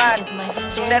and it's mine.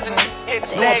 Soon as a hit the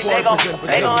stage, they gon'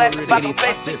 ask if I can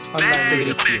pay this.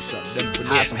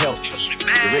 Hide some help. You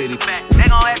ready to They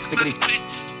gon' ask sick of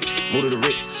these. Move to the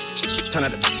rich. Turn out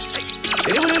the.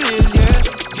 It is what it is,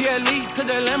 yeah. GLE, cause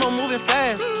that Lambo moving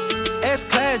fast.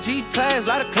 S-Class, G-Class,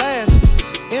 lot of class.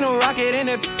 In a rocket, and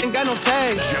that ain't got no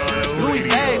tags. Louis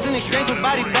bags, in exchange for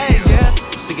body bags, yeah.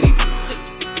 Sick of these.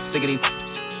 Sick of these.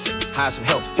 Hide some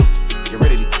help. Get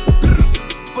ready to.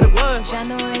 What it was,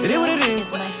 it is what it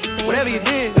is. Whatever you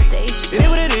did, it is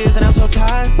what it is, and I'm so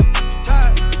tired.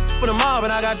 For the mob,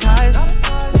 and I got ties.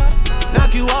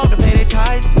 Knock you off to pay their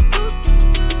ties.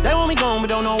 They want me gone, but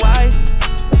don't know why.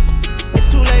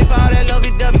 It's too late for all that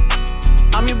lovey-dovey.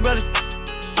 I'm your brother,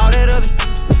 all that other.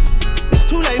 It's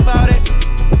too late for all that.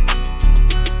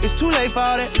 It's too late for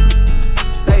all that.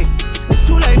 Hey, it's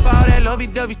too late for all that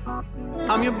lovey-dovey.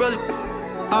 I'm your brother,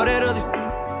 all that other.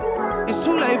 It's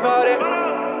too late for all that.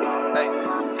 Hey,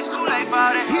 it's too late for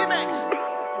all that.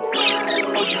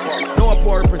 No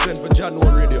more represent for John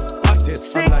No Radio.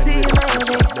 Artist, sexy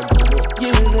mother,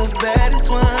 you the baddest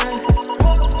one.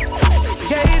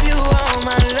 Gave you all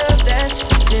my love, that's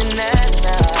been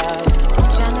enough.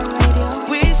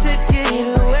 We should get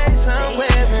away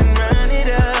somewhere and run it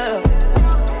up.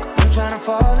 I'm tryna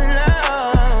fall in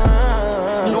love.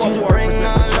 Need you to bring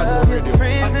all of your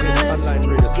friends and let's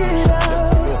get up.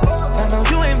 I know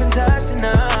you ain't been touched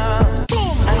enough.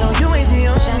 I know you ain't the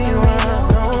only one.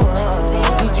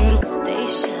 Need you to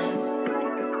station.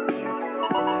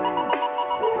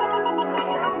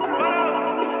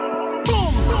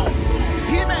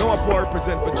 No more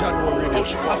represent for John No Radio.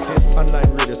 Artist, online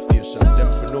radio station.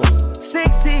 Them for no.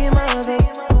 Sexy mother,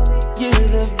 you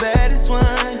the baddest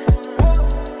one.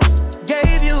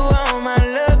 Gave you all my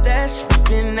love, that's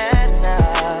been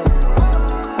enough.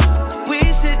 We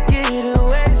should get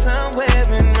away somewhere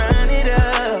and run it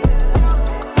up.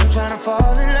 I'm tryna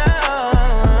fall in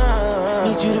love.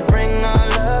 Need you to bring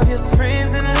all of your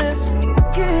friends and let's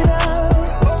get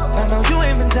up. I know you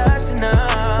ain't been touched enough.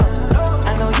 I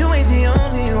know you ain't the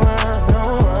only one. No.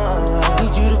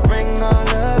 Need you to bring all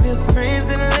of your friends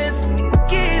and let's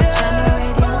get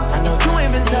up. I know you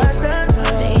ain't been touched enough.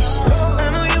 I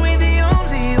know you ain't the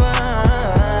only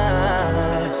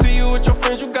one. See you with your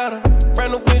friends, you got her.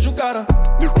 Brand new things, you got her.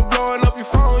 You blowing up your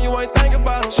phone, you ain't thinking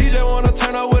about her. She just wanna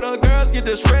turn up with her girls, get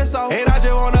the stress off. And I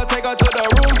just wanna take her to the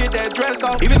room, get that dress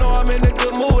off. Even though I'm in a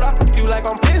good mood, I f*** you like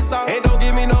I'm pissed off. And don't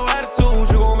give me no attitude,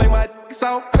 you gon' make my d***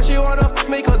 soft. Her she wanna f***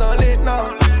 me cause I'm lit now.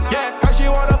 Yeah, her she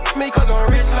wanna f*** me cause I'm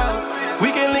rich now.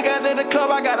 We can link after the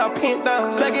club, I got her pinned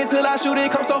down. Second till I shoot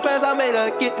it, come so fast, I made her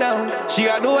get down. She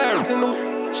got no ass and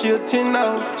no, she a 10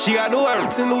 now. She got no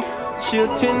ass and no, she a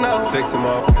 10 now. Sexy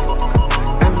motherfucker.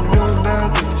 I'm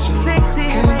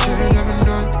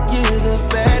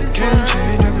can't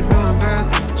change, I've been doing bad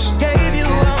things. Gave you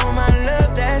all my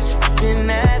love, that's been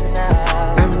that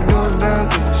now. I've been doing bad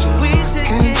things. We should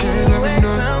get away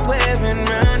somewhere and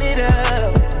run it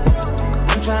up.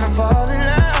 I'm tryna fall in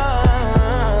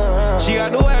love. She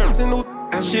got no words in the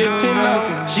she a 10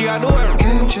 now. She got no words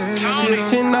in the she a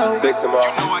 10 now. Sex them off.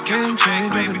 I can't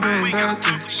change, I've been doing bad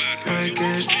things. I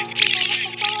can't.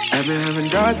 I've been having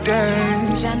dark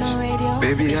days.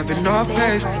 Baby, I've been off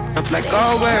pace. Up like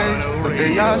always, what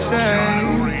they all say.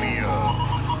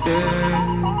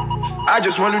 Yeah. I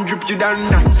just wanna drip you down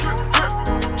nice.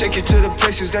 Take you to the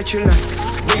places that you like.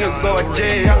 We can go a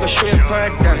day, I'm gonna show you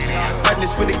paradise.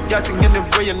 Madness with the yacht and in the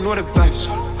way you know the vibes.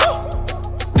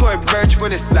 Toy birch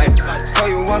when it's life. How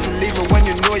you want to leave me when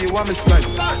you know you want me slime.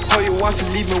 How you want to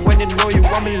leave me when you know you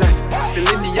want me life.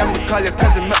 Celine, I'm gonna call you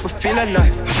cause it make me feel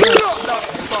alive.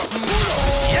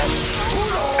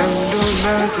 I'm doing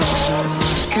bad things,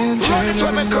 I can't change,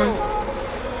 I've been doing.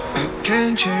 I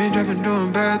can't change, I've been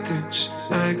doing bad things.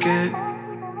 I can't.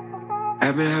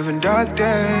 I've been having dark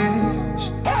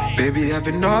days. Baby, I've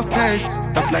been off pace.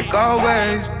 Up like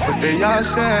always, what they all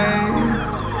say.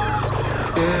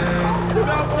 Yeah.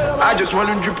 I just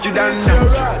wanna drip you down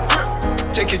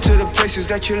now. Take you to the places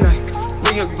that you like.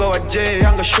 We can go a day,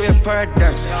 I'm gonna show you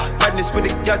paradise. Madness with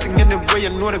the yacht and in the way you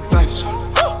know the vibes.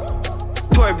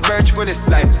 Toy birch when it's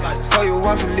life. How you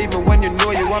want to leave me when you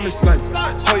know you want me slime.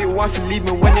 How you want to leave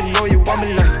me when you know you want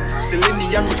me life.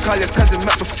 Celine, I'm gonna call you cause it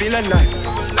make me feel alive.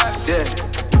 Yeah.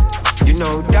 You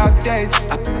know dark days,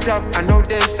 I picked up, I know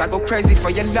this. I go crazy for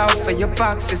your love, for your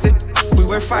box, is it? We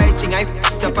were fighting, I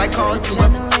picked up, I called you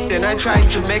up. Then I tried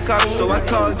to make up, so I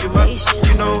called you up.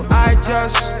 You know I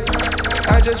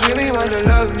just really wanna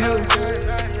love you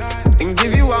and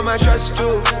give you all my trust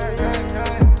too.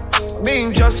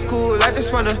 Being just cool, I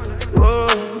just wanna, oh,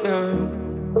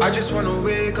 yeah. I just wanna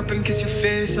wake up and kiss your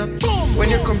face up.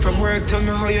 When you come from work, tell me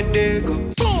how your day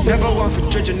go. Never want for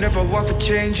judge, never want for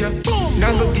change up.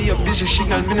 Now go give your busy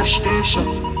signal, me no station.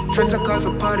 Friends I call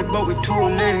for party, but we too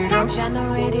late up.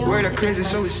 We're the crazy,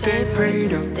 so we stay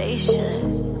prayed up.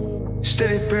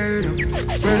 Stay prayed up.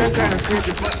 We're the kind of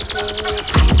crazy.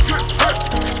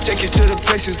 Take you to the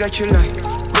places that you like.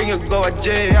 Bring you go a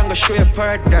day, I'm gonna show you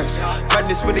paradise.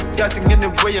 Madness with the yacht and in the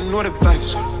way you know the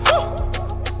vibes.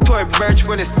 Toy birch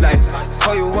when it's life.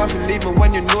 How you want to leave me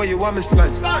when you know you want me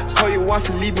slime. How you want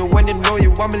to leave me when you know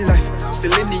you want me life.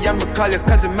 Celine, I'm gonna call you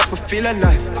cause it make me feel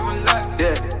alive.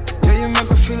 Yeah, yeah, you make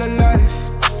me feel alive.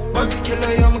 Want to kill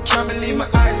her, I'ma can't believe my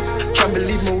eyes. Can't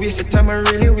believe my waste of time, I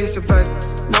really waste of vibe.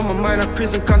 Now my mind a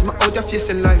prison cause my out of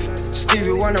facing life.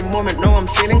 Stevie want a moment, now I'm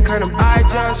feeling kind of.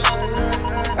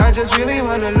 I just really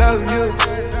wanna love you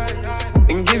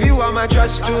and give you all my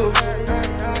trust too.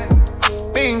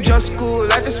 Being just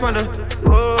cool, I just wanna,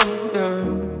 oh,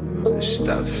 yeah.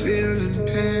 Stop feeling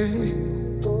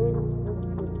pain.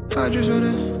 I just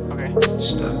wanna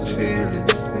stop feeling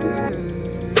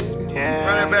pain.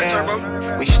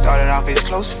 Yeah. We started off as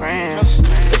close friends.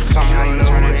 Somehow you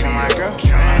turned into my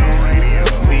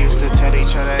girlfriend. We used to tell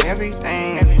each other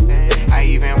everything. I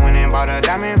even went and bought her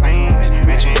diamond rings,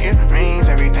 matching earrings,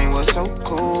 everything was so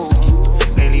cool.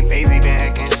 Lately, baby, been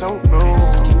acting so rude.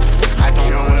 I don't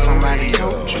know what somebody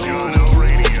told you,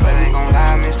 but ain't gon'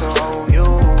 lie, Mr. Hold You.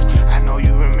 I know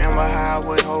you remember how I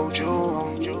would hold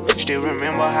you. Still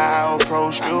remember how I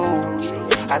approached you.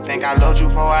 I think I loved you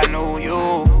before I knew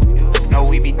you. Know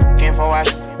we be f***ing before I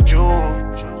shoot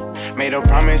you. Made a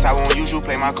promise I won't use you.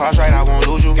 Play my cards right, I won't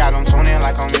lose you. Got them tuning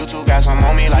like I'm YouTube. Got some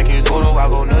on me like it's voodoo. I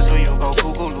go nuts so you go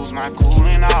cuckoo. Lose my cool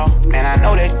and all. Man, I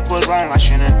know that was wrong. I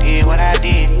shouldn't did what I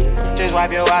did. Just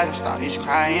wipe your eyes and start this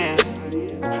crying.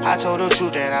 I told the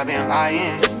truth that I've been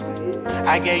lying.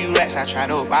 I gave you racks, I tried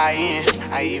to buy in.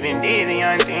 I even did the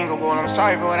unthinkable. I'm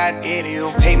sorry for what I did to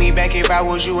you. Take me back if I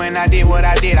was you and I did what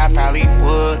I did. I probably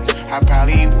would. I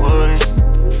probably wouldn't.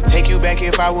 Take you back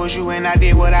if I was you and I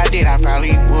did what I did. I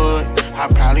probably would, I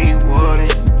probably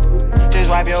wouldn't. Just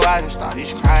wipe your eyes and start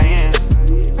this crying.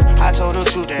 I told the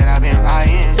truth that I've been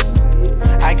lying.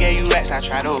 I gave you racks, I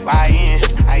tried to buy in.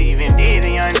 I even did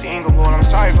the unthinkable. I'm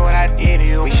sorry for what I did to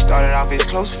you. We started off as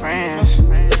close friends.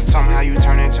 Somehow you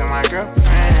turned into my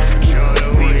girlfriend.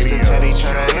 We used to tell each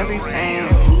other everything.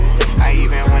 I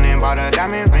even went and bought her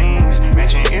diamond rings,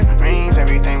 matching earrings,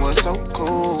 everything was so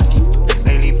cool.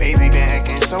 Lately, baby, been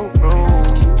acting so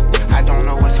rude. I don't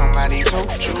know what somebody told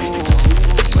you,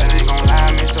 but ain't gon'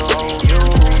 lie, Mr. Hold You.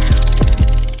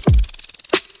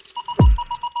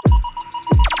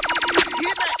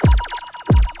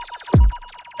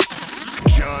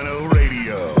 Jono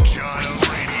Radio.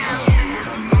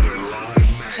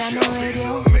 Jono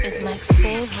Radio is my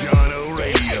favorite Jono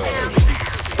Radio.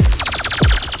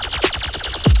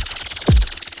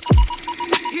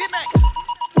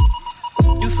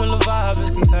 feel the vibe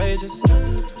is contagious.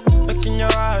 Look in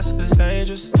your eyes, it's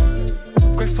dangerous.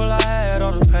 Grateful I had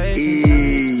all the patience.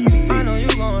 Easy. I know you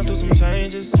going through some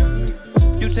changes.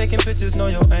 You taking pictures, know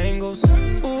your angles.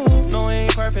 Ooh, no, we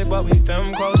ain't perfect, but we them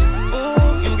close.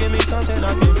 Ooh, you give me something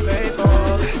I can pay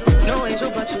for. No angel,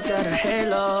 but you got a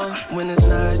halo. When it's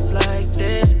nights like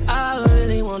this, I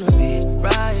really wanna be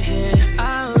right here.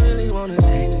 I really wanna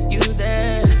take you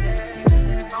there.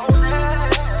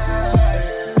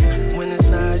 When it's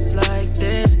nights like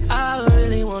this, I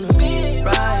really wanna be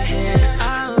right here.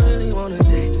 I really wanna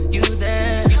take you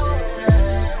there.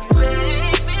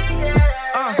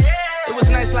 It was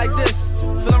nights like this,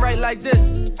 feeling right like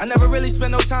this. I never really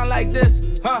spent no time like this,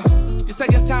 huh? Your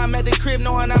second time at the crib,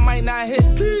 knowing I might not hit.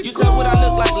 You said what I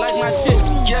look like my shit,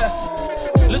 yeah.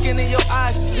 Looking in your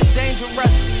eyes, it's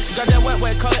dangerous. You got that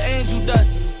wet color angel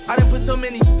dust. I done put so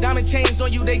many diamond chains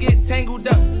on you, they get tangled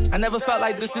up. I never felt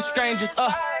like this is strangers,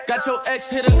 Got your ex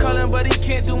hitting calling, but he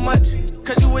can't do much.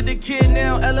 Cause you with the kid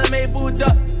now, LMA booed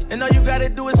up. And all you gotta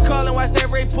do is call and watch that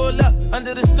Ray pull up.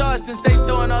 Under the stars, since they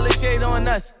throwing all the shade on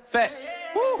us. Facts.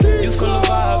 Woo. You feel the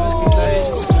vibe, it's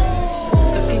contagious.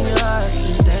 Look in your eyes,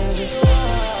 it's dangerous.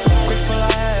 Grateful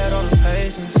I had all the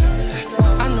patience.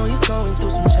 I know you're going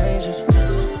through some changes.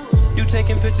 You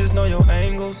taking pictures, know your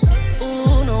angles.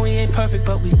 Ooh, no, we ain't perfect,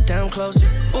 but we damn close.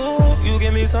 Ooh, you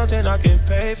give me something I can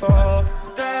pay for.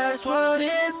 That's what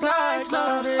it's like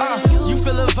loving you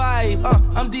feel a vibe,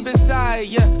 I'm deep inside,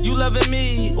 yeah. You loving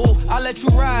me, ooh, I let you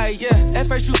ride, yeah. At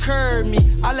first you curved me,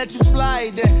 I let you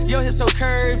slide, yeah. Your hips so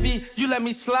curvy, you let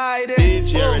me slide it.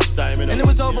 DJ Redz time, and it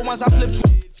was over once I flipped you.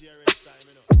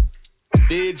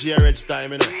 DJ Redz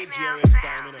time,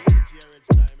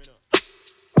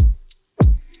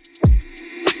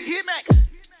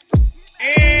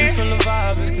 You feel the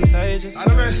vibe, it's contagious.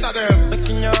 Look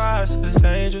in your eyes, it's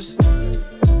dangerous.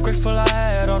 Grateful I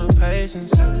had all the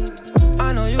patience.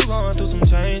 I know you going through some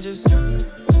changes.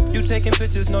 You taking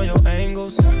pictures, know your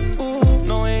angles. Ooh,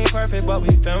 no, we ain't perfect, but we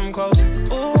them close.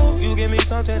 Ooh, you give me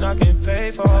something I can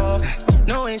pay for.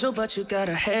 No angel, but you got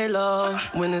a halo.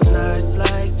 When it's nights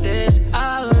like this,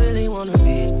 I really wanna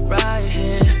be right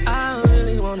here. I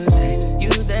really wanna take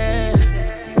you there.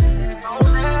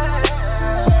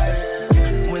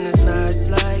 When it's nights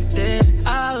like this,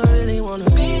 I really wanna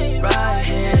be right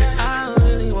here. I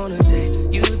really wanna take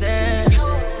you there.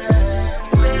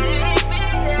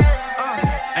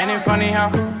 Ain't it funny how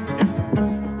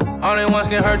only ones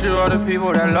can hurt you are the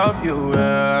people that love you,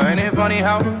 yeah. Ain't it funny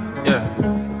how, yeah,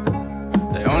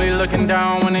 they only looking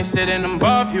down when they sitting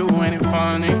above you. Ain't it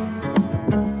funny?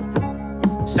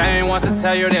 Same ones to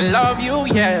tell you they love you,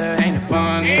 yeah. Ain't it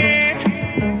funny?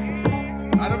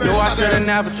 Yo, I should've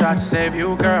never tried to save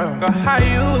you, girl. Girl, how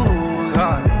you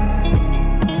gone?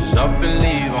 Just up and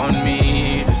leave on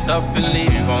me. Just up and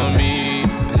leave on me.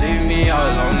 Leave me all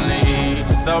lonely.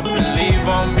 Just up and leave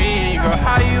on me. Girl,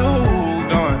 how you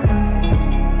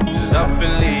gone? Just up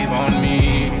and leave on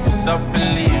me. Just up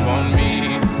and leave on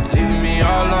me. Leave me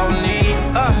all lonely.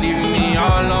 Leave me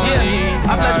all lonely. Yeah,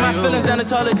 I flushed my feelings down the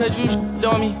toilet cause you shit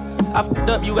on me. I fucked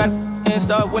up, you got and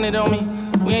start winning on me.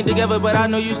 We ain't together, but I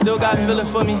know you still got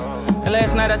feelings for me. And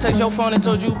last night I text your phone and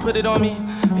told you put it on me.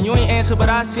 And you ain't answer, but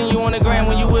I seen you on the gram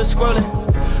when you was scrolling.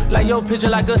 Like your picture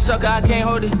like a sucker, I can't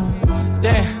hold it.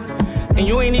 Damn, and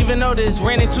you ain't even know this.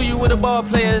 Ran into you with a ball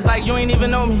player, it's like you ain't even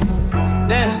know me.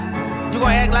 Damn, you gon'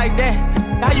 act like that.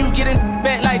 How you get in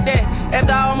back like that?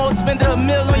 After I almost spent $1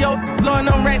 million on your blowing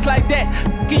them racks like that.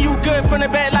 Can you good from the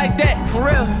back like that? For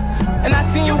real. And I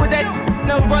seen you with that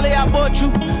no rollie I bought you.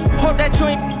 Hope that you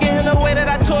ain't getting the way that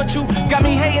I taught you. Got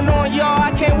me hating on y'all,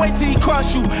 I can't wait till he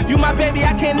cross you. You my baby,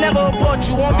 I can't never abort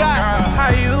you. On God, how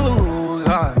you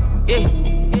gone? Yeah.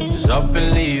 Just up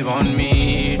and leave on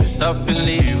me. Just up and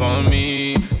leave on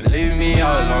me. Leave me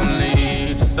all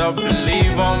lonely. Just up and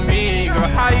leave on me. Girl,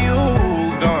 how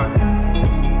you gone?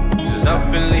 Just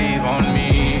up and leave on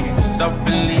me. Just up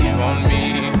and leave on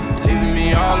me. Leave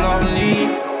me all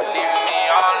lonely.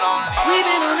 We've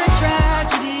been on a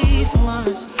tragedy for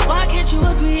months. Why can't you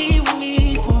agree with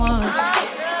me for once?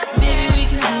 Maybe we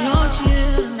can be on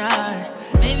chill tonight.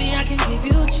 Maybe I can give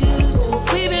you chills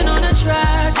too. We've been on a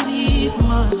tragedy for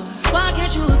months. Why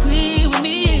can't you agree with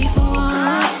me for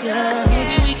once? Yeah,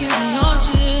 maybe we can be on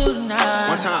chill tonight.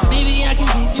 One time. Maybe I can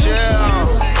give you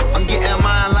chills. I'm getting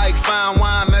mine like fine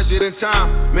wine measured in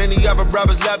time. Many other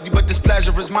brothers love you, but this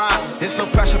pleasure is mine. It's no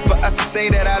pressure for us to say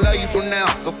that I love you from now.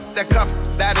 So that cup,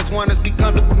 that is one that's be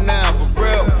comfortable now. For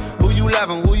real, who you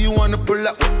loving? Who you wanna pull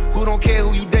up with? Who don't care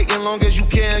who you dating, long as you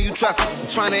care and you trust. I'm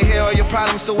trying to hear all your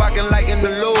problems so I can lighten the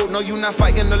load. No, you not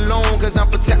fighting alone, cause I'm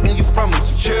protecting you from them,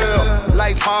 so chill.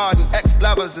 Life hard and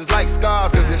ex-lovers is like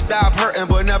scars, cause they stop hurting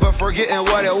but never forgetting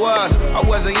what it was. I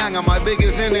wasn't young and my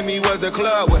biggest enemy was the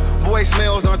club with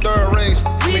voicemails on third rings.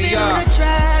 We've been on a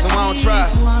tragedy so I don't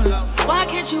trust. for once. Why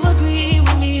can't you agree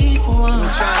with me for once?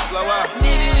 I'm trying to slow up.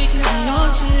 Maybe we can be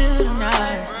on chill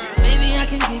tonight. Maybe I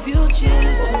can give you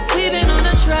chills too. We've been on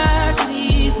a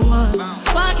tragedy for once.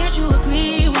 Why can't you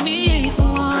agree with me for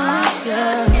once?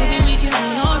 Yeah. Maybe we can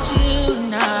be on chill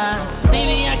tonight.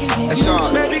 Maybe I can give you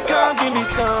chills. Baby, come give me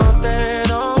something,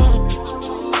 oh.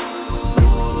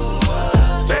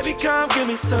 Baby, come give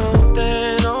me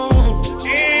something, oh.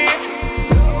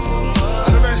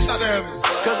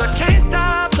 Cause I can't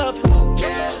stop loving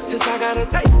since I got a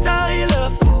taste of your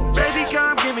love. Baby,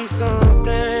 come give me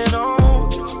something, oh.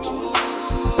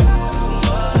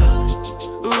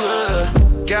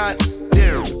 God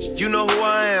damn, you know who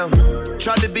I am.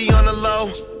 Tried to be on the low,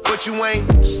 but you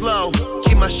ain't slow.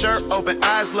 Keep my shirt open,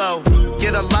 eyes low.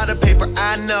 Get a lot of paper,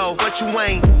 I know, but you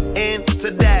ain't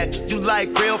into that. You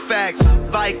like real facts.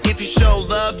 Like if you show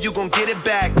love, you gon' get it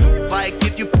back. Like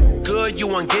if you good, you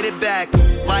won't get it back.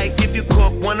 Like if you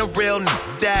cook, want a real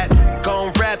that.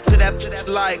 Gon' rap to that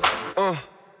like,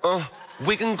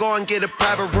 we can go and get a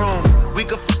private room. We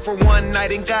could for one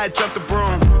night and God jump the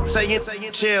broom. Saying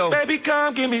chill. Baby,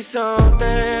 come give me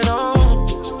something, oh.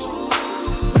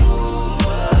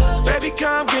 Baby,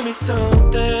 come give me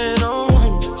something, oh.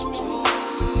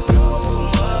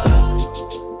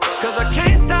 Cause I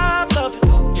can't stop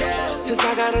loving since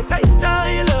I got a taste of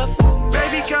your love.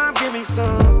 Baby, come give me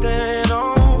something,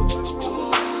 oh.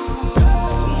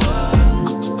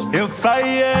 If I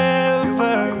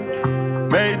ever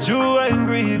made you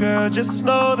angry, girl, just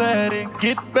know that it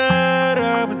get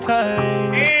better with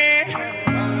time.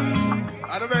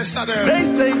 They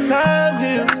say time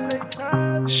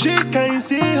heals. She can't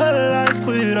see her life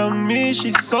without me.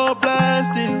 She's so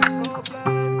blasted.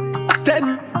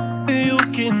 Then you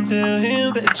can tell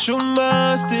him that you're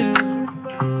mine still.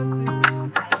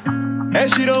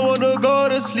 And she don't wanna go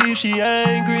to sleep, she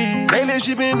angry. Lately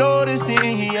she been noticing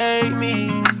he ain't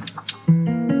me.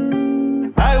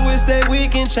 I wish that we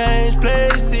can change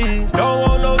places. Don't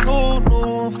want no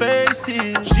new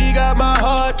faces. She got my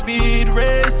heartbeat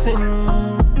racing.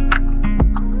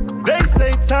 They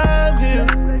say time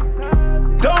heals.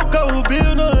 Don't go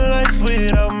build no life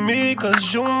without me,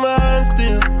 cause you mine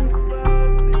still.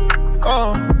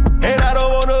 And I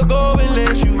don't wanna go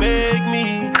unless you make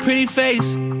me. Pretty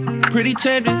face, pretty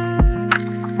tempting,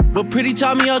 but pretty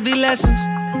taught me ugly lessons.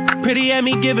 Pretty had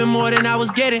me giving more than I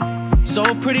was getting. So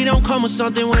if pretty don't come with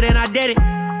something, well then I did it.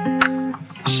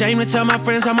 Shame to tell my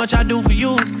friends how much I do for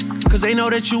you, cause they know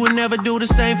that you would never do the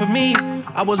same for me.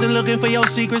 I wasn't looking for your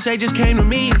secrets, they just came to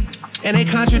me. And they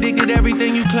contradicted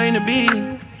everything you claim to be.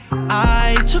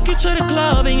 I took you to the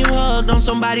club and you hugged on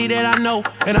somebody that I know.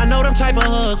 And I know them type of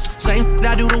hugs, same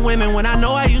I do to women when I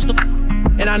know I used to.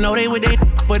 And I know they would they,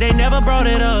 but they never brought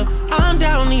it up. I'm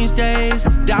down these days,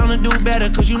 down to do better,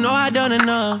 cause you know I done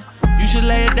enough. You should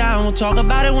lay it down, we'll talk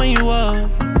about it when you up.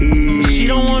 But she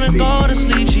don't wanna go to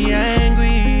sleep, she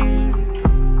angry.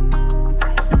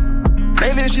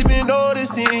 Lately she been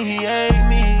noticing he ain't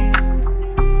me.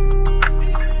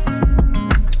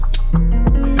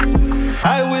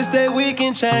 I wish that we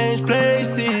can change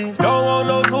places. Don't want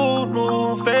no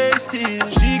new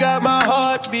faces. She got my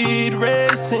heartbeat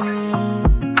racing.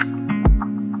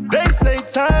 They say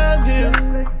time heals.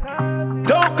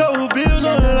 Don't go build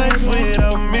no life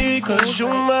without me, cause you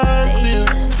mine still.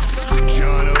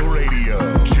 Jono Radio.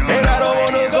 And I don't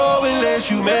wanna go unless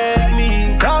you make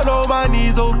me. Down on my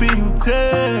knees, hoping you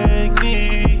take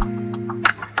me.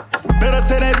 Better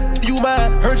tell that you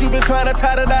mine. Heard you been trying to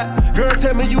tie the knot. Girl,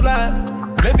 tell me you lying.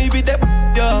 Let me beat that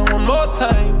yeah, one more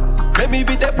time. Let me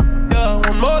beat that yeah,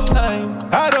 one more time.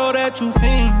 I know that you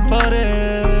fiend for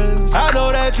this. I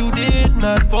know that you did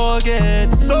not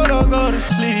forget. So don't go to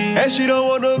sleep. And she don't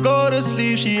wanna go to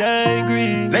sleep, she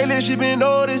angry. Lately she been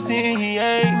noticing he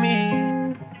ain't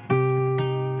me.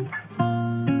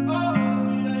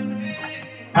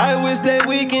 I wish that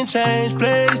we can change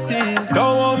places.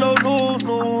 Don't want no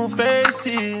new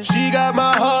faces. She got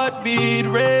my heartbeat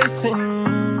racing.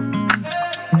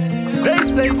 They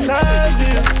say time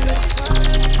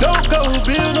heals. Don't go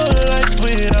build no life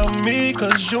without me,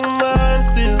 cause you mine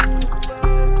still.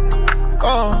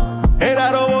 And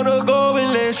I don't wanna go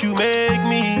unless you make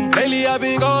me. Lately I've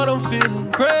been gone, I'm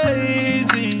feeling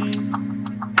crazy.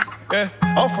 Yeah,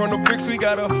 I'm from the bricks, we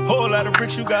got a whole lot of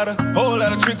bricks, you got a whole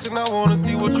lot of tricks, and I wanna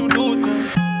see what you do with them.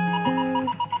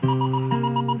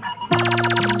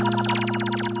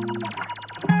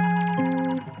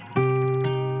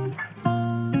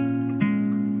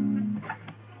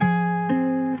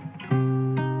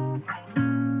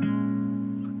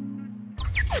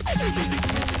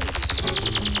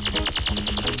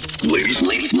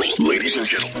 Ladies and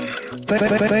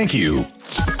gentlemen, thank you.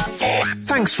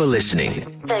 Thanks for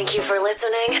listening. Thank you for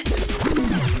listening.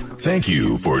 Thank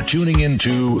you for tuning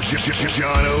into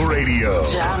Jono Radio.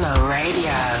 Jono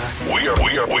Radio.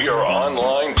 We are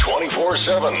online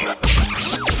 24/7.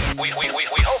 We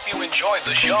hope you enjoyed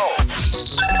the show.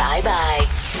 Bye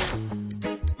bye.